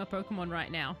actual team of Pokemon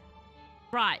right now?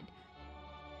 Right.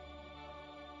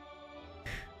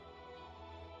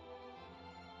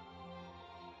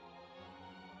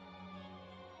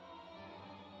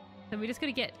 So we're just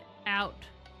gonna get out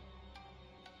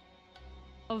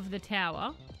of the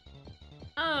tower.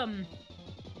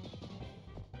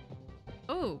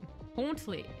 Oh,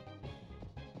 Hauntley.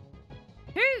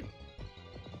 Who?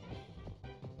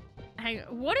 Hang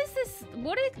on, what is this?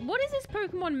 What is this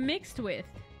Pokemon mixed with?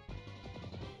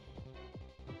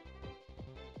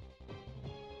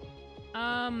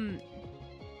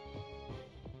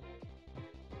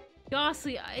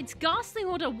 Ghastly. It's Ghastly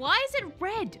Haunter. Why is it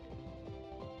red?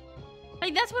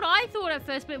 Like, that's what I thought at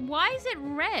first, but why is it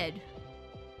red?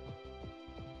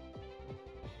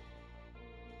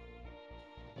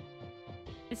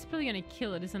 It's probably gonna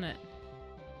kill it, isn't it?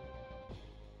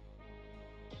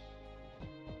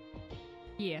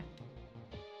 Yeah.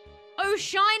 Oh,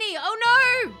 shiny!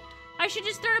 Oh no! I should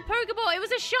just throw a Pokeball. It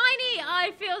was a shiny!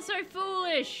 I feel so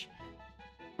foolish.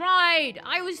 Right,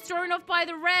 I was thrown off by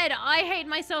the red. I hate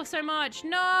myself so much.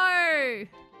 No!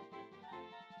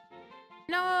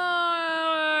 No!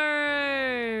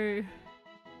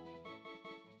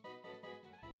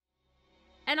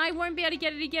 And I won't be able to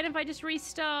get it again if I just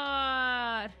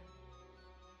restart.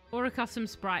 Or a custom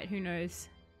sprite, who knows.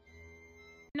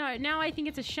 No, now I think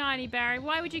it's a shiny, Barry.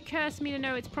 Why would you curse me to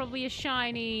know it's probably a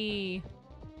shiny?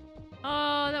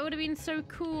 Oh, that would have been so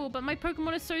cool, but my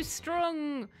Pokemon is so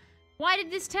strong. Why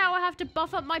did this tower have to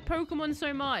buff up my Pokemon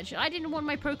so much? I didn't want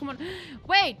my Pokemon...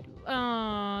 Wait!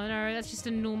 Oh, no, that's just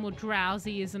a normal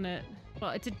Drowsy, isn't it?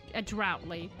 Well, it's a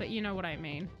Droutly, but you know what I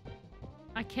mean.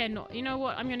 I cannot... You know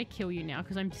what? I'm gonna kill you now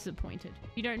because I'm disappointed.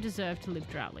 You don't deserve to live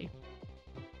Droutly.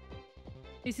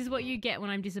 This is what you get when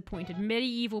I'm disappointed.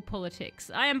 Medieval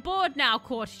politics. I am bored now,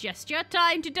 court gesture.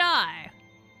 Time to die.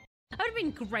 That would have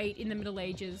been great in the Middle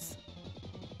Ages.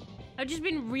 I've just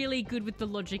been really good with the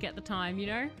logic at the time, you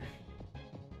know?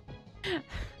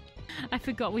 I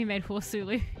forgot we made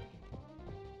Horsulu.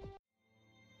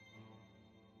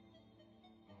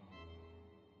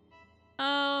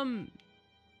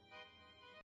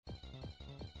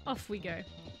 Off we go.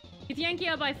 Githyanki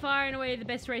are by far and away the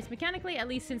best race mechanically, at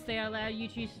least since they allow you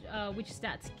to choose which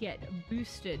stats get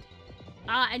boosted.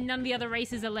 And none of the other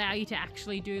races allow you to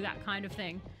actually do that kind of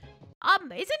thing.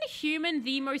 Isn't human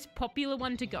the most popular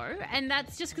one to go? And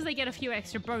that's just because they get a few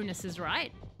extra bonuses,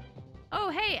 right? Oh,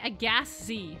 hey, a Gas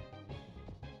Z.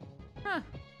 Huh.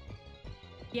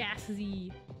 Gas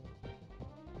Z.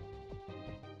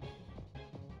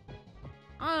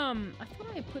 I thought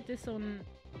I put this on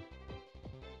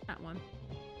that one.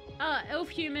 Elf,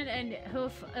 human, and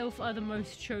elf are the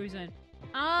most chosen.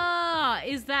 Ah,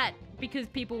 is that because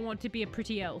people want to be a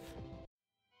pretty elf?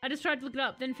 I just tried to look it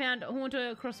up, then found Haunter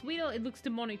across Weedle. It looks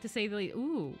demonic to say the least.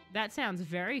 Ooh, that sounds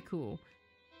very cool.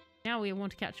 Now we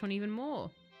want to catch one even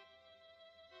more.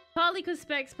 Partly because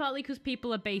specs, partly because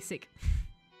people are basic.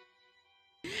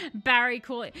 Barry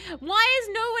calling. Why is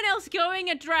no one else going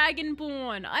a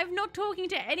Dragonborn? I'm not talking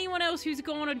to anyone else who's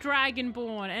gone a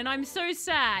Dragonborn, and I'm so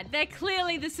sad. They're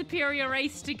clearly the superior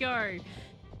race to go.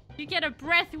 You get a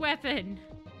breath weapon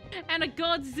and a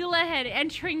Godzilla head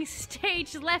entering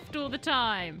stage left all the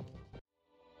time.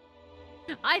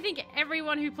 I think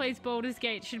everyone who plays Baldur's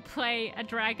Gate should play a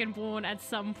Dragonborn at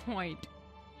some point.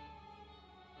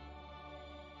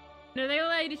 No, they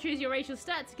allow you to choose your racial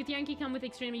stats. Githyanki come with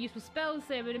extremely useful spells.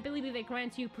 They have an ability that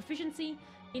grants you proficiency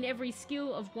in every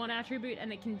skill of one attribute,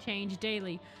 and it can change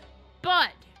daily.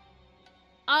 But,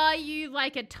 are you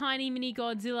like a tiny mini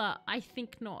Godzilla? I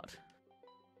think not.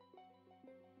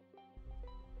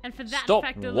 And for that Stop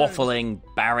fact alone... waffling,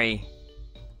 Barry.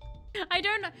 I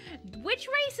don't know. Which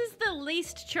race is the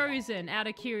least chosen, out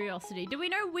of curiosity? Do we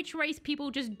know which race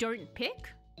people just don't pick?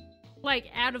 Like,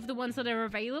 out of the ones that are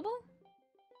available?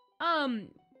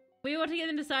 We all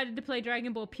together decided to play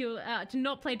Dragon Ball to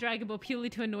not play Dragon Ball purely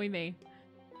to annoy me.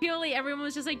 Purely, everyone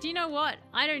was just like, do you know what?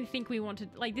 I don't think we want to,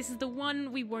 like, this is the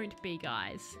one we won't be,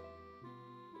 guys.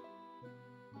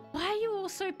 Why are you all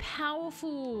so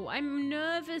powerful? I'm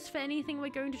nervous for anything we're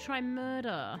going to try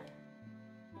murder.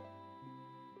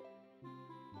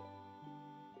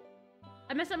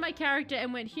 I messed up my character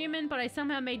and went human, but I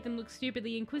somehow made them look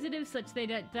stupidly inquisitive, such they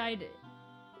died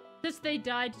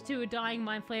to a dying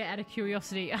mind flayer out of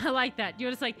curiosity. I like that.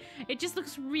 You're just like, it just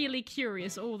looks really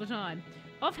curious all the time.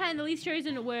 Offhand, the least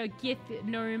chosen were Gith,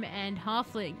 Gnome, and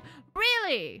Halfling.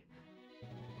 Really?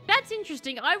 That's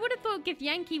interesting. I would have thought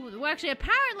Githyanki was... Well, actually,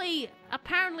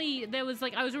 apparently there was,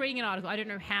 like... I was reading an article. I don't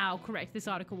know how correct this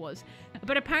article was.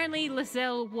 But apparently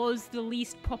Lizelle was the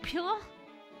least popular.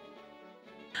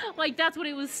 Like, that's what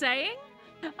it was saying.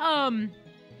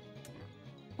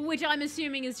 Which I'm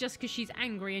assuming is just because she's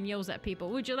angry and yells at people.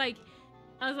 Which, like...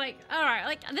 I was like, alright.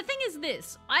 Like, the thing is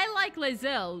this. I like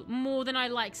Lizelle more than I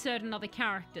like certain other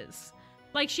characters.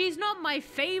 Like, she's not my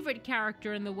favorite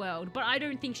character in the world, but I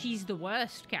don't think she's the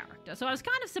worst character. So I was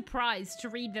kind of surprised to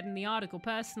read that in the article,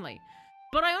 personally.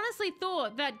 But I honestly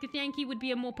thought that Githyanki would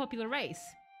be a more popular race.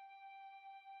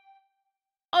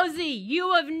 Ozzy,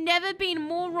 you have never been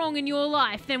more wrong in your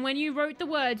life than when you wrote the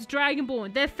words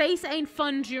Dragonborn. Their face ain't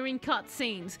fun during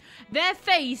cutscenes. Their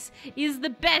face is the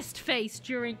best face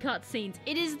during cutscenes.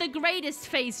 It is the greatest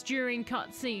face during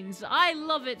cutscenes. I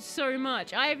love it so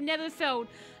much. I have never felt...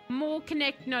 more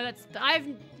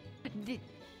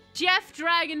Jeff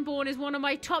Dragonborn is one of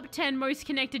my top 10 most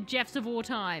connected Jeffs of all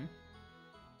time.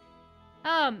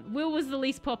 Will was the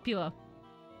least popular.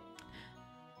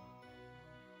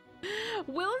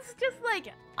 Will's just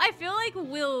like, I feel like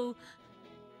Will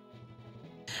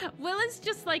is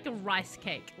just like a rice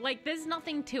cake. Like, there's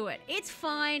nothing to it. It's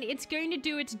fine, it's going to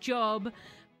do its job.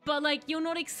 But, like, you're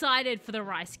not excited for the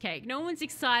rice cake. No one's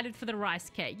excited for the rice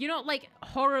cake. You're not, like,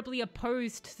 horribly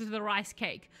opposed to the rice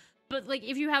cake. But, like,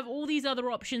 if you have all these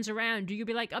other options around you, you'll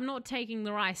be like, I'm not taking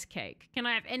the rice cake. Can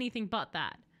I have anything but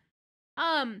that?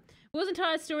 Will's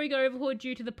entire story got overhauled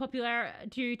due to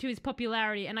his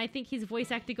popularity, and I think his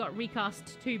voice actor got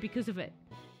recast too because of it.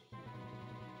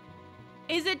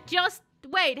 Is it just...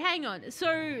 Wait, hang on.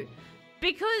 So,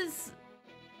 because...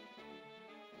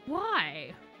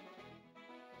 Why?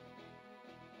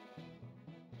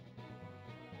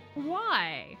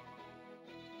 Why?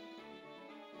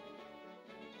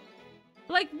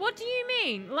 Like, what do you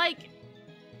mean? Like,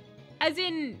 as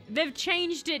in, they've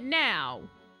changed it now.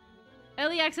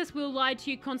 Early access will lie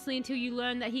to you constantly until you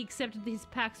learn that he accepted his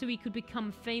pack so he could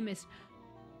become famous.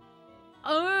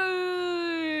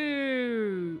 Oh!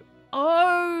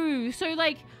 Oh! So,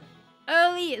 like,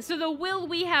 so the Will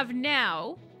we have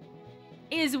now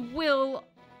is Will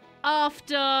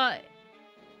after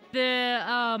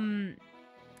the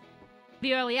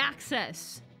early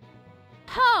access.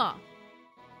 Huh.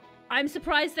 I'm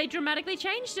surprised they dramatically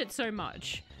changed it so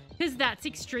much, because that's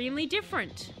extremely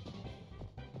different.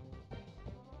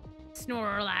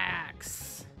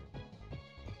 Snorlax.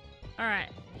 Alright.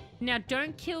 Now,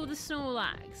 don't kill the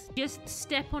Snorlax. Just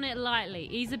step on it lightly.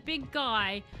 He's a big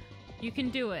guy. You can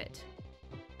do it.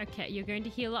 Okay, you're going to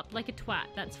heal up like a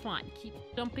twat. That's fine. Keep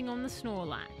stomping on the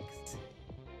Snorlax.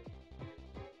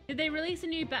 Did they release a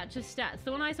new batch of stats?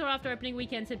 The one I saw after opening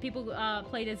weekend said people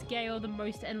played as Gale the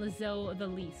most and Lizelle the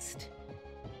least.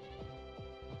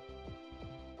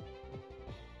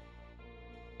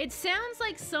 It sounds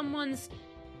like someone's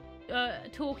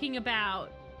talking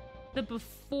about the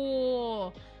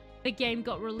before the game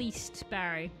got released,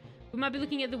 Barry. We might be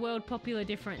looking at the word popular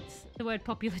difference. The word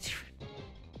popular difference.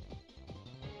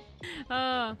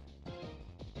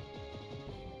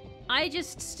 I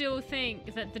just still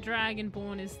think that the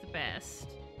Dragonborn is the best.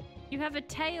 You have a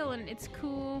tail and it's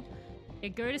cool. Yeah,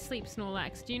 go to sleep,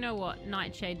 Snorlax. Do you know what?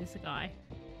 Nightshade is a guy.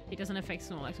 It doesn't affect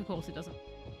Snorlax. Of course it doesn't.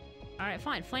 Alright,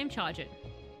 fine. Flame charge it.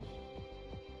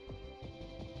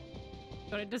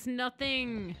 But it does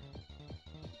nothing.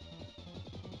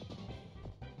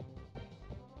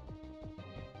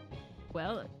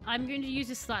 Well, I'm going to use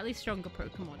a slightly stronger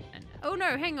Pokemon. And oh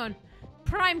no, hang on.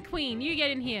 Prime Queen, you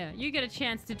get in here. You get a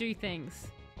chance to do things.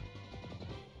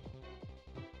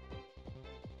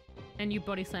 And you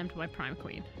body slammed my Prime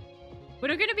Queen. We're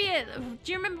not gonna be a...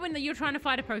 Do you remember when you're trying to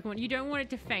fight a Pokemon? You don't want it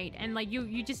to faint. And like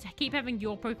you just keep having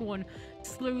your Pokemon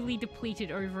slowly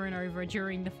depleted over and over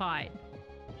during the fight.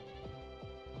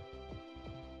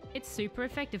 It's super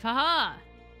effective. Haha!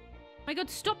 My god,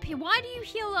 stop here. Why do you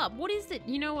heal up? What is it?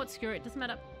 You know what? Screw it. Doesn't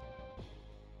matter.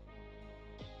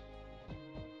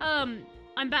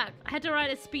 I'm back. I had to write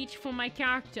a speech for my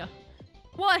character.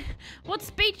 What?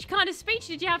 What kind of speech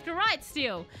did you have to write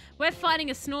still? We're fighting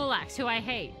a Snorlax who I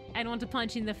hate and want to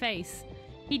punch in the face.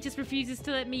 He just refuses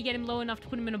to let me get him low enough to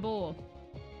put him in a ball.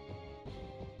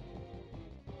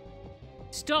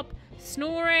 Stop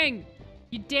snoring!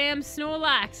 You damn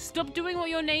Snorlax! Stop doing what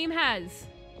your name has!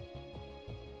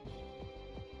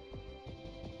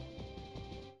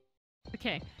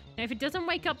 Okay, now if it doesn't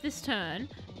wake up this turn,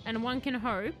 and one can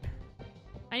hope,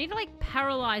 I need to like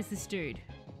paralyze this dude.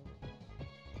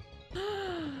 No,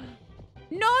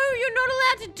 you're not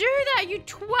allowed to do that, you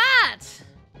twat!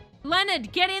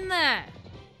 Leonard, get in there!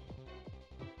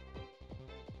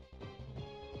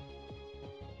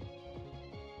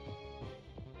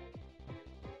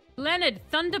 Leonard,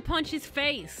 thunder punch his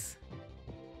face.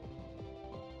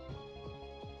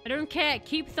 I don't care.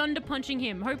 Keep thunder punching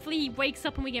him. Hopefully he wakes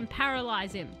up and we can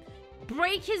paralyze him.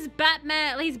 Break his back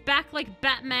like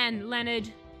Batman, Leonard.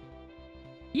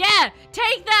 Yeah,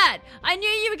 take that! I knew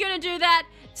you were gonna do that,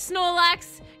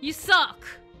 Snorlax. You suck.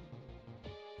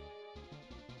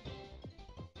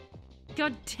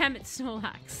 God damn it,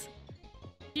 Snorlax.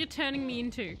 You're turning me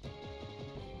into.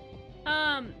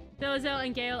 Lizelle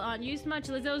and Gale aren't used much.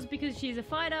 Lizelle's because she's a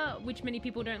fighter, which many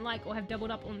people don't like or have doubled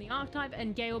up on the archetype,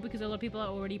 and Gale because a lot of people are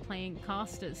already playing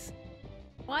casters.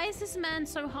 Why is this man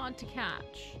so hard to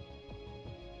catch?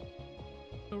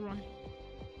 Oh, run.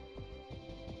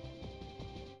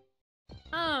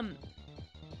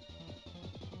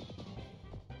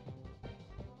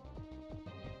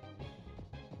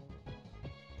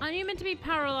 Aren't you meant to be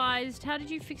paralyzed? How did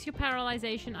you fix your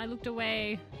paralyzation? I looked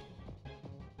away.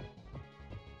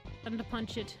 Thunder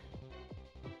punch it.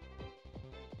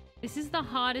 This is the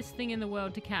hardest thing in the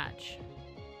world to catch.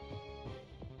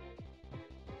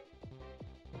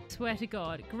 Swear to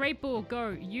God. Great Ball, go.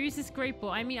 Use this Great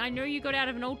Ball. I mean, I know you got out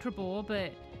of an Ultra Ball,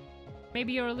 but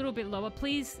maybe you're a little bit lower.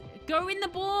 Please, go in the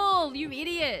ball, you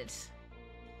idiot.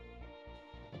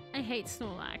 I hate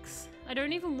Snorlax. I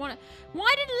don't even want to...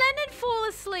 Why did Leonard fall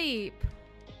asleep?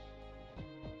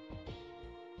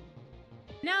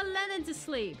 Now Leonard's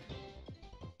asleep.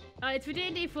 It's for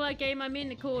D&D Fallout game I'm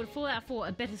in called Fallout 4,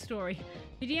 A Better Story.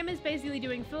 The DM is basically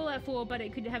doing Fallout 4, but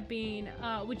it could have been,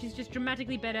 which is just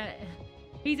dramatically better.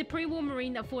 He's a pre-war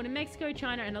Marine that fought in Mexico,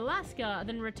 China, and Alaska,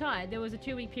 then retired. There was a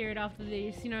 2-week period after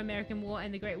the Sino-American War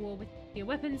and the Great War with nuclear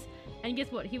weapons. And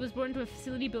guess what? He was brought into a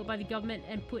facility built by the government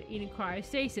and put in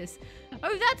cryostasis.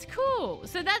 Oh, that's cool.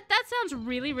 So that sounds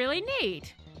really, really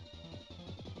neat.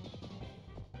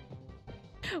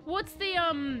 What's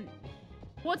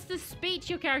the speech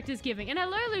your character's giving? And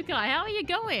hello, Lukai, how are you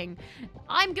going?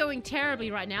 I'm going terribly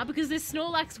right now because this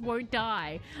Snorlax won't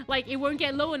die. Like, it won't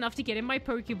get low enough to get in my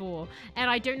Pokeball. And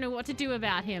I don't know what to do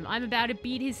about him. I'm about to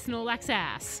beat his Snorlax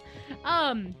ass.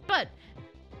 But...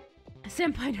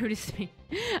 Senpai noticed me.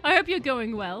 I hope you're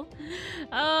going well.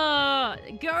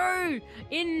 Go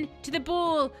into the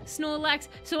ball, Snorlax,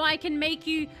 so I can make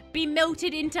you be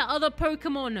melted into other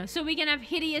Pokemon, so we can have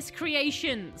hideous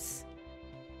creations.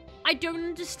 I don't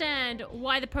understand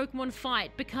why the Pokemon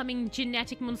fight becoming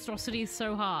genetic monstrosities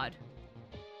so hard.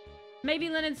 Maybe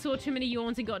Leonard saw too many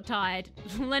yawns and got tired.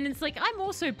 Leonard's like, I'm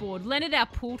also bored. Leonard, our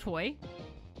pool toy.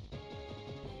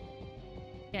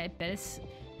 Yeah,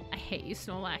 I hate you,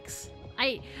 Snorlax.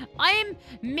 I am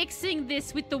mixing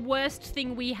this with the worst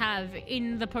thing we have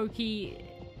in the Pokey.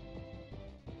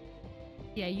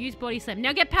 Yeah, use Body Slam.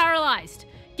 Now get paralyzed.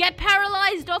 Get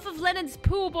paralyzed off of Leonard's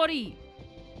pool body.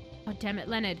 Oh, damn it,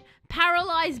 Leonard.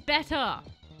 Paralyze better.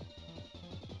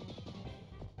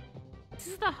 This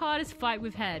is the hardest fight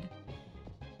we've had.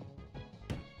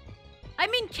 I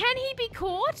mean, can he be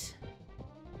caught?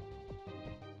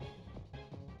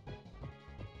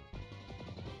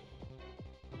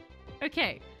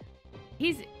 Okay.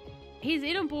 He's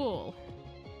in a ball.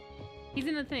 He's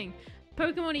in a thing.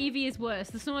 Pokemon Eevee is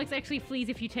worse. The Snorlax actually flees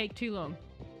if you take too long.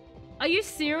 Are you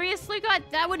serious, Luca?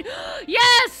 That would...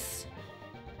 Yes!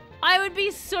 I would be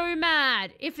so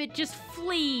mad if it just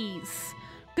flees.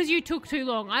 Because you took too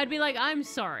long. I'd be like, I'm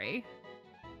sorry.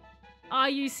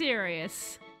 Are you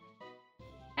serious?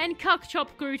 And Cuck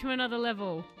Chop grew to another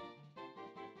level.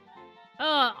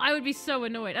 Oh, I would be so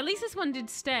annoyed. At least this one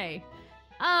did stay.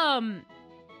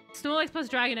 Snorlax plus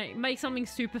Dragonite makes something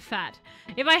super fat.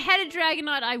 If I had a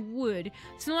Dragonite, I would.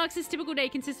 Snorlax's typical day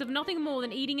consists of nothing more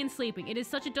than eating and sleeping. It is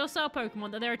such a docile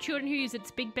Pokemon that there are children who use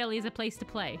its big belly as a place to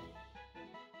play.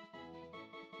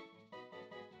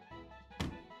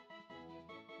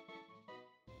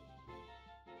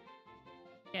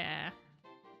 Yeah.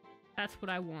 That's what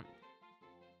I want.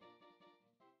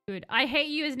 Good. I hate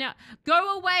you as now.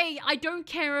 Go away! I don't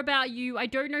care about you. I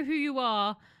don't know who you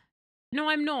are. No,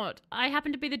 I'm not. I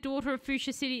happen to be the daughter of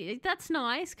Fuchsia City. That's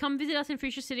nice. Come visit us in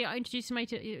Fuchsia City. I'll introduce you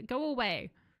to... Go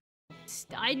away.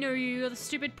 I know you. You're the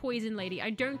stupid poison lady. I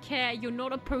don't care. You're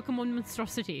not a Pokemon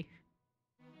monstrosity.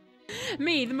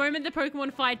 Me, the moment the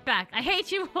Pokemon fight back. I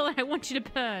hate you all and I want you to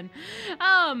burn.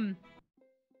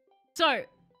 So,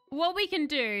 what we can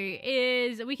do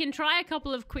is we can try a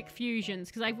couple of quick fusions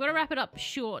because I've got to wrap it up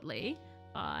shortly.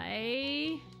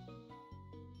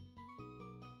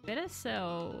 Better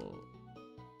sell...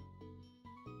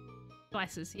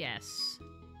 Slices, yes.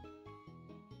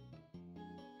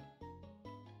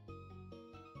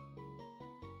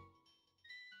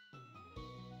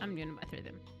 I'm gonna buy 3 of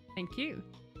them. Thank you.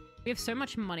 We have so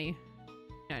much money.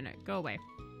 No, go away.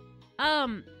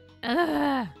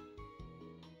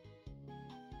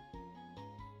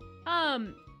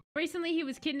 Recently he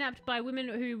was kidnapped by women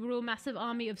who rule a massive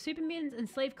army of super mutants and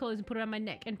slave collars and put around my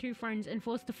neck and 2 friends and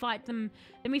forced to fight them.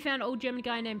 Then we found an old German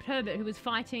guy named Herbert who was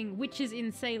fighting witches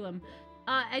in Salem.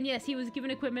 And yes, he was given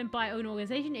equipment by an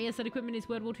organization. Yes, that equipment is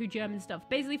World War II German stuff.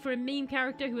 Basically for a meme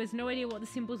character who has no idea what the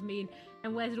symbols mean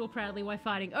and wears it all proudly while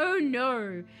fighting. Oh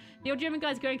no! The old German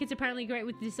guy's going kid's apparently great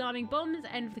with disarming bombs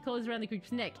and the collars around the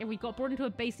group's neck. And we got brought into a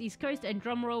base East Coast and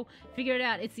drumroll, figure it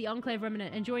out, it's the Enclave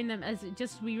Remnant and joined them as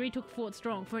we retook Fort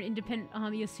Strong for an independent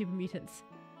army of super mutants.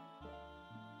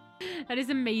 That is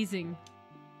amazing.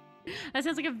 That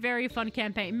sounds like a very fun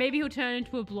campaign. Maybe he'll turn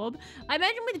into a blob. I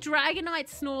imagine with Dragonite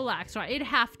Snorlax, right? It'd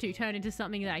have to turn into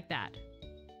something like that.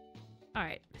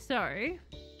 Alright, so...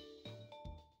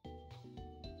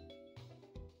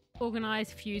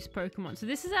 Organize fuse Pokemon. So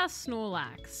this is our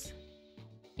Snorlax.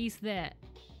 He's there.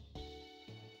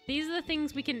 These are the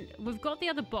things we can... We've got the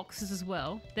other boxes as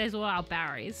well. There's all our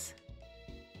berries.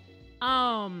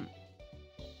 Actually,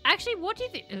 what do you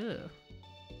think? Ugh.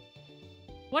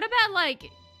 What about, like...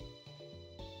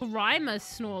 Grimer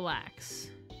Snorlax?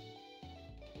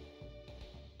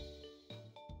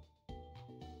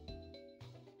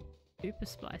 Super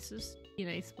Splices.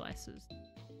 DNA Splices.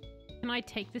 Can I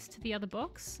take this to the other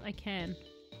box? I can.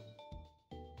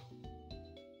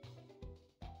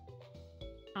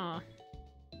 Ah.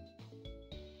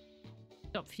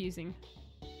 Stop fusing.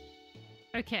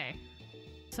 Okay.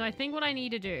 So I think what I need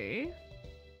to do...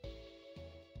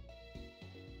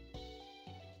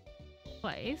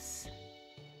 Place...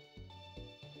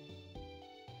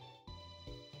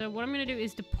 So what I'm going to do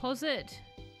is deposit...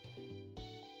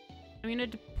 I'm going to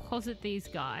deposit these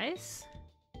guys.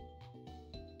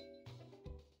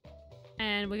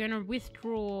 And we're going to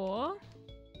withdraw...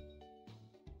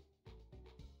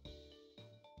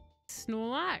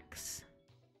 Snorlax.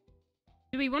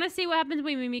 Do we want to see what happens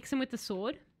when we mix him with the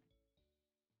sword?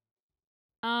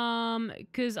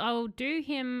 Because I'll do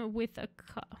him with a...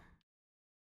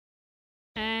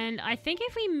 And I think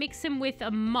if we mix him with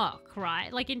a muck,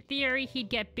 right? Like, in theory, he'd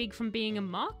get big from being a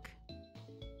muck.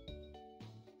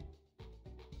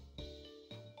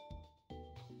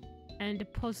 And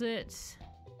deposit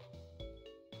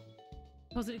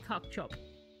Cup Chop.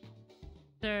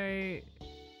 So...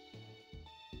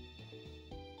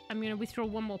 I'm going to withdraw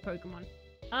one more Pokemon.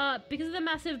 Because of the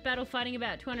massive battle fighting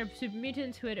about 200 super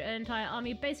mutants who had an entire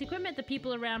army of base equipment, the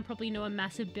people around probably know a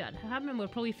massive battle happened and will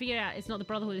probably figure out it's not the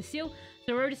Brotherhood of Steel.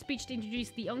 So I wrote a speech to introduce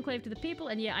the Enclave to the people,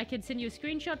 and yeah, I can send you a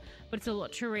screenshot, but it's a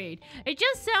lot to read. It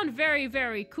does sound very,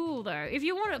 very cool though. If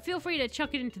you want it, feel free to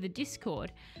chuck it into the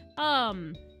Discord.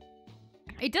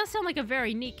 It does sound like a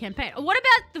very neat campaign. What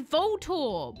about the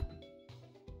Voltorb?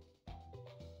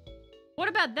 What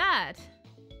about that?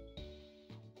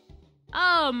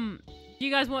 You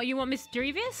guys want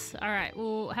Mischievous? Alright,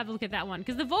 we'll have a look at that one.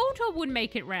 Because the Voltorb would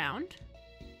make it round.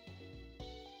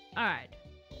 Alright.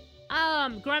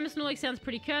 Grimer Snorlax sounds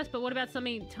pretty cursed, but what about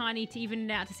something tiny to even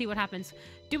it out to see what happens?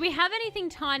 Do we have anything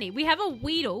tiny? We have a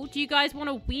Weedle. Do you guys want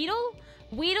a Weedle?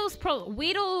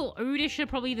 Weedle, Oddish are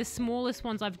probably the smallest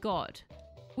ones I've got.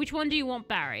 Which one do you want,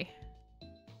 Barry?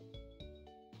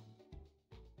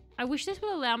 I wish this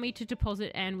would allow me to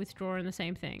deposit and withdraw in the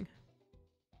same thing.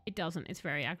 It doesn't. It's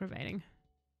very aggravating.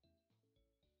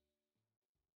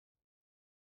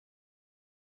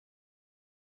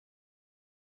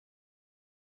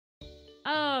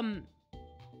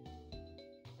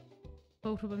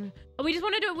 We just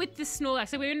want to do it with the Snorlax.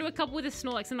 So we're going to do a couple with the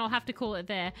Snorlax and I'll have to call it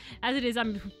there. As it is,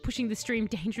 I'm pushing the stream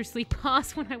dangerously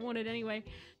past when I want it anyway.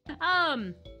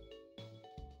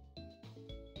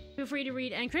 Feel free to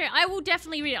read and create. I will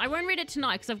definitely read it. I won't read it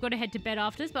tonight because I've got to head to bed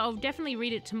after this, but I'll definitely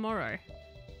read it tomorrow.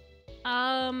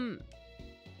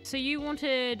 So you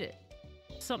wanted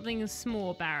something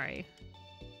small, Barry.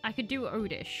 I could do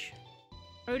Oddish.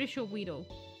 Oddish or Weedle.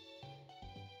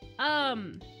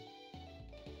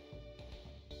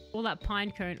 All that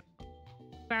pine cone.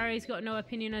 Barry's got no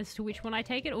opinion as to which one I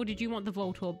take it, or did you want the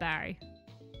Voltorb, Barry?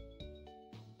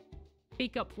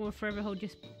 Speak up or forever hold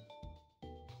just...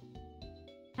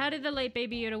 How did the late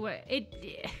Baby Yoda work?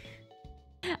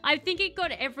 I think it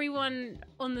got everyone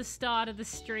on the start of the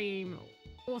stream,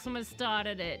 or someone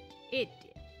started it.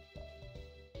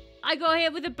 I got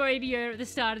here with a Baby Yoda at the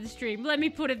start of the stream. Let me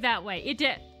put it that way.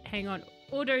 Hang on.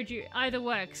 Or Doju. Either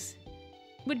works.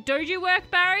 Would Doju work,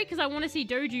 Barry? Because I want to see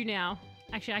Doju now.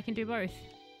 Actually, I can do both.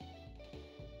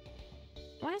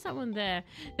 Why is that one there?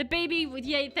 The baby...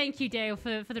 Yeah, thank you, Dale,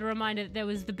 for the reminder that there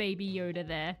was the Baby Yoda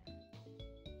there.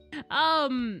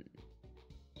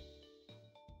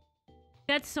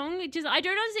 That song, it just... I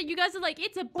don't understand. You guys are like,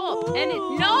 it's a bop. Ooh. And it...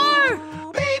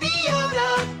 No! Baby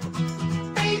Yoda!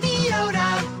 Baby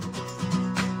Yoda!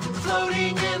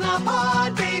 floating in a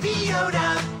pod, Baby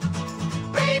Yoda.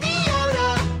 Baby Yoda.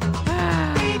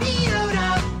 Baby Yoda.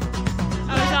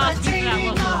 I was asking for that,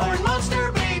 wasn't I? Levitating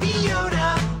monster, Baby Yoda.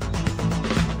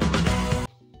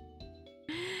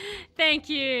 Thank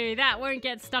you. That won't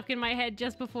get stuck in my head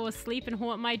just before sleep and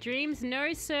haunt my dreams.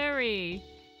 No, sorry.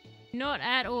 Not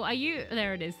at all. Are you...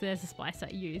 There it is. There's a spice I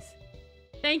use.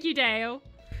 Thank you, Dale.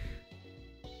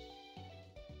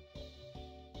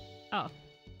 Oh.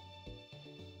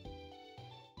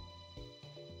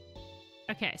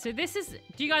 Okay, so this is...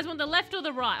 Do you guys want the left or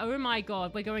the right? Oh my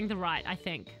god, we're going the right, I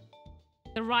think.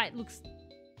 The right looks...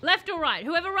 Left or right?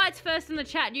 Whoever writes first in the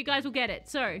chat, you guys will get it.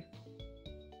 So...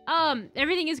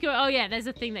 everything is going... Oh yeah, there's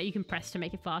a thing that you can press to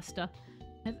make it faster.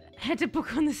 I had to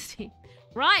book on the Steam.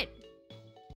 Right!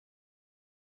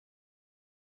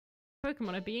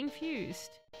 Pokemon are being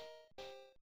fused.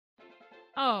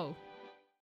 Oh.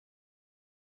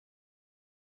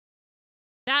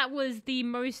 That was the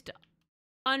most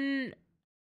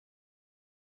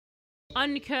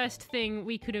uncursed thing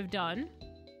we could have done.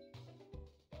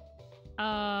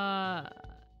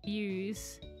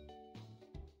 Use.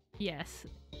 Yes.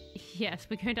 Yes,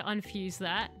 we're going to unfuse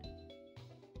that.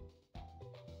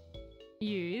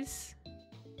 Use.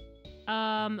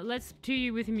 Let's do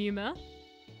you with Muma.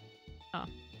 Oh.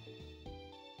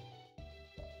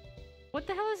 What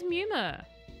the hell is Muma?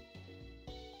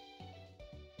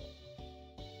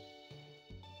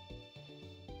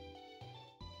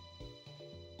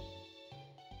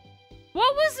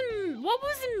 What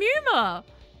was Muma?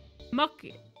 Muck.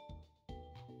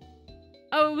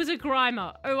 Oh, it was a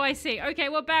Grimer. Oh, I see. Okay,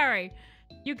 well, Barry,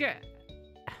 you go.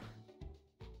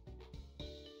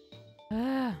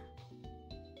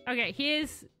 Okay,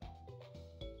 here's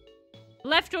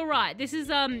left or right. This is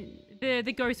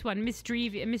the ghost one,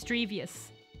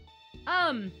 mischievous.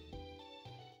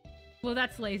 Well,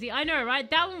 that's lazy. I know, right?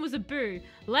 That one was a boo.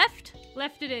 Left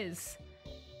it is.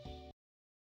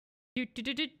 Doot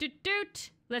doot doot doot doot.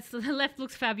 The left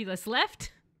looks fabulous.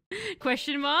 Left?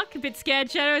 Question mark. A bit scared,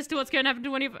 Shadow, as to what's going to happen to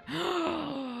one of you.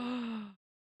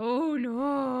 Oh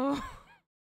no.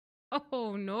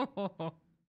 Oh no.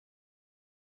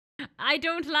 I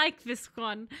don't like this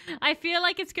one. I feel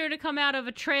like it's going to come out of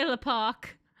a trailer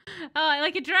park.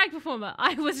 Like a drag performer.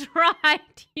 I was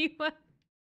right. You were...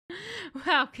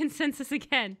 Wow, consensus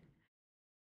again.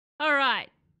 Alright.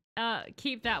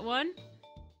 Keep that one.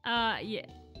 Yeah.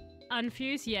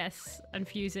 Unfuse? Yes.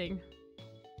 Unfusing.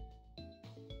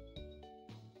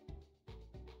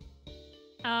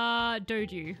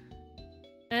 Doju.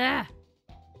 Ugh.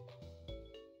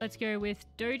 Let's go with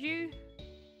Doju.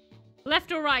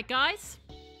 Left or right, guys?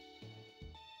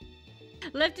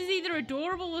 Left is either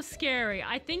adorable or scary.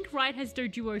 I think right has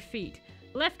Dojuo feet.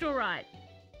 Left or right?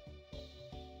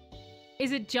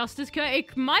 Is it just as cursed?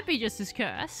 It might be just as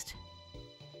cursed.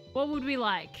 What would we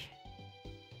like?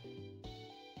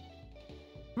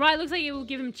 Right looks like it will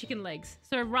give him chicken legs.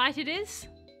 So right it is.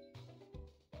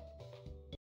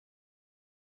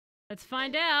 Let's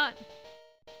find out.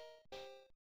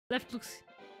 Left looks...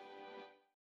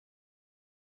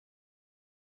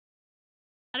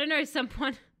 I don't know,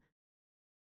 someone...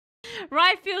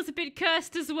 Right feels a bit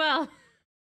cursed as well.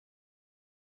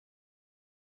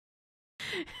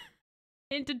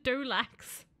 Into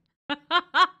Dolax. We were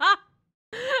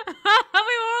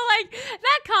all like,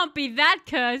 that can't be that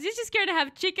cursed. He's just going to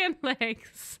have chicken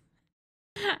legs.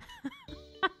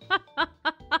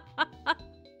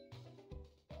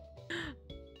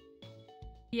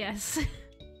 Yes.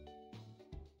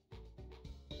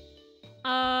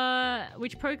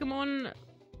 Which Pokemon?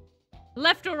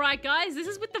 Left or right, guys? This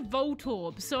is with the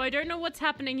Voltorb, so I don't know what's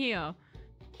happening here.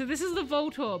 So this is the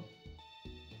Voltorb.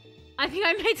 I think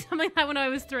I made something like that when I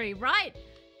was 3, right?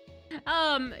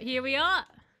 Here we are.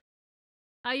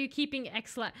 Are you keeping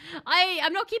excellent?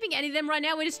 I'm not keeping any of them right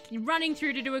now. We're just running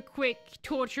through to do a quick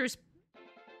torturous...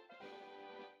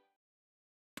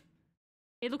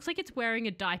 It looks like it's wearing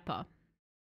a diaper.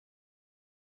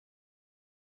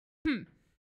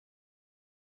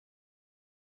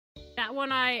 That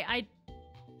one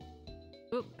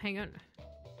Oh, hang on.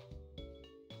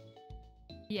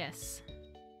 Yes.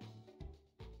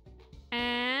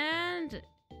 And...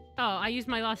 Oh, I used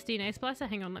my last DNA splicer.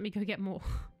 Hang on, let me go get more.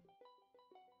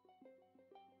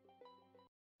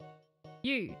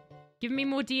 You. Give me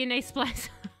more DNA splicer.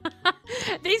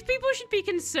 These people should be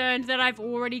concerned that I've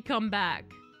already come back.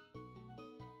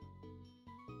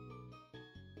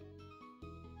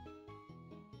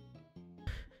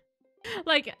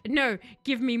 Like, no,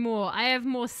 give me more. I have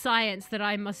more science that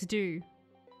I must do.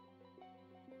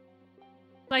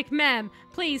 Like, ma'am,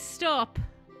 please stop.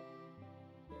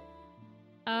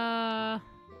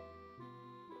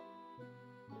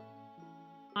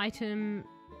 Item,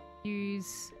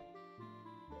 use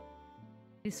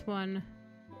this one.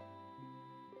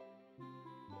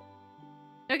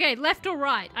 Okay, left or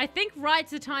right? I think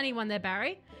right's a tiny one there,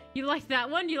 Barry. You like that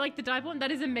one? You like the dive one?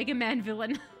 That is a Mega Man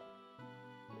villain.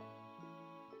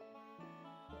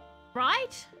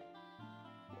 Right?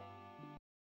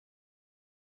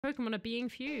 Pokemon are being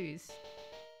fused.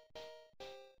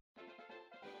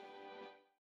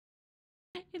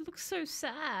 It looks so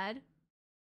sad.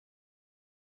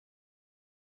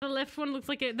 The left one looks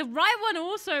like it. The right one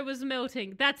also was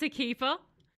melting. That's a keeper.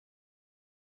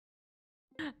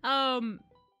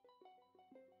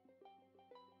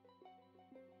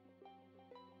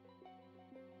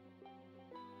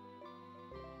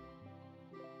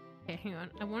 Okay, hang on.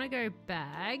 I want to go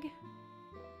bag.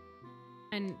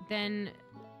 And then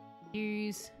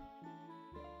use...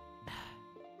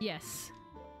 Yes.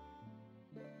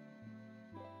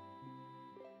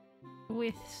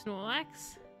 With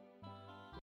Snorlax.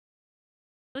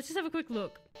 Let's just have a quick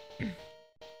look.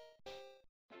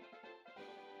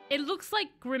 It looks like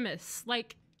Grimace,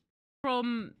 like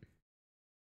from...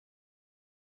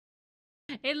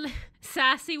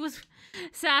 Sassy was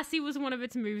one of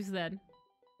its moves then.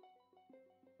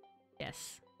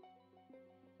 Yes.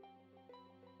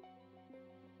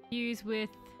 Use with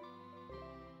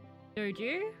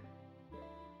Doju.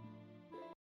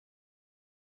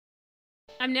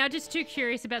 I'm now just too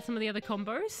curious about some of the other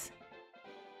combos.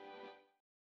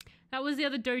 That was the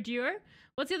other Dojo.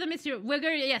 What's the other mystery? We're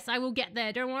going to... Yes, I will get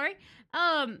there. Don't worry.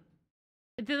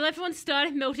 The left one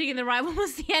started melting and the right one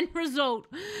was the end result.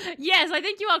 Yes, I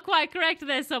think you are quite correct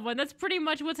there, someone. That's pretty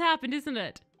much what's happened, isn't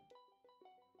it?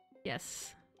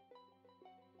 Yes.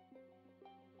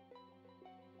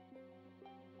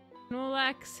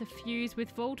 Snorlax fused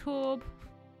with Voltorb.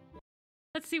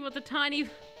 Let's see what the tiny...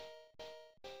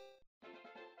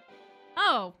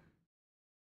 Oh.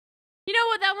 You know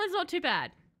what? That one's not too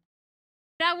bad.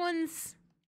 That one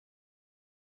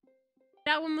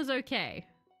was okay.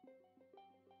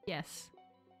 Yes.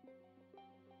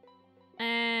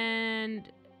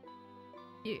 And...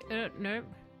 Nope.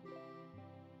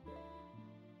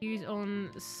 Use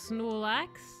on Snorlax.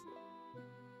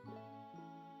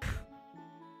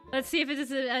 Let's see if it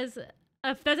is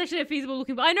if that's actually a feasible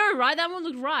looking... I know, right? That one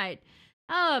looked right.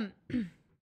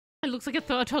 It looks like a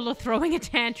toddler throwing a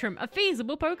tantrum. A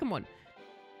feasible Pokemon.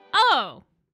 Oh!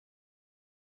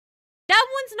 That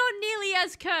one's not nearly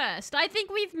as cursed. I think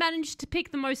we've managed to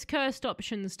pick the most cursed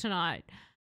options tonight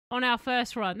on our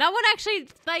first run. That one actually,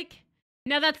 like...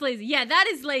 No, that's lazy. Yeah, that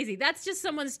is lazy. That's just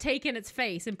someone's taken its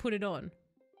face and put it on.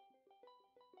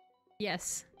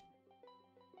 Yes.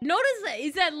 Not as...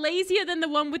 Is that lazier than the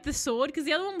one with the sword? Because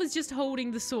the other one was just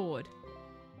holding the sword.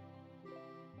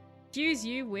 Fuse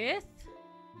you with...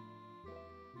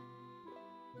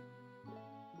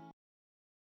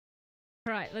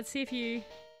 Right, let's see if you...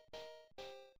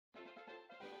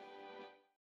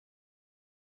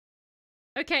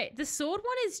 Okay, the sword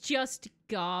one is just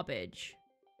garbage.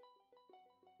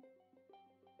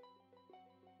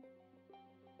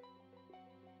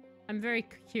 I'm very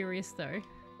curious though.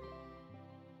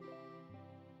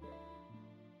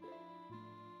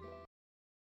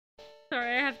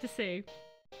 Sorry, I have to see.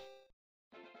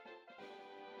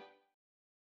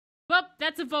 Well,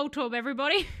 that's a Voltorb,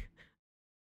 everybody.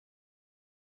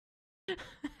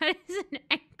 That is an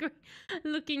angry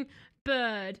looking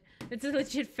bird. It's a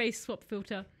legit face swap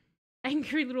filter.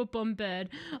 Angry little bomb bird.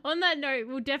 On that note,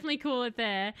 we'll definitely call it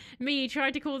there. Me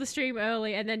tried to call the stream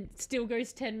early and then still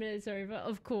goes 10 minutes over,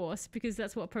 of course, because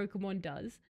that's what Pokemon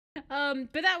does.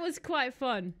 But that was quite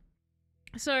fun.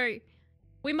 So,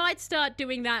 we might start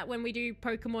doing that when we do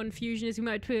Pokemon Fusion, we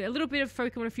might put a little bit of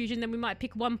Pokemon Fusion, then we might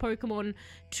pick one Pokemon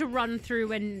to run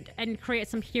through and create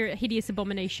some hideous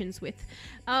abominations with.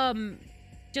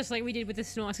 Just like we did with the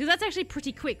Snorlax, because that's actually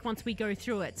pretty quick once we go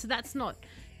through it, so that's not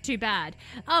too bad.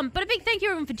 But a big thank you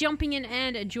everyone for jumping in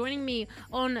and joining me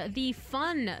on the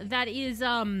fun that is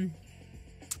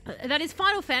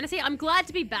Final Fantasy. I'm glad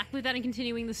to be back with that and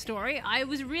continuing the story. I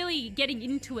was really getting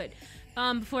into it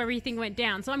before everything went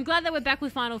down. So I'm glad that we're back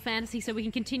with Final Fantasy so we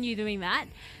can continue doing that.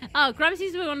 Grimes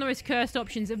seems to be one of the most cursed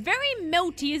options. Very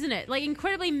melty, isn't it? Like,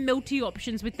 incredibly melty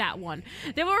options with that one.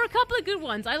 There were a couple of good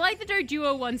ones. I like the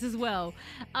Doduo ones as well.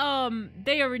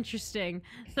 They are interesting.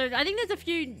 So I think there's a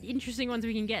few interesting ones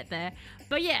we can get there.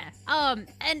 But yeah, and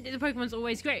the Pokemon's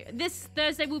always great. This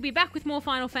Thursday we'll be back with more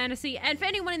Final Fantasy. And for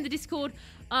anyone in the Discord,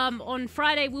 On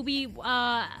Friday, we'll be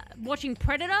watching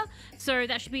Predator. So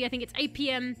that should be, I think it's 8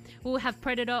 p.m. We'll have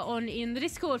Predator on in the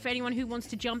Discord for anyone who wants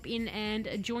to jump in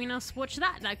and join us. Watch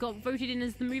that. That got voted in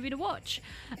as the movie to watch.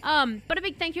 But a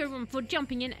big thank you, everyone, for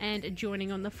jumping in and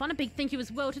joining on the fun. A big thank you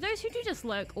as well to those who do just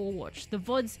lurk or watch the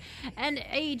VODs. And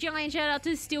a giant shout out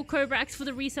to Steel Cobrax for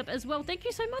the resub as well. Thank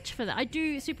you so much for that. I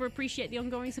do super appreciate the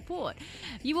ongoing support.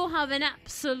 You all have an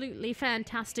absolutely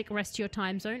fantastic rest of your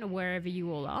time zone or wherever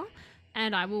you all are.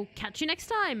 And I will catch you next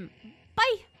time.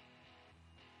 Bye!